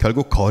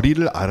결국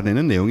거리를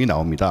알아내는 내용이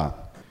나옵니다.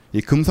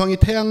 이 금성이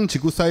태양,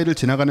 지구 사이를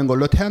지나가는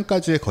걸로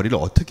태양까지의 거리를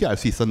어떻게 알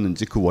수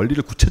있었는지 그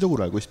원리를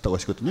구체적으로 알고 싶다고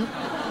하시거든요.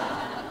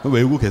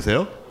 외우고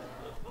계세요?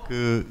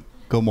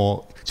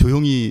 뭐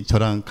조용히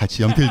저랑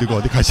같이 연필 들고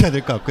어디 가셔야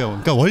될 것 같고요.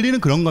 그러니까 원리는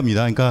그런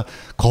겁니다. 그러니까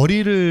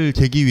거리를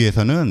재기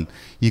위해서는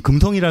이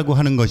금성이라고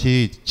하는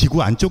것이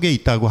지구 안쪽에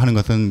있다고 하는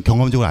것은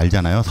경험적으로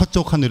알잖아요.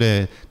 서쪽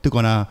하늘에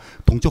뜨거나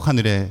동쪽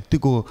하늘에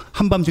뜨고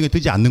한밤중에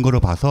뜨지 않는 거로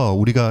봐서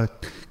우리가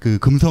그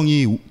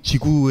금성이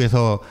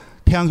지구에서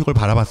태양쪽을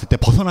바라봤을 때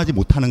벗어나지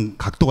못하는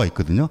각도가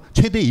있거든요.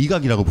 최대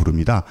이각이라고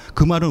부릅니다.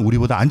 그 말은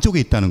우리보다 안쪽에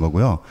있다는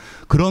거고요.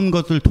 그런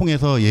것을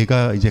통해서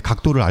얘가 이제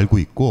각도를 알고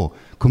있고,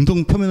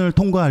 금성 표면을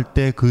통과할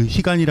때 그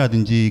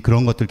시간이라든지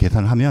그런 것들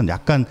계산을 하면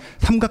약간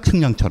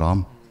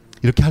삼각측량처럼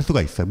이렇게 할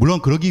수가 있어요.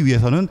 물론 그러기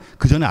위해서는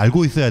그 전에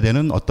알고 있어야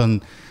되는 어떤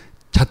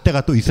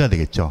잣대가 또 있어야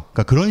되겠죠.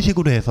 그러니까 그런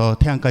식으로 해서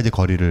태양까지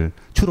거리를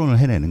추론을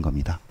해내는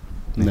겁니다.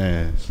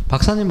 네.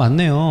 박사님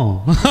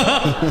맞네요.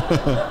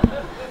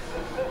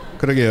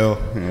 그러게요.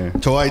 예,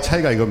 저와의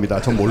차이가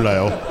이겁니다. 전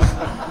몰라요.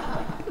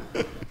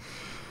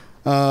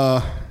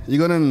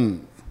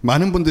 이거는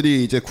많은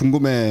분들이 이제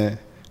궁금해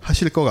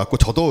하실 것 같고,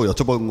 저도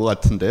여쭤본 것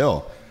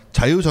같은데요.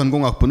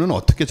 자유전공학부는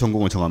어떻게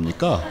전공을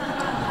정합니까?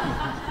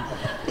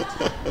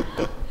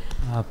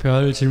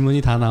 별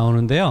질문이 다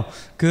나오는데요.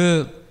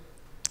 그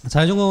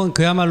자유전공은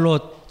그야말로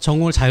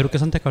전공을 자유롭게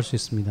선택할 수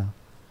있습니다.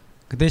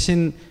 그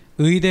대신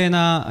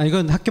의대나,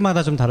 이건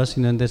학교마다 좀 다를 수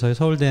있는데, 저희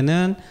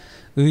서울대는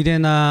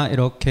의대나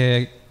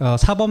이렇게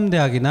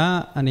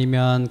사범대학이나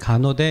아니면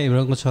간호대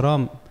이런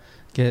것처럼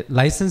이렇게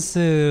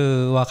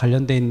라이선스와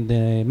관련돼 있는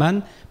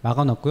데만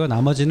막아놓고요.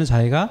 나머지는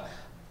자기가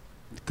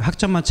그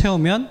학점만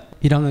채우면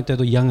 1학년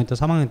때도 2학년 때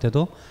 3학년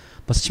때도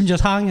뭐 심지어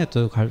 4학년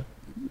때도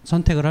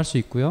선택을 할 수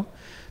있고요.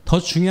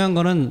 더 중요한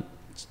거는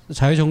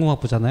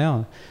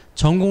자유전공학부잖아요.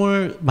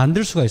 전공을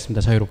만들 수가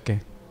있습니다. 자유롭게.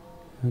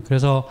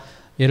 그래서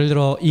예를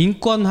들어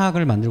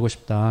인권학을 만들고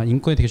싶다.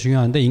 인권이 되게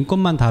중요한데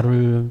인권만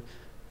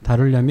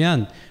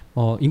다루려면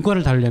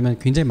인권을 다루려면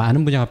굉장히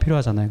많은 분야가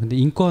필요하잖아요. 근데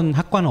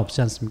인권학과는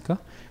없지 않습니까?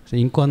 그래서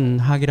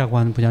인권학이라고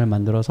하는 분야를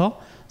만들어서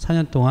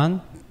 4년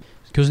동안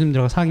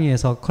교수님들과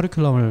상의해서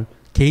커리큘럼을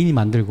개인이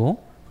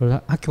만들고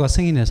그걸 학교가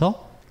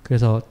승인해서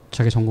그래서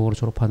자기 전공으로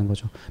졸업하는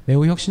거죠.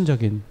 매우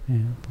혁신적인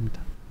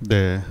겁니다.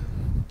 네.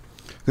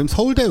 그럼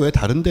서울대 외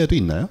다른 데도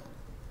있나요?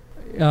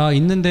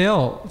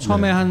 있는데요.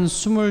 처음에 네. 한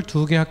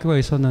 22개 학교가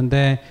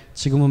있었는데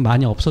지금은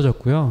많이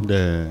없어졌고요.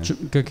 네.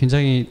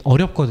 굉장히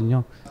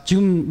어렵거든요.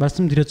 지금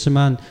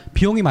말씀드렸지만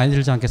비용이 많이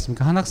들지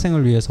않겠습니까? 한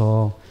학생을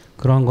위해서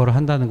그런 거를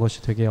한다는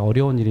것이 되게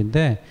어려운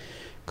일인데,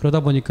 그러다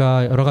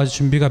보니까 여러 가지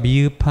준비가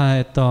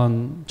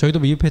미흡했던, 저희도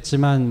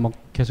미흡했지만 뭐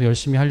계속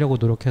열심히 하려고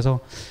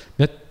노력해서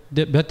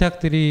몇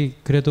대학들이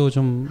그래도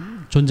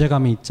좀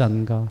존재감이 있지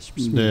않은가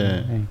싶습니다.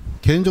 네. 네.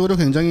 개인적으로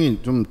굉장히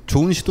좀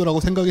좋은 시도라고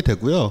생각이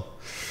되고요.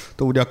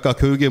 또 우리 아까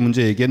교육의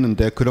문제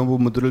얘기했는데 그런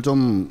부분들을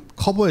좀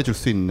커버해 줄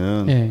수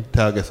있는 네.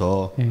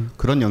 대학에서 네.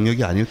 그런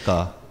영역이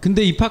아닐까.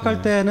 근데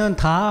입학할 때는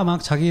다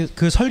막 자기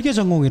그 설계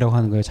전공이라고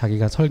하는 거예요.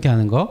 자기가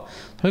설계하는 거.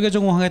 설계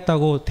전공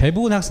하겠다고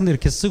대부분 학생들이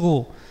이렇게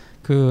쓰고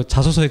그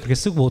자소서에 그렇게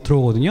쓰고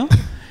들어오거든요.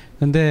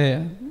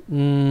 근데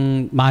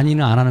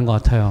많이는 안 하는 것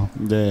같아요.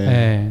 네.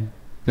 네.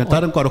 그냥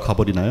다른 과로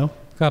가버리나요?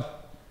 그러니까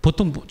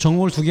보통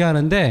전공을 2개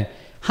하는데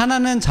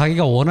하나는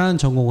자기가 원하는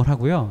전공을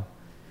하고요.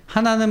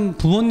 하나는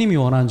부모님이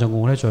원하는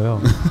전공을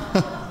해줘요.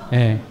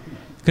 네.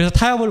 그래서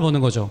타협을 보는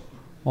거죠.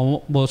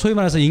 뭐 소위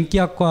말해서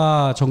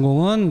인기학과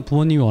전공은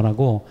부모님이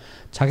원하고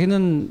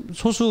자기는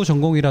소수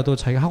전공이라도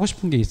자기가 하고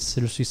싶은 게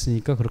있을 수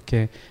있으니까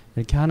그렇게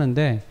이렇게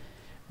하는데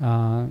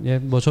예,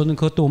 뭐 저는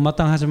그것도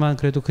못마땅하지만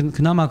그래도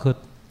그나마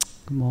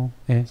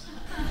예.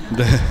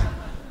 네.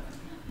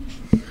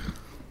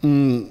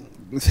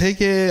 세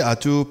개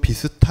아주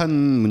비슷한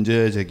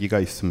문제 제기가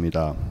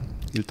있습니다.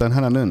 일단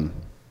하나는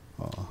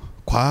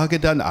과학에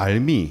대한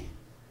알미,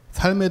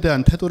 삶에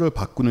대한 태도를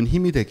바꾸는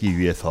힘이 되기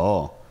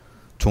위해서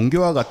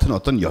종교와 같은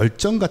어떤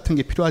열정 같은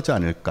게 필요하지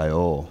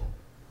않을까요?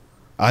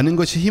 아는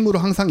것이 힘으로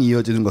항상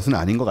이어지는 것은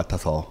아닌 것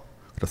같아서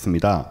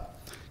그렇습니다.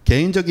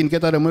 개인적인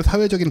깨달음을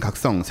사회적인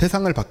각성,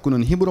 세상을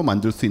바꾸는 힘으로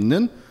만들 수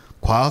있는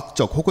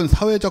과학적 혹은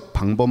사회적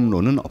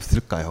방법론은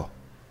없을까요?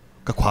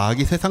 그러니까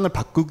과학이 세상을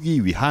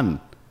바꾸기 위한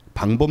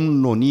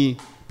방법론이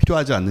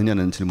필요하지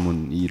않느냐는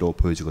질문으로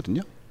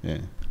보여지거든요.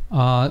 예.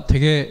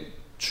 되게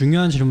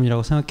중요한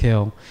질문이라고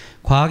생각해요.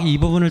 과학이 이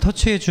부분을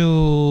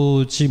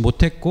터치해주지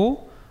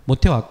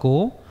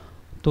못해왔고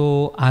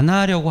또 안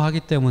하려고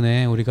하기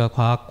때문에 우리가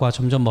과학과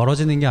점점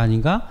멀어지는 게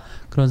아닌가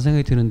그런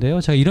생각이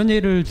드는데요. 제가 이런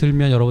예를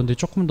들면 여러분들이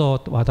조금 더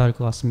와닿을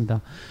것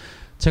같습니다.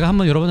 제가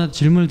한번 여러분한테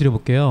질문을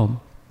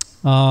드려볼게요.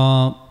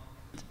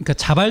 그러니까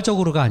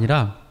자발적으로가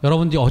아니라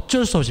여러분들이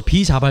어쩔 수 없이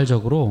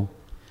비자발적으로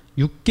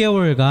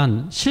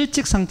 6개월간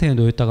실직 상태에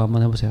놓였다가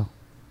한번 해보세요.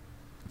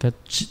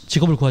 그러니까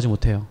직업을 구하지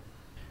못해요.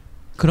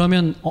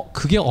 그러면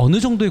그게 어느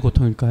정도의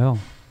고통일까요?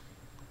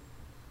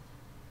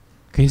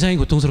 굉장히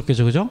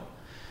고통스럽겠죠, 그죠?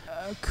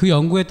 그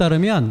연구에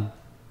따르면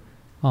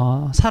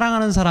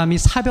사랑하는 사람이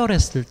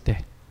사별했을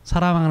때,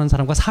 사랑하는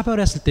사람과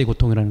사별했을 때의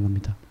고통이라는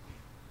겁니다.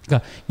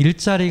 그러니까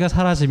일자리가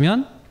사라져서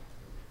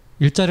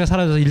일자리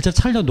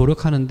찾으려고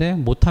노력하는데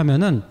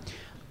못하면은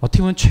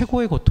어떻게 보면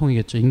최고의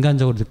고통이겠죠.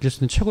 인간적으로 느낄 수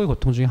있는 최고의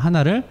고통 중에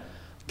하나를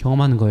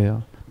경험하는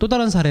거예요. 또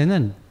다른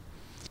사례는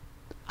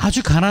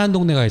아주 가난한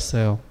동네가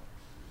있어요.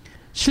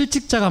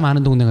 실직자가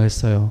많은 동네가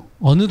있어요.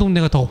 어느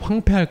동네가 더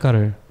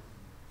황폐할까를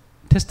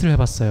테스트를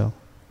해봤어요.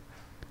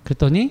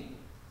 그랬더니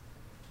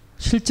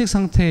실직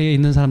상태에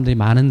있는 사람들이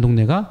많은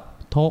동네가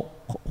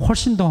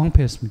훨씬 더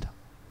황폐했습니다.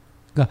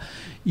 그러니까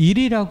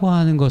일이라고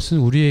하는 것은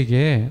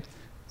우리에게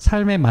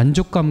삶의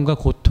만족감과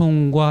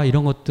고통과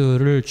이런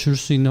것들을 줄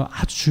수 있는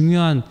아주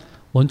중요한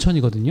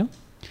원천이거든요.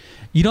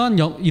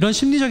 이런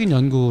심리적인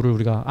연구를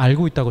우리가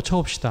알고 있다고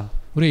쳐봅시다.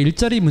 우리가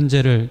일자리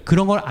문제를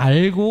그런 걸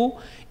알고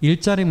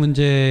일자리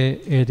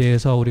문제에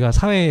대해서 우리가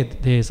사회에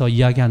대해서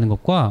이야기하는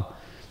것과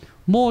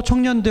뭐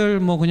청년들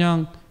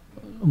그냥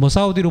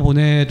사우디로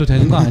보내도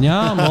되는 거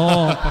아니야?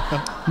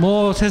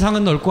 뭐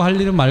세상은 넓고 할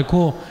일은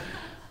많고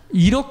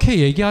이렇게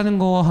얘기하는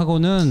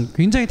거하고는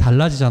굉장히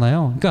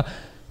달라지잖아요. 그러니까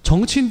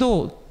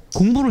정치인도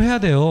공부를 해야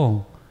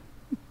돼요.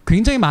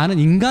 굉장히 많은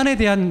인간에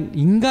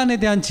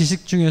대한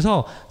지식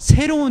중에서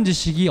새로운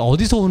지식이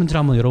어디서 오는지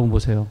한번 여러분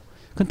보세요.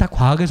 그건 다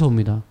과학에서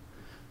옵니다.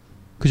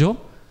 그죠?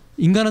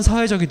 인간은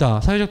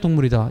사회적이다. 사회적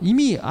동물이다.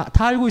 이미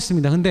다 알고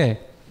있습니다.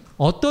 근데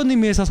어떤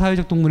의미에서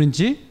사회적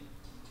동물인지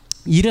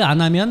일을 안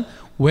하면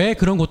왜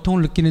그런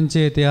고통을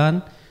느끼는지에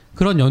대한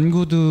그런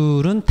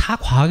연구들은 다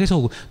과학에서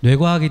오고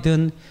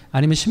뇌과학이든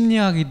아니면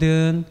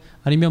심리학이든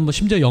아니면 뭐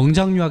심지어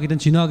영장류학이든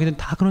진화학이든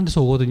다 그런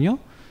데서 오거든요.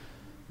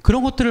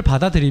 그런 것들을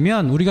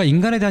받아들이면 우리가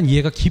인간에 대한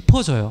이해가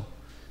깊어져요.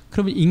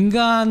 그러면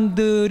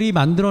인간들이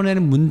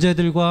만들어내는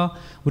문제들과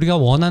우리가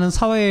원하는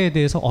사회에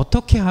대해서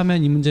어떻게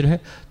하면 이 문제를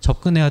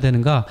접근해야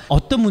되는가,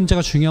 어떤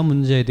문제가 중요한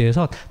문제에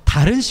대해서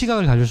다른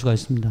시각을 가질 수가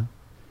있습니다.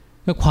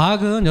 그러니까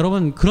과학은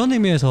여러분 그런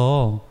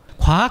의미에서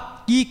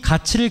과학이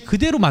가치를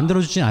그대로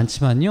만들어주지는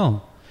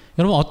않지만요.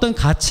 여러분 어떤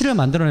가치를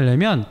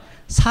만들어내려면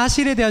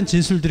사실에 대한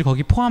진술들이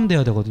거기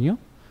포함되어야 되거든요.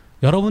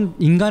 여러분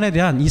인간에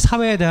대한 이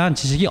사회에 대한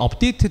지식이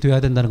업데이트 돼야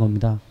된다는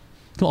겁니다.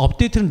 그럼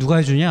업데이트는 누가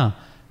해주냐?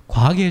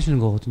 과학이 해주는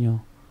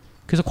거거든요.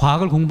 그래서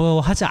과학을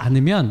공부하지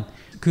않으면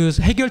그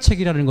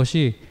해결책이라는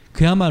것이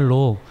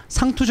그야말로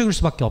상투적일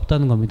수밖에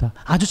없다는 겁니다.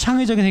 아주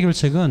창의적인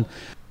해결책은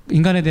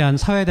인간에 대한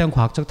사회에 대한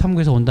과학적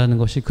탐구에서 온다는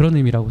것이 그런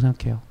의미라고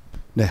생각해요.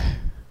 네,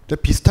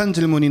 비슷한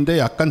질문인데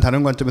약간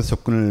다른 관점에서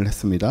접근을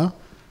했습니다.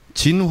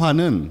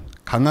 진화는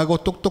강하고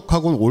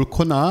똑똑하고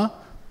옳거나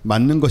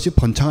맞는 것이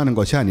번창하는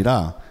것이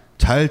아니라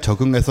잘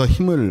적응해서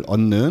힘을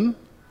얻는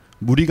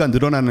무리가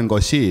늘어나는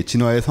것이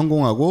진화에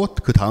성공하고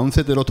그 다음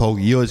세대로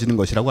더욱 이어지는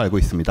것이라고 알고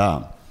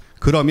있습니다.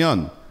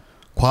 그러면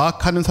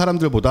과학하는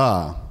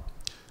사람들보다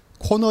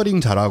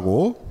코너링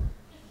잘하고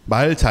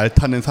말 잘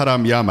타는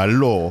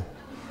사람이야말로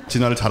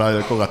진화를 잘해야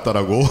될 것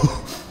같다라고.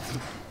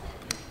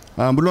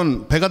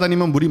 물론 배가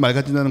다니면 물이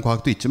맑아진다는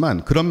과학도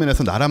있지만 그런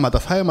면에서 나라마다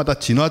사회마다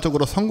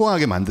진화적으로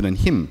성공하게 만드는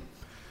힘,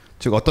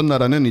 즉 어떤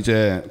나라는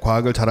이제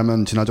과학을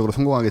잘하면 진화적으로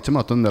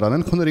성공하겠지만 어떤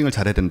나라는 코너링을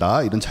잘해야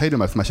된다, 이런 차이를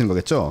말씀하시는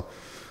거겠죠.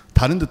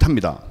 다른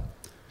듯합니다.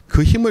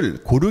 그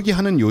힘을 고르게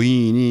하는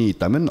요인이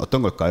있다면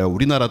어떤 걸까요?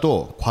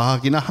 우리나라도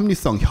과학이나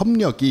합리성,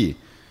 협력이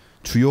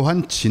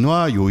주요한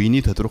진화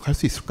요인이 되도록 할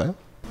수 있을까요?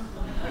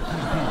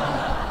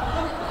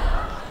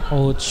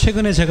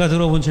 최근에 제가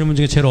들어본 질문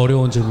중에 제일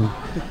어려운 질문.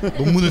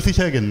 논문을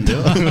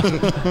쓰셔야겠는데요.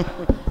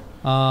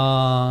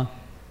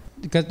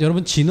 그러니까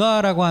여러분,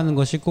 진화라고 하는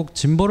것이 꼭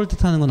진보를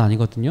뜻하는 건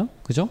아니거든요.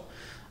 그죠?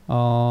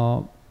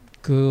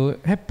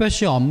 그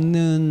햇볕이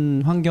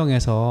없는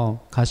환경에서,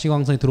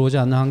 가시광선이 들어오지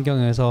않는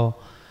환경에서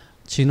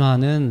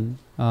진화는,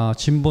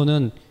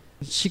 진보는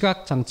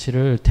시각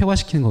장치를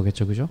태화시키는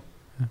거겠죠. 그죠?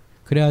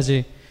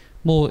 그래야지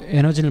뭐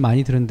에너지를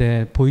많이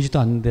드는데 보이지도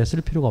않는데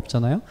쓸 필요가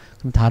없잖아요.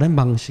 그럼 다른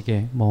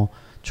방식의 뭐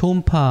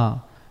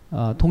초음파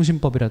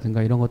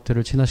통신법이라든가 이런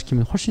것들을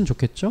진화시키면 훨씬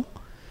좋겠죠.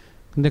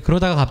 근데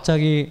그러다가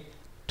갑자기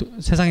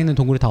세상에 있는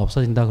동물이 다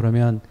없어진다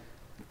그러면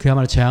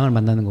그야말로 재앙을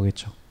만나는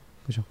거겠죠.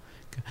 그죠?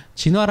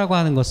 진화라고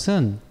하는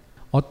것은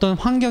어떤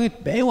환경이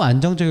매우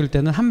안정적일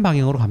때는 한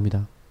방향으로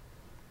갑니다.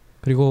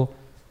 그리고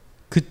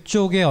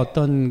그쪽의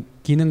어떤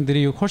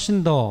기능들이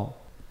훨씬 더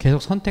계속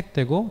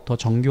선택되고 더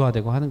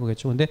정교화되고 하는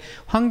거겠죠. 근데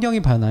환경이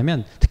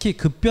변하면, 특히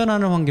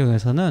급변하는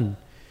환경에서는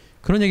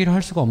그런 얘기를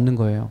할 수가 없는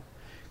거예요.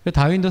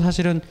 다윈도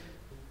사실은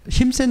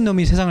힘센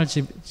놈이 세상을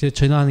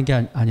진화하는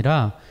게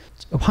아니라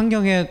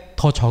환경에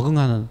더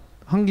적응하는,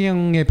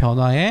 환경의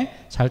변화에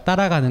잘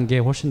따라가는 게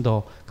훨씬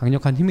더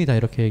강력한 힘이다,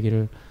 이렇게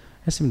얘기를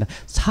했습니다.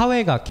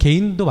 사회가,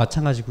 개인도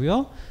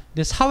마찬가지고요.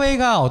 근데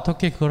사회가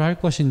어떻게 그걸 할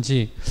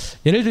것인지,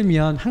 예를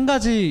들면 한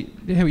가지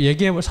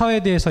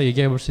사회에 대해서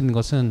얘기해 볼 수 있는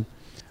것은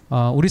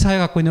우리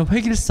사회가 갖고 있는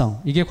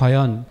획일성, 이게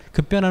과연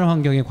급변하는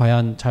환경에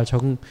과연 잘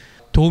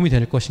도움이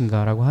될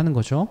것인가라고 하는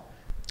거죠.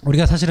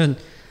 우리가 사실은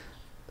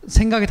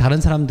생각이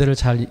다른 사람들을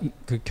잘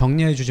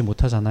격려해 주지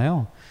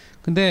못하잖아요.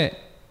 근데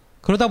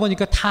그러다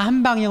보니까 다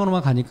한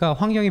방향으로만 가니까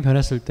환경이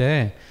변했을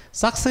때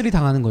싹쓸이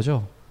당하는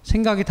거죠.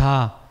 생각이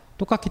다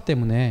똑같기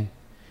때문에.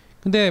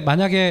 근데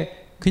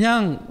만약에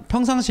그냥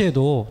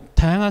평상시에도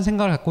다양한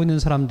생각을 갖고 있는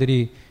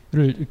사람들을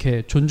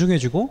이렇게 존중해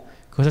주고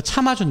그것을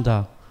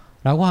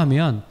참아준다라고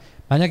하면,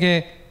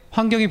 만약에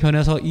환경이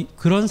변해서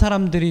그런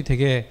사람들이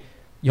되게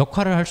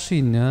역할을 할 수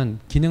있는,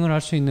 기능을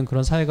할 수 있는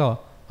그런 사회가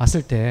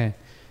왔을 때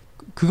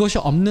그것이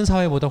없는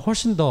사회보다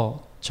훨씬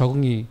더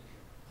적응이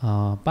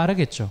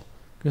빠르겠죠.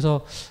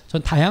 그래서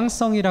전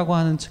다양성이라고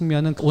하는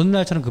측면은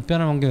오늘날처럼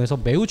급변한 환경에서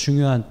매우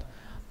중요한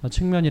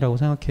측면이라고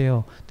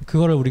생각해요.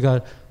 그거를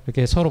우리가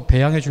이렇게 서로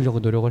배양해 주려고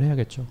노력을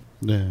해야겠죠.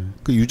 네,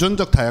 그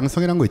유전적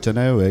다양성이라는 거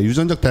있잖아요. 왜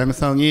유전적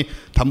다양성이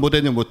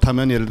담보되지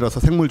못하면, 예를 들어서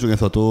생물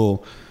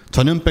중에서도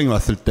전염병이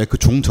왔을 때 그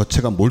종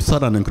자체가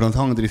몰살하는 그런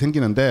상황들이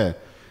생기는데,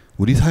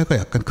 우리 사회가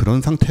약간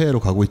그런 상태로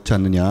가고 있지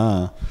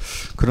않느냐,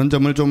 그런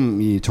점을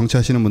좀 이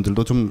정치하시는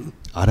분들도 좀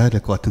알아야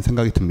될 것 같은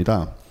생각이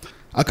듭니다.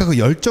 아까 그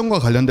열정과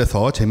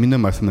관련돼서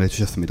재밌는 말씀을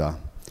해주셨습니다.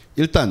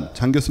 일단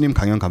장 교수님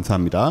강연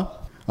감사합니다.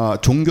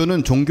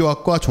 종교는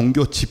종교학과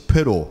종교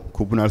집회로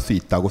구분할 수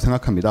있다고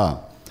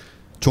생각합니다.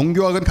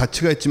 종교학은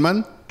가치가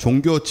있지만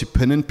종교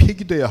집회는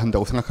폐기돼야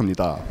한다고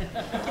생각합니다.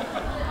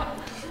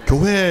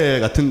 교회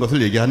같은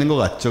것을 얘기하는 것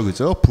같죠,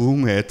 그죠?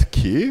 부흥회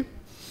특히.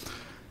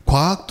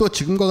 과학도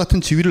지금과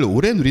같은 지위를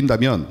오래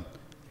누린다면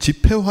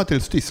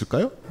집회화될 수도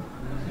있을까요?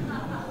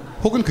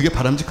 혹은 그게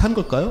바람직한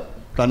걸까요?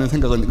 라는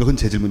생각은, 그건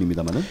제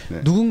질문입니다만은.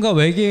 네. 누군가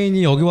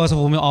외계인이 여기 와서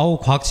보면 아우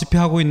과학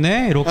집회하고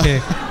있네 이렇게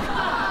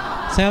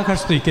생각할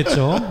수도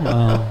있겠죠.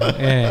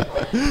 예.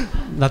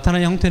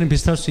 나타나는 형태는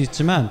비슷할 수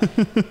있지만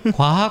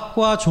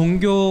과학과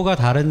종교가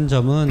다른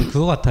점은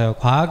그거 같아요.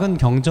 과학은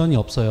경전이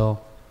없어요.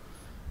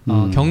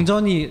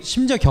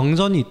 심지어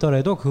경전이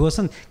있더라도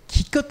그것은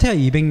기껏해야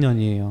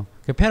 200년이에요.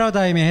 그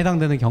패러다임에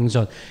해당되는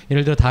경전.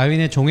 예를 들어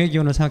다윈의 종의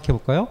기원을 생각해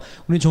볼까요?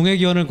 우리 종의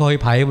기원을 거의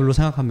바이블로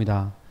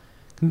생각합니다.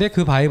 근데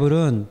그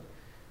바이블은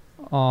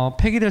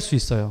폐기될 수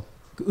있어요.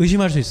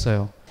 의심할 수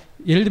있어요.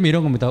 예를 들면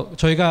이런 겁니다.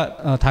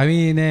 저희가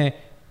다윈의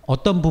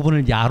어떤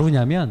부분을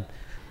야루냐면,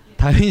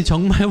 다윈이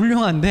정말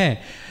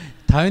훌륭한데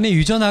다윈의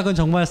유전학은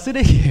정말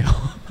쓰레기예요.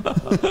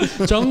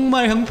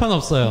 정말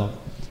형편없어요.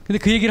 근데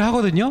그 얘기를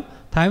하거든요.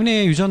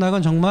 다윈의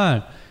유전학은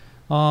정말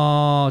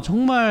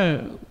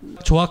정말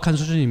조악한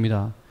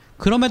수준입니다.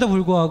 그럼에도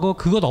불구하고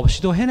그것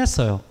없이도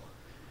해냈어요.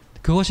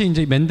 그것이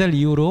이제 맨델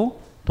이후로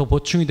더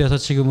보충이 돼서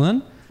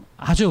지금은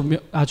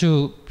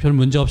아주 별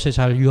문제 없이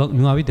잘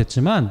융합이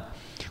됐지만,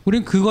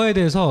 우리는 그거에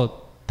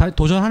대해서 다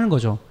도전하는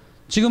거죠.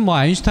 지금 뭐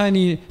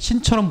아인슈타인이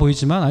신처럼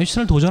보이지만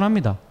아인슈타인을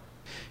도전합니다.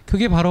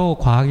 그게 바로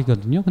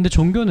과학이거든요. 근데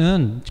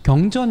종교는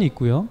경전이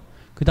있고요.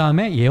 그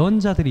다음에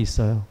예언자들이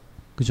있어요.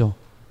 그죠?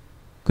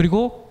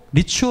 그리고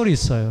리추얼이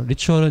있어요.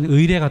 리추얼은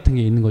의례 같은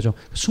게 있는 거죠.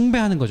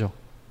 숭배하는 거죠.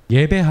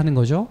 예배하는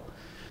거죠.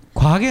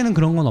 과학에는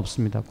그런 건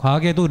없습니다.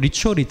 과학에도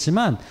리추얼이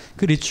있지만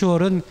그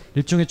리추얼은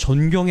일종의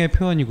존경의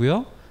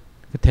표현이고요.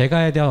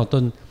 대가에 대한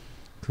어떤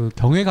그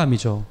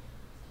경외감이죠.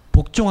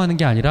 복종하는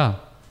게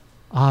아니라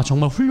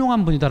정말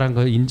훌륭한 분이다라는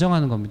걸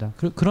인정하는 겁니다.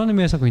 그런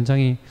의미에서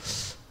굉장히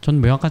전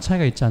명확한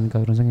차이가 있지 않을까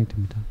그런 생각이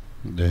듭니다.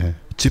 네,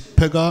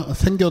 집회가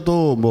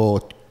생겨도 뭐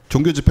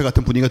종교 집회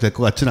같은 분위기가 될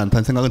것 같지는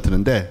않다는 생각은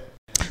드는데,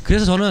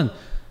 그래서 저는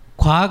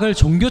과학을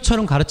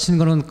종교처럼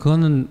가르치는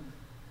그거는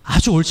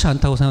아주 옳지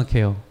않다고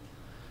생각해요.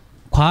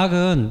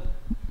 과학은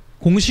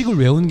공식을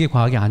외우는 게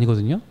과학이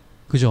아니거든요.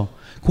 그죠?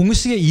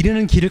 공식에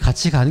이르는 길을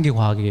같이 가는 게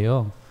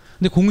과학이에요.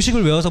 근데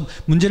공식을 외워서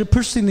문제를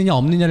풀 수 있느냐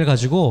없느냐를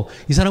가지고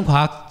이 사람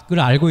과학을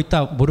알고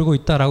있다 모르고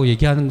있다라고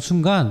얘기하는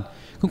순간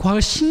그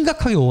과학을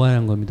심각하게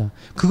오해하는 겁니다.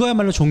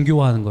 그거야말로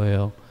종교화하는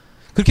거예요.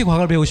 그렇게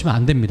과학을 배우시면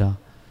안 됩니다.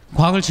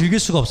 과학을 즐길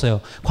수가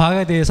없어요.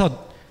 과학에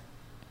대해서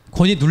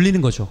권위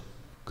눌리는 거죠.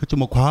 그렇죠.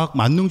 뭐 과학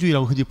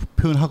만능주의라고 흔히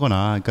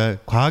표현하거나,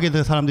 그러니까 과학에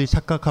대해서 사람들이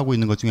착각하고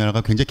있는 것 중에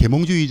하나가 굉장히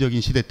계몽주의적인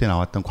시대 때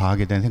나왔던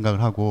과학에 대한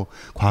생각을 하고,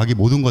 과학이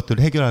모든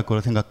것들을 해결할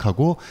거라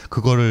생각하고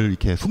그거를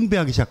이렇게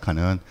숭배하기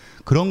시작하는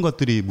그런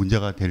것들이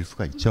문제가 될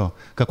수가 있죠.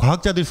 그러니까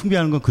과학자들이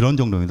숭배하는 건 그런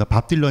정도입니다.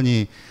 밥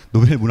딜런이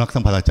노벨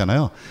문학상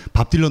받았잖아요.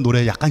 밥 딜런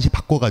노래 약간씩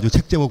바꿔가지고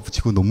책 제목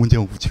붙이고 논문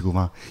제목 붙이고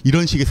막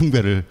이런 식의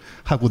숭배를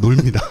하고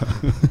놀립니다.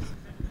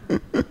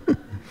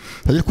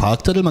 사실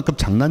과학자들만큼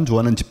장난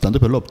좋아하는 집단도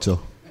별로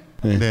없죠.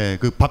 네,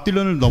 그 밥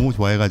딜런을 너무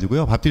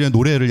좋아해가지고요. 밥 딜런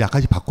노래를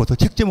약간씩 바꿔서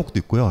책 제목도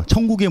있고요.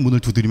 천국의 문을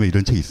두드리며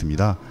이런 책이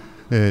있습니다.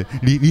 네,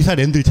 리사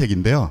랜들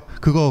책인데요.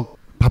 그거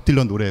밥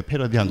딜런 노래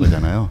패러디한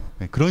거잖아요.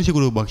 네, 그런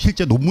식으로 막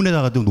실제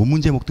논문에다가도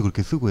논문 제목도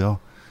그렇게 쓰고요.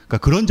 그러니까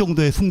그런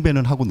정도의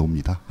숭배는 하고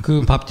놉니다.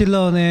 그 밥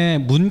딜런의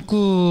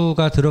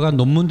문구가 들어간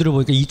논문들을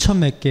보니까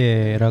 2,000몇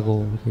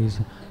개라고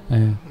있어요.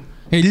 네.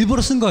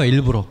 일부러 쓴 거예요.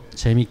 일부러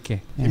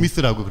재밌게.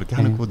 재밌으라고 그렇게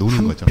하는 거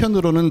노는 거죠.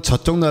 한편으로는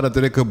저쪽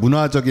나라들의 그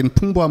문화적인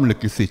풍부함을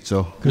느낄 수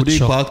있죠. 그렇죠. 우리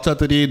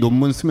과학자들이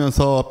논문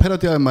쓰면서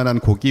패러디할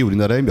만한 곡이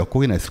우리나라에 몇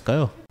곡이나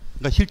있을까요?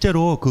 그러니까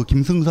실제로 그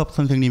김승섭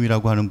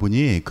선생님이라고 하는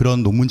분이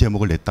그런 논문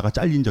제목을 냈다가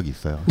잘린 적이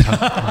있어요.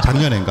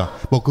 작년인가.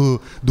 뭐 그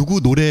누구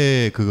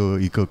노래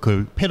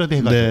그걸 패러디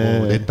해가지고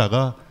네.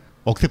 냈다가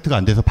억셉트가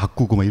안 돼서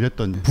바꾸고 막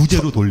이랬던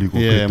부제로 돌리고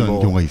그랬던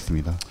경우가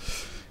있습니다.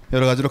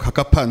 여러 가지로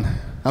갑갑한.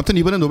 아무튼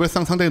이번에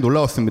노벨상 상당히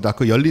놀라웠습니다.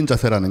 그 열린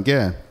자세라는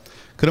게.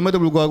 그럼에도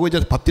불구하고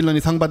이제 밥 딜런이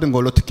상 받은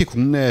걸로 특히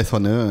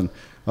국내에서는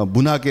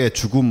문학의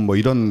죽음 뭐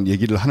이런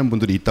얘기를 하는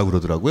분들이 있다고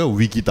그러더라고요.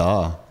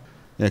 위기다.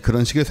 예,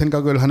 그런 식의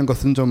생각을 하는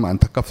것은 좀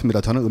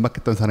안타깝습니다. 저는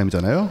음악했던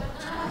사람이잖아요.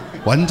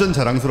 완전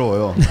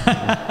자랑스러워요.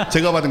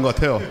 제가 받은 것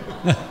같아요.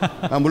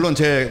 물론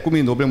제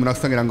꿈이 노벨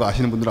문학상이라는 거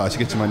아시는 분들은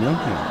아시겠지만요.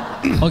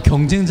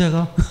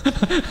 경쟁자가?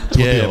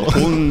 예,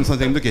 좋은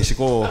선생님도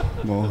계시고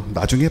뭐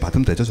나중에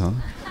받으면 되죠, 전.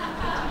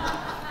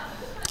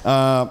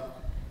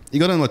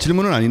 이거는 뭐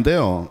질문은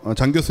아닌데요.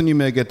 장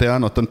교수님에게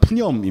대한 어떤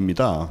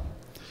푸념입니다.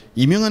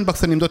 이명한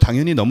박사님도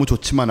당연히 너무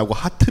좋지만 하고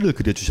하트를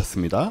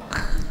그려주셨습니다.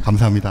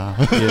 감사합니다.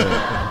 예.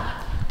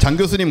 장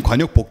교수님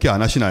관역 복귀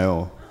안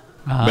하시나요?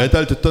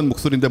 매달 듣던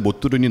목소리인데 못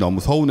들으니 너무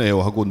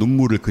서운해요 하고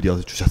눈물을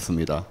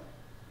그려주셨습니다.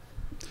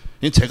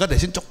 제가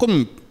대신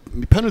조금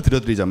편을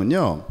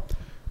들어드리자면요.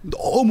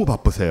 너무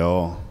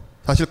바쁘세요.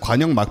 사실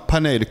관역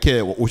막판에 이렇게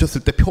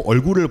오셨을 때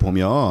얼굴을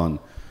보면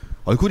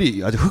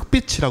얼굴이 아주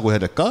흑빛이라고 해야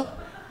될까?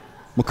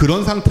 뭐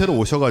그런 상태로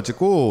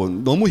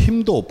오셔가지고 너무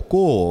힘도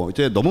없고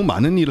이제 너무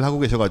많은 일을 하고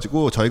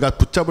계셔가지고 저희가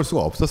붙잡을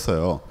수가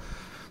없었어요.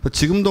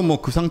 지금도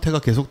뭐 그 상태가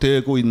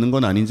계속되고 있는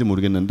건 아닌지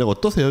모르겠는데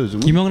어떠세요 요즘?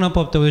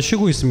 김영란법 때문에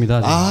쉬고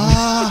있습니다.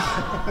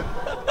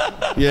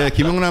 예,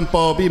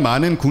 김영란법이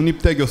많은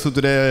국립대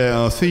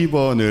교수들의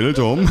수입원을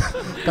좀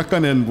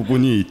깎아낸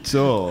부분이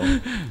있죠.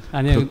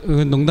 아니요,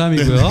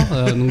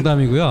 농담이고요.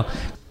 농담이고요.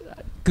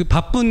 그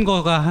바쁜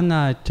거가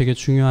하나 되게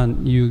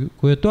중요한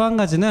이유고요. 또 한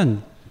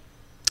가지는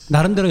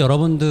나름대로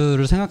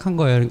여러분들을 생각한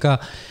거예요. 그러니까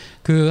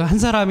그 한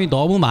사람이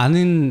너무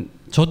많은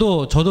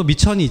저도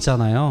미천이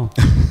있잖아요.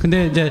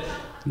 근데 이제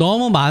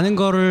너무 많은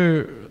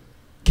거를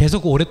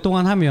계속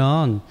오랫동안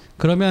하면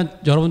그러면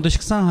여러분도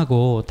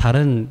식상하고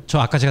다른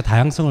아까 제가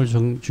다양성을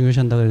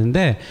중요시한다고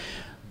그랬는데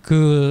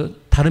그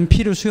다른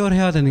피를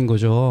수혈해야 되는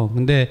거죠.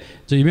 근데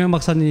이명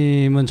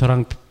박사님은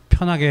저랑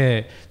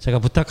편하게 제가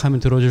부탁하면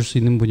들어줄 수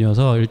있는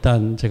분이어서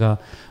일단 제가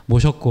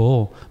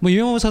모셨고 뭐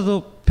이명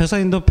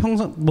박사님도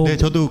평소 뭐 네,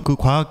 저도 그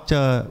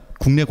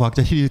국내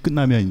과학자 시리즈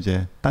끝나면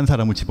이제 딴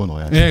사람을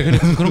집어넣어야죠. 네,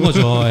 그런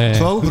거죠. 네.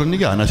 저하고 그런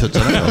얘기 안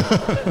하셨잖아요.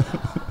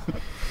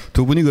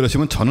 두 분이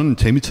그러시면 저는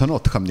재미처는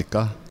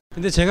어떡합니까?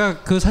 근데 제가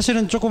그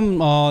사실은 조금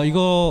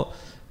이거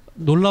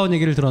놀라운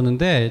얘기를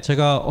들었는데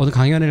제가 어느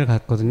강연회를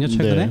갔거든요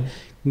최근에. 네.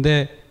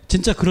 근데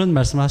진짜 그런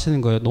말씀을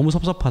하시는 거예요. 너무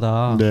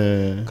섭섭하다.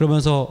 네.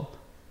 그러면서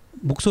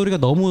목소리가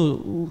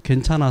너무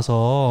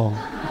괜찮아서.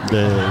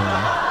 네.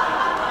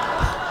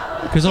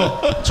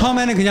 그래서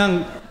처음에는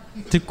그냥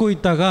듣고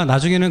있다가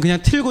나중에는 그냥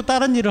틀고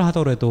다른 일을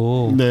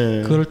하더라도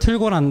네. 그걸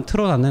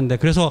틀어놨는데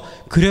그래서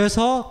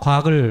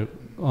과학을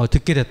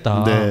듣게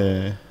됐다.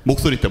 네.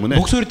 목소리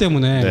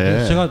때문에.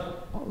 네.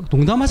 제가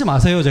농담하지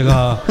마세요.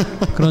 제가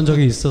그런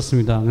적이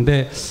있었습니다.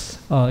 근데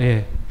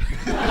예.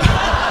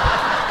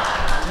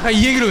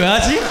 이 얘기를 왜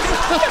하지?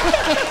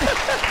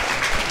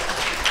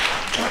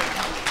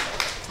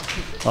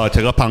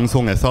 제가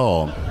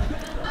방송에서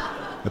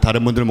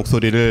다른 분들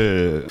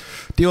목소리를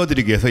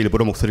띄워드리기 위해서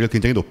일부러 목소리를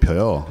굉장히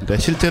높여요. 근데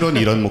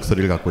실제로는 이런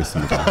목소리를 갖고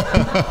있습니다.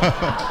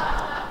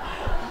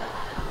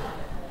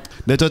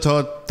 네, 저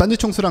딴지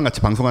총수랑 같이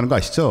방송하는 거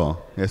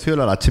아시죠?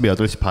 수요일날 아침에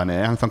 8시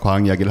반에 항상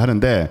과학 이야기를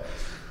하는데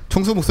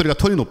총수 목소리가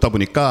톤이 높다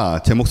보니까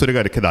제 목소리가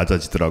이렇게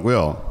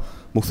낮아지더라고요.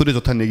 목소리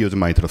좋다는 얘기 요즘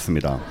많이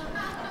들었습니다.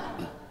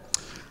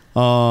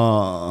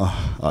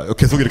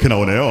 계속 이렇게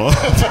나오네요.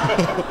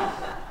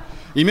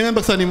 이명현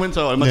박사님은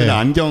저 얼마 전에 네.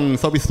 안경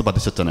서비스도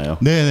받으셨잖아요.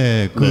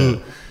 네네.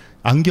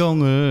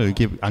 안경을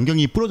이렇게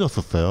안경이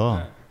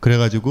부러졌었어요.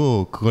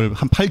 그래가지고 그걸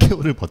한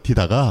 8개월을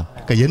버티다가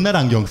그러니까 옛날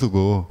안경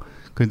쓰고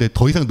그런데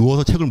더 이상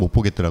누워서 책을 못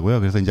보겠더라고요.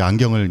 그래서 이제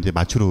안경을 이제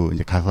맞추러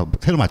이제 가서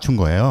새로 맞춘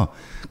거예요.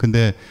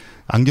 근데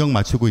안경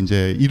맞추고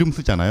이제 이름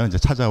쓰잖아요. 이제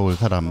찾아올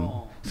사람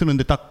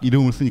쓰는데 딱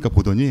이름을 쓰니까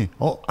보더니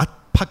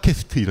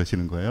팟캐스트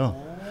이러시는 거예요.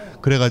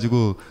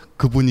 그래가지고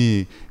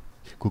그분이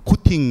그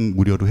코팅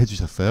무료로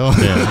해주셨어요.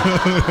 네.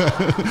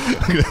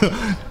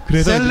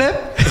 그래서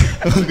셀렙?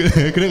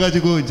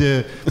 그래가지고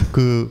이제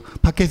그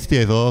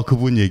팟캐스트에서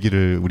그분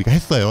얘기를 우리가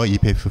했어요. 이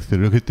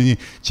베이스를 그랬더니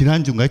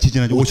지난주인가요?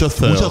 지지난주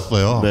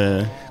오셨어요.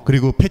 네.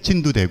 그리고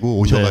패친도 되고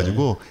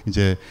오셔가지고 네.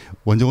 이제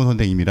원정원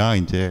선생님이랑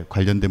이제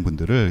관련된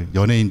분들을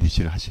연예인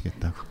DC를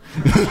하시겠다고.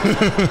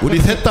 우리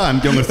셋 다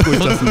안경을 쓰고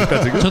있지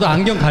않습니까 지금? 저도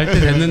안경 갈 때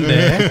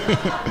됐는데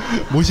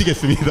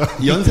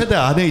모시겠습니다. 연세대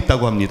안에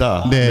있다고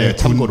합니다. 네,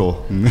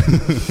 참고로.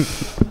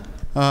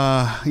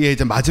 예,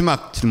 이제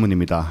마지막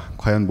질문입니다.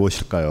 과연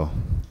무엇일까요?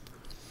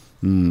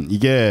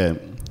 이게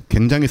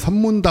굉장히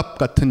선문답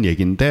같은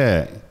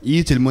얘기인데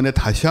이 질문에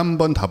다시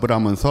한번 답을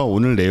하면서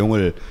오늘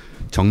내용을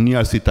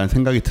정리할 수 있다는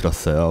생각이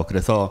들었어요.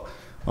 그래서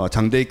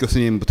장대익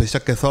교수님부터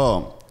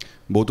시작해서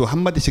모두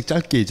한마디씩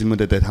짧게 이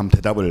질문에 대해 한번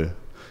대답을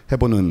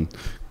해보는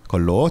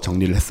걸로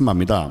정리를 했으면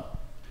합니다.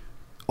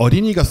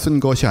 어린이가 쓴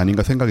것이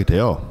아닌가 생각이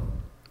돼요.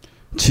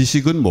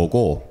 지식은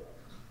뭐고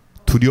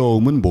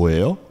두려움은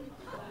뭐예요?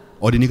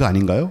 어린이가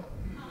아닌가요?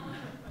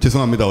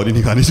 죄송합니다.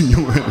 어린이가 아니신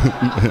경우에는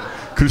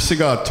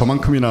글씨가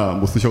저만큼이나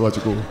못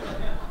쓰셔가지고.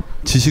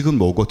 지식은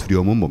뭐고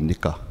두려움은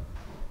뭡니까?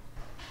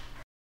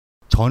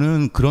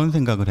 저는 그런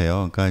생각을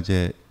해요. 그러니까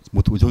이제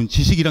뭐 저는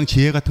지식이랑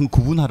지혜 같은 거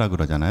구분하라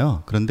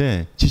그러잖아요.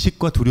 그런데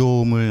지식과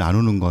두려움을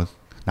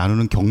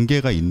나누는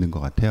경계가 있는 것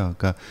같아요.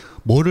 그러니까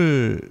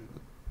뭐를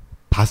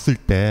봤을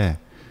때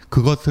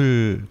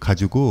그것을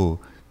가지고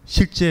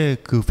실제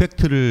그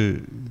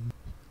팩트를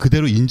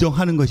그대로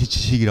인정하는 것이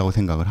지식이라고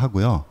생각을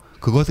하고요.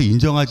 그것을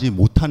인정하지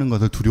못하는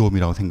것을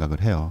두려움이라고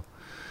생각을 해요.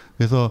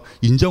 그래서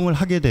인정을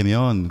하게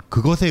되면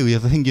그것에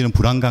의해서 생기는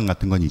불안감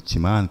같은 건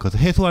있지만 그것을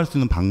해소할 수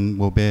있는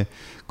방법의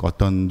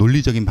어떤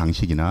논리적인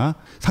방식이나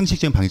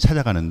상식적인 방식을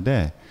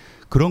찾아가는데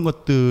그런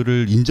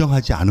것들을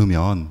인정하지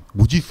않으면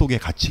무지 속에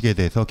갇히게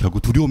돼서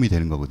결국 두려움이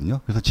되는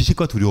거거든요. 그래서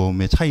지식과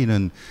두려움의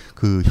차이는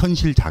그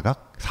현실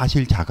자각,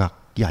 사실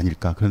자각이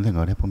아닐까 그런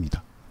생각을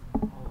해봅니다.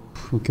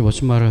 그렇게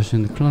멋진 말을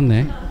하시는데 큰일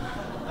났네.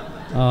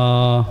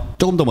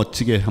 조금 더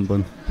멋지게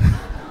한번.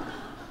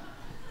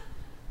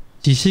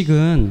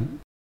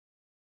 지식은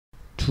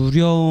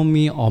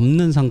두려움이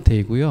없는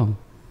상태이고요.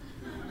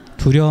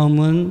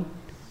 두려움은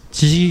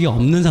지식이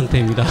없는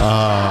상태입니다.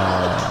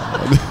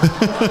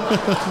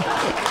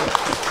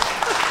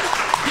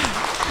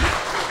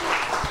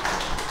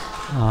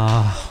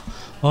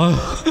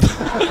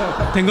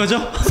 된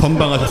거죠?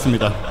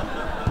 선방하셨습니다.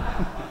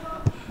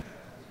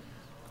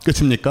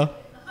 끝입니까?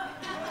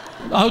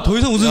 더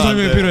이상 무슨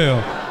설명이 네.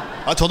 필요해요?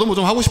 저도 뭐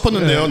좀 하고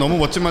싶었는데요. 네. 너무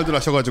멋진 말들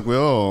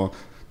하셔가지고요.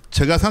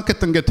 제가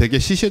생각했던 게 되게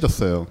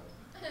시시해졌어요.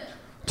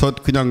 저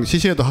그냥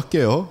시시해도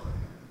할게요.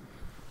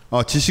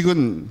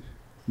 지식은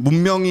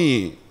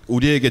문명이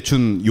우리에게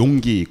준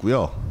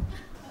용기이고요.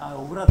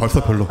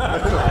 벌써 별로.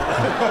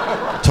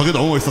 저게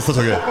너무 멋있었어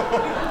저게.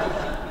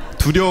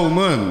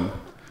 두려움은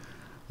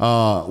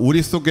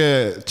우리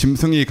속에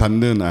짐승이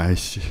갖는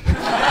아이씨.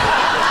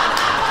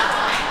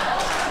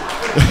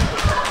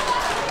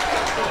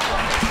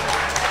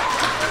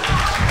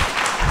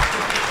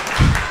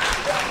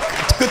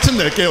 끝은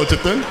낼게요.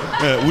 어쨌든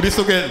네, 우리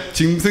속에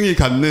짐승이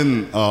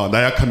갖는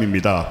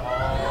나약함입니다.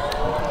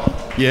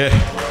 예.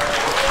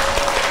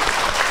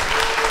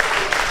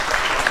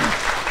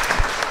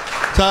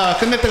 자,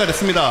 끝낼 때가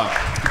됐습니다.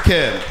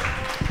 이렇게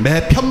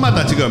매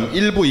편마다 지금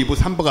 1부, 2부,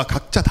 3부가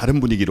각자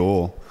다른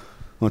분위기로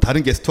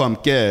다른 게스트와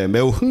함께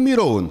매우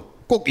흥미로운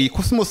꼭 이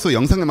코스모스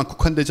영상에만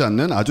국한되지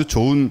않는 아주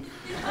좋은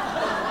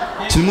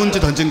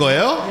질문지 던진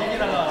거예요?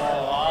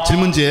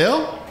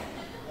 질문지예요?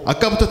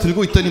 아까부터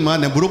들고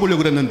있더니만 내가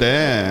물어보려고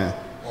그랬는데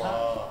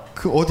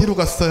그 어디로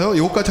갔어요?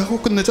 이거까지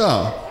하고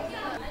끝내자.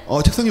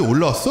 책상 위에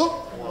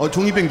올라왔어?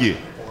 종이비행기.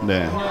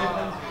 네.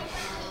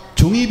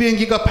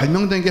 종이비행기가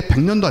발명된 게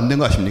 100년도 안 된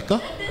거 아십니까?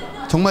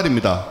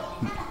 정말입니다.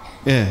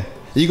 예,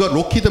 이거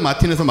로키드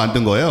마틴에서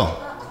만든 거예요.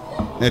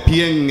 예,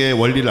 비행의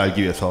원리를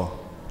알기 위해서.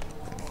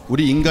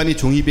 우리 인간이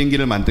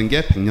종이비행기를 만든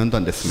게 100년도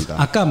안 됐습니다.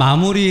 아까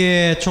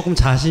마무리에 조금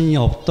자신이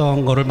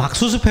없던 거를 막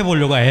수습해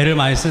보려고 애를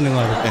많이 쓰는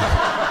거 같아요.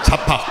 예,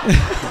 잡학.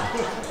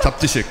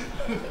 잡지식.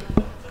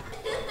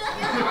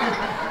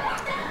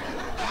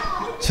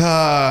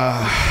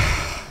 자,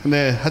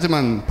 네,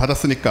 하지만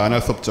받았으니까 안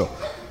할 수 없죠.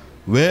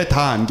 왜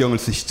다 안경을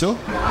쓰시죠?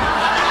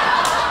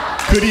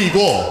 그리고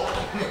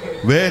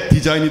왜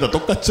디자인이 다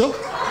똑같죠?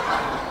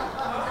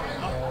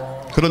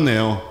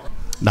 그렇네요.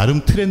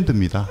 나름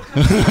트렌드입니다.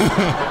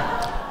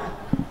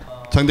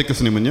 장대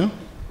교수님은요?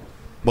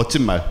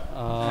 멋진 말,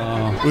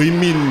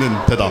 의미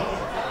있는 대답.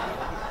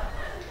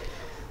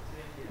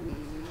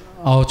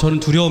 저는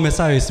두려움에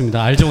쌓여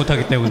있습니다. 알지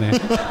못하기 때문에.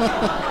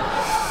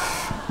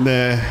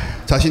 네,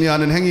 자신이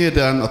하는 행위에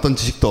대한 어떤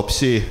지식도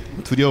없이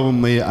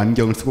두려움의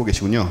안경을 쓰고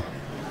계시군요.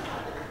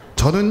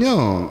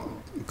 저는요,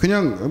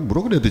 그냥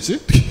뭐라 그래야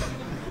되지?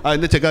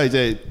 근데 제가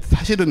이제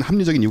사실은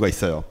합리적인 이유가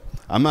있어요.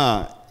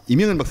 아마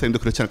이명현 박사님도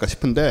그렇지 않을까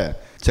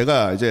싶은데,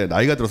 제가 이제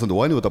나이가 들어서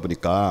노안이 오다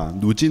보니까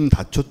누진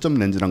다초점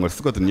렌즈라는 걸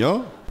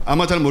쓰거든요.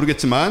 아마 잘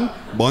모르겠지만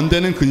먼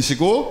데는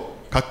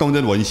근시고 가까운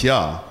데는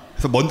원시야.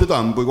 그래서 먼 데도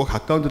안 보이고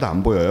가까운 데도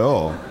안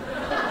보여요.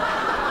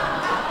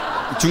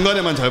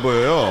 중간에만 잘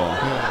보여요.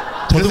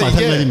 저도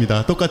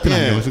마찬가지입니다. 똑같은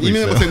안경을 쓰고 있어요.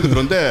 이명현 박사님도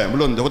그런데,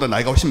 물론 저보다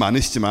나이가 훨씬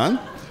많으시지만,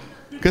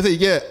 그래서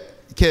이게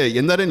이렇게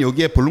옛날에는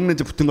여기에 볼록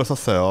렌즈 붙은 걸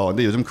썼어요.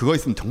 근데 요즘 그거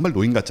있으면 정말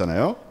노인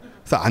같잖아요.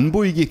 그래서 안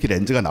보이게 이렇게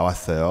렌즈가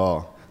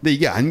나왔어요. 근데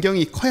이게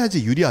안경이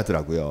커야지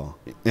유리하더라고요.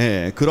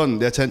 예,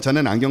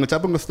 저는 안경을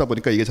작은 걸 쓰다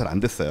보니까 이게 잘 안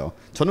됐어요.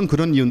 저는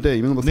그런 이유인데,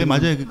 이명현 박사님. 네,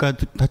 맞아요.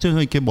 그러니까 다쳐서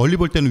이렇게 멀리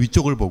볼 때는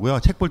위쪽을 보고요,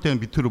 책 볼 때는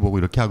밑으로 보고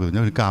이렇게 하거든요.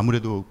 그러니까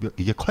아무래도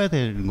이게 커야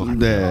되는 것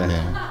같아요. 네.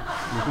 네.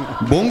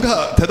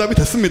 뭔가 대답이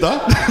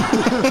됐습니다.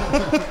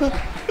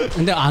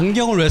 근데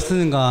안경을 왜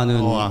쓰는가는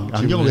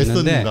안경을 왜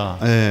쓰는가?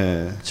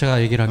 네.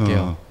 제가 얘기를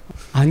할게요.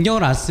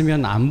 안경을 안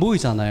쓰면 안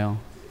보이잖아요.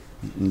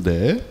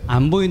 네.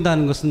 안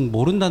보인다는 것은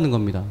모른다는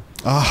겁니다.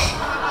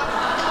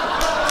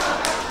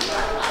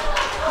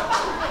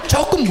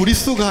 조금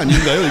무리수가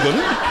아닌가요,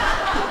 이거는?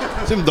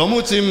 지금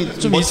너무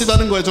좀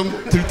멋지다는 거에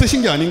좀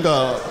들뜨신 게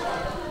아닌가.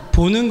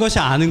 보는 것이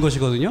아는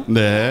것이거든요.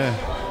 네.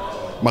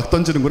 막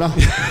던지는구나.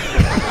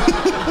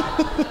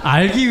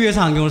 알기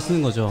위해서 안경을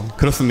쓰는 거죠.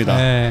 그렇습니다.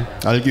 네.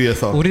 알기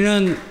위해서.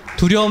 우리는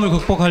두려움을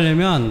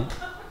극복하려면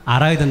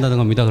알아야 된다는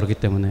겁니다. 그렇기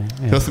때문에.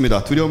 네.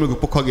 그렇습니다. 두려움을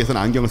극복하기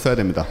위해서는 안경을 써야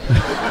됩니다.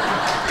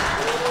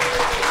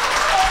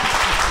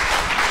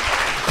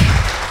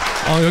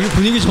 여기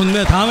분위기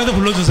좋네. 다음에도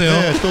불러주세요.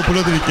 네, 또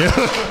불러드릴게요.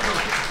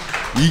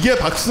 이게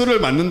박수를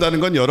맞는다는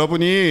건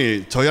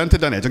여러분이 저희한테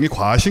대한 애정이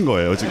과하신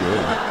거예요, 지금.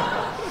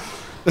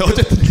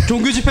 어쨌든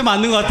종교 집회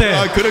맞는 것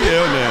같아.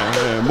 그러게요.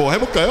 네. 뭐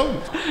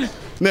해볼까요?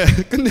 네,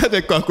 끝내야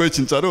될 것 같고요,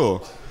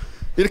 진짜로.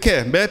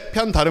 이렇게 매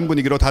편 다른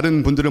분위기로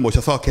다른 분들을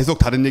모셔서 계속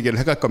다른 얘기를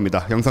해갈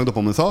겁니다. 영상도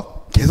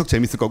보면서 계속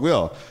재밌을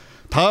거고요.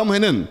 다음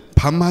회는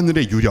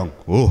밤하늘의 유령.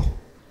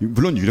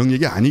 물론 유령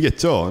얘기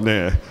아니겠죠.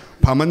 네.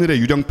 밤하늘의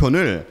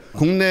유령편을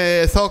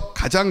국내에서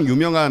가장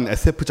유명한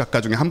SF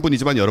작가 중에 한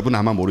분이지만 여러분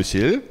아마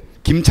모르실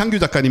김창규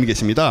작가님이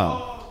계십니다.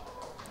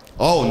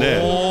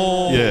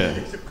 네.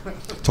 예.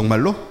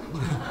 정말로?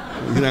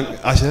 그냥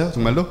아셔요?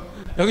 정말로?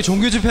 여기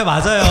종교 집회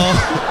맞아요.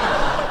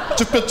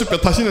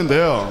 쭈뼛쭈뼛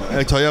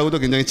하시는데요. 저희하고도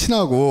굉장히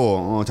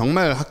친하고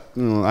정말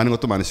아는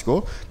것도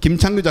많으시고,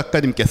 김창규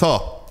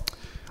작가님께서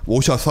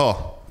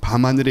오셔서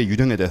밤하늘의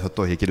유령에 대해서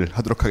또 얘기를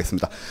하도록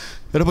하겠습니다.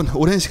 여러분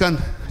오랜 시간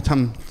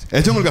참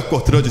애정을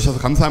갖고 들어주셔서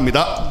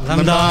감사합니다.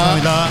 감사합니다.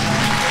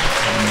 감사합니다.